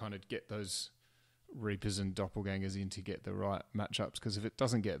trying to kind of get those Reapers and Doppelgangers in to get the right matchups, because if it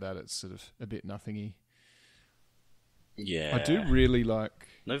doesn't get that, it's sort of a bit nothingy. Yeah. I do really like...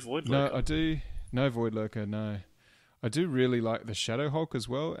 No Void Lurker. No, I do... No Void Lurker, no. I do really like the Shadow Hulk as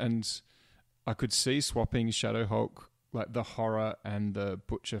well, and I could see swapping Shadow Hulk, like the Horror and the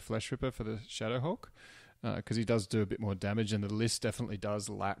Butcher Flesh Ripper for the Shadow Hulk, because he does do a bit more damage, and the list definitely does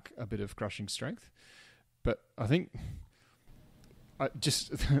lack a bit of crushing strength. But I think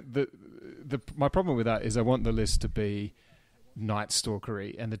my problem with that is I want the list to be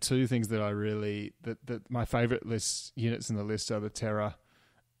Nightstalkery, and the 2 things that I really my favourite units in the list are the Terror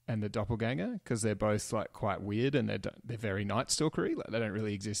and the Doppelganger, because they're both like quite weird, and they're very Nightstalkery. Like, they don't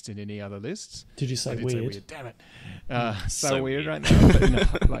really exist in any other lists. Did you say weird? Damn it! So weird right now,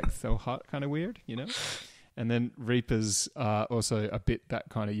 but like so hot, kind of weird, you know. And then Reapers are also a bit that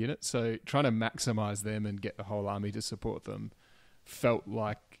kind of unit. So trying to maximise them and get the whole army to support them felt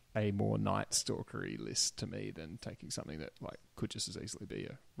like a more Nightstalkery list to me than taking something that like could just as easily be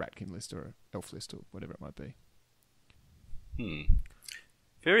a Ratkin list or an Elf list or whatever it might be.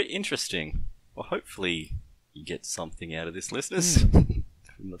 Very interesting. Well, hopefully you get something out of this, listeners. I'm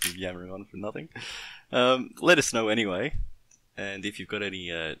not just yammering on for nothing. Let us know anyway. And if you've got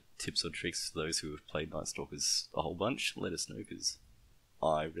any tips or tricks for those who have played Nightstalkers a whole bunch, let us know, because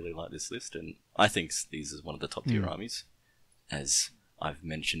I really like this list, and I think these is one of the top tier armies, as I've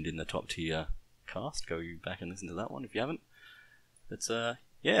mentioned in the top tier cast. Go back and listen to that one if you haven't. But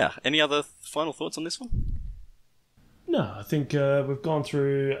yeah, any other final thoughts on this one? No, I think we've gone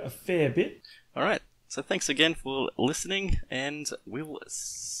through a fair bit. Alright, so thanks again for listening, and we'll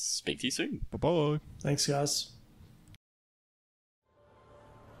speak to you soon. Bye-bye. Thanks, guys.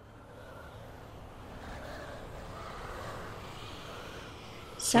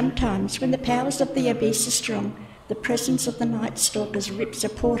 Sometimes, when the powers of the abyss are strong, the presence of the Nightstalkers rips a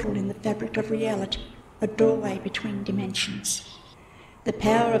portal in the fabric of reality, a doorway between dimensions. The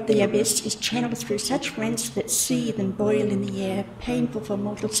power of the abyss is channeled through such rents that seethe and boil in the air, painful for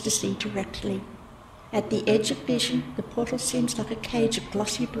mortals to see directly. At the edge of vision, the portal seems like a cage of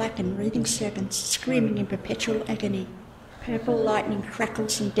glossy black and writhing serpents, screaming in perpetual agony. Purple lightning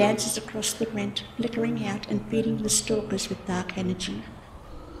crackles and dances across the rent, flickering out and feeding the stalkers with dark energy.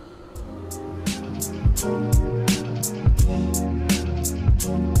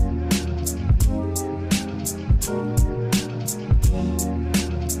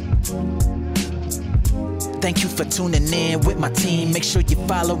 Thank you for tuning in with my team. Make sure you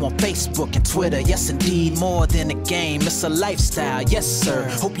follow on Facebook and Twitter. Yes, indeed, more than a game, it's a lifestyle. Yes, sir.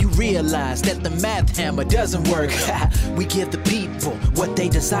 Hope you realize that the math hammer doesn't work. We give the people what they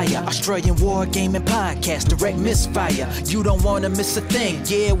desire. Australian War Gaming Podcast, direct Misfire. You don't want to miss a thing.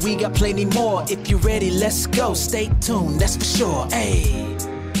 Yeah, we got plenty more. If you're ready, let's go. Stay tuned, that's for sure. Hey.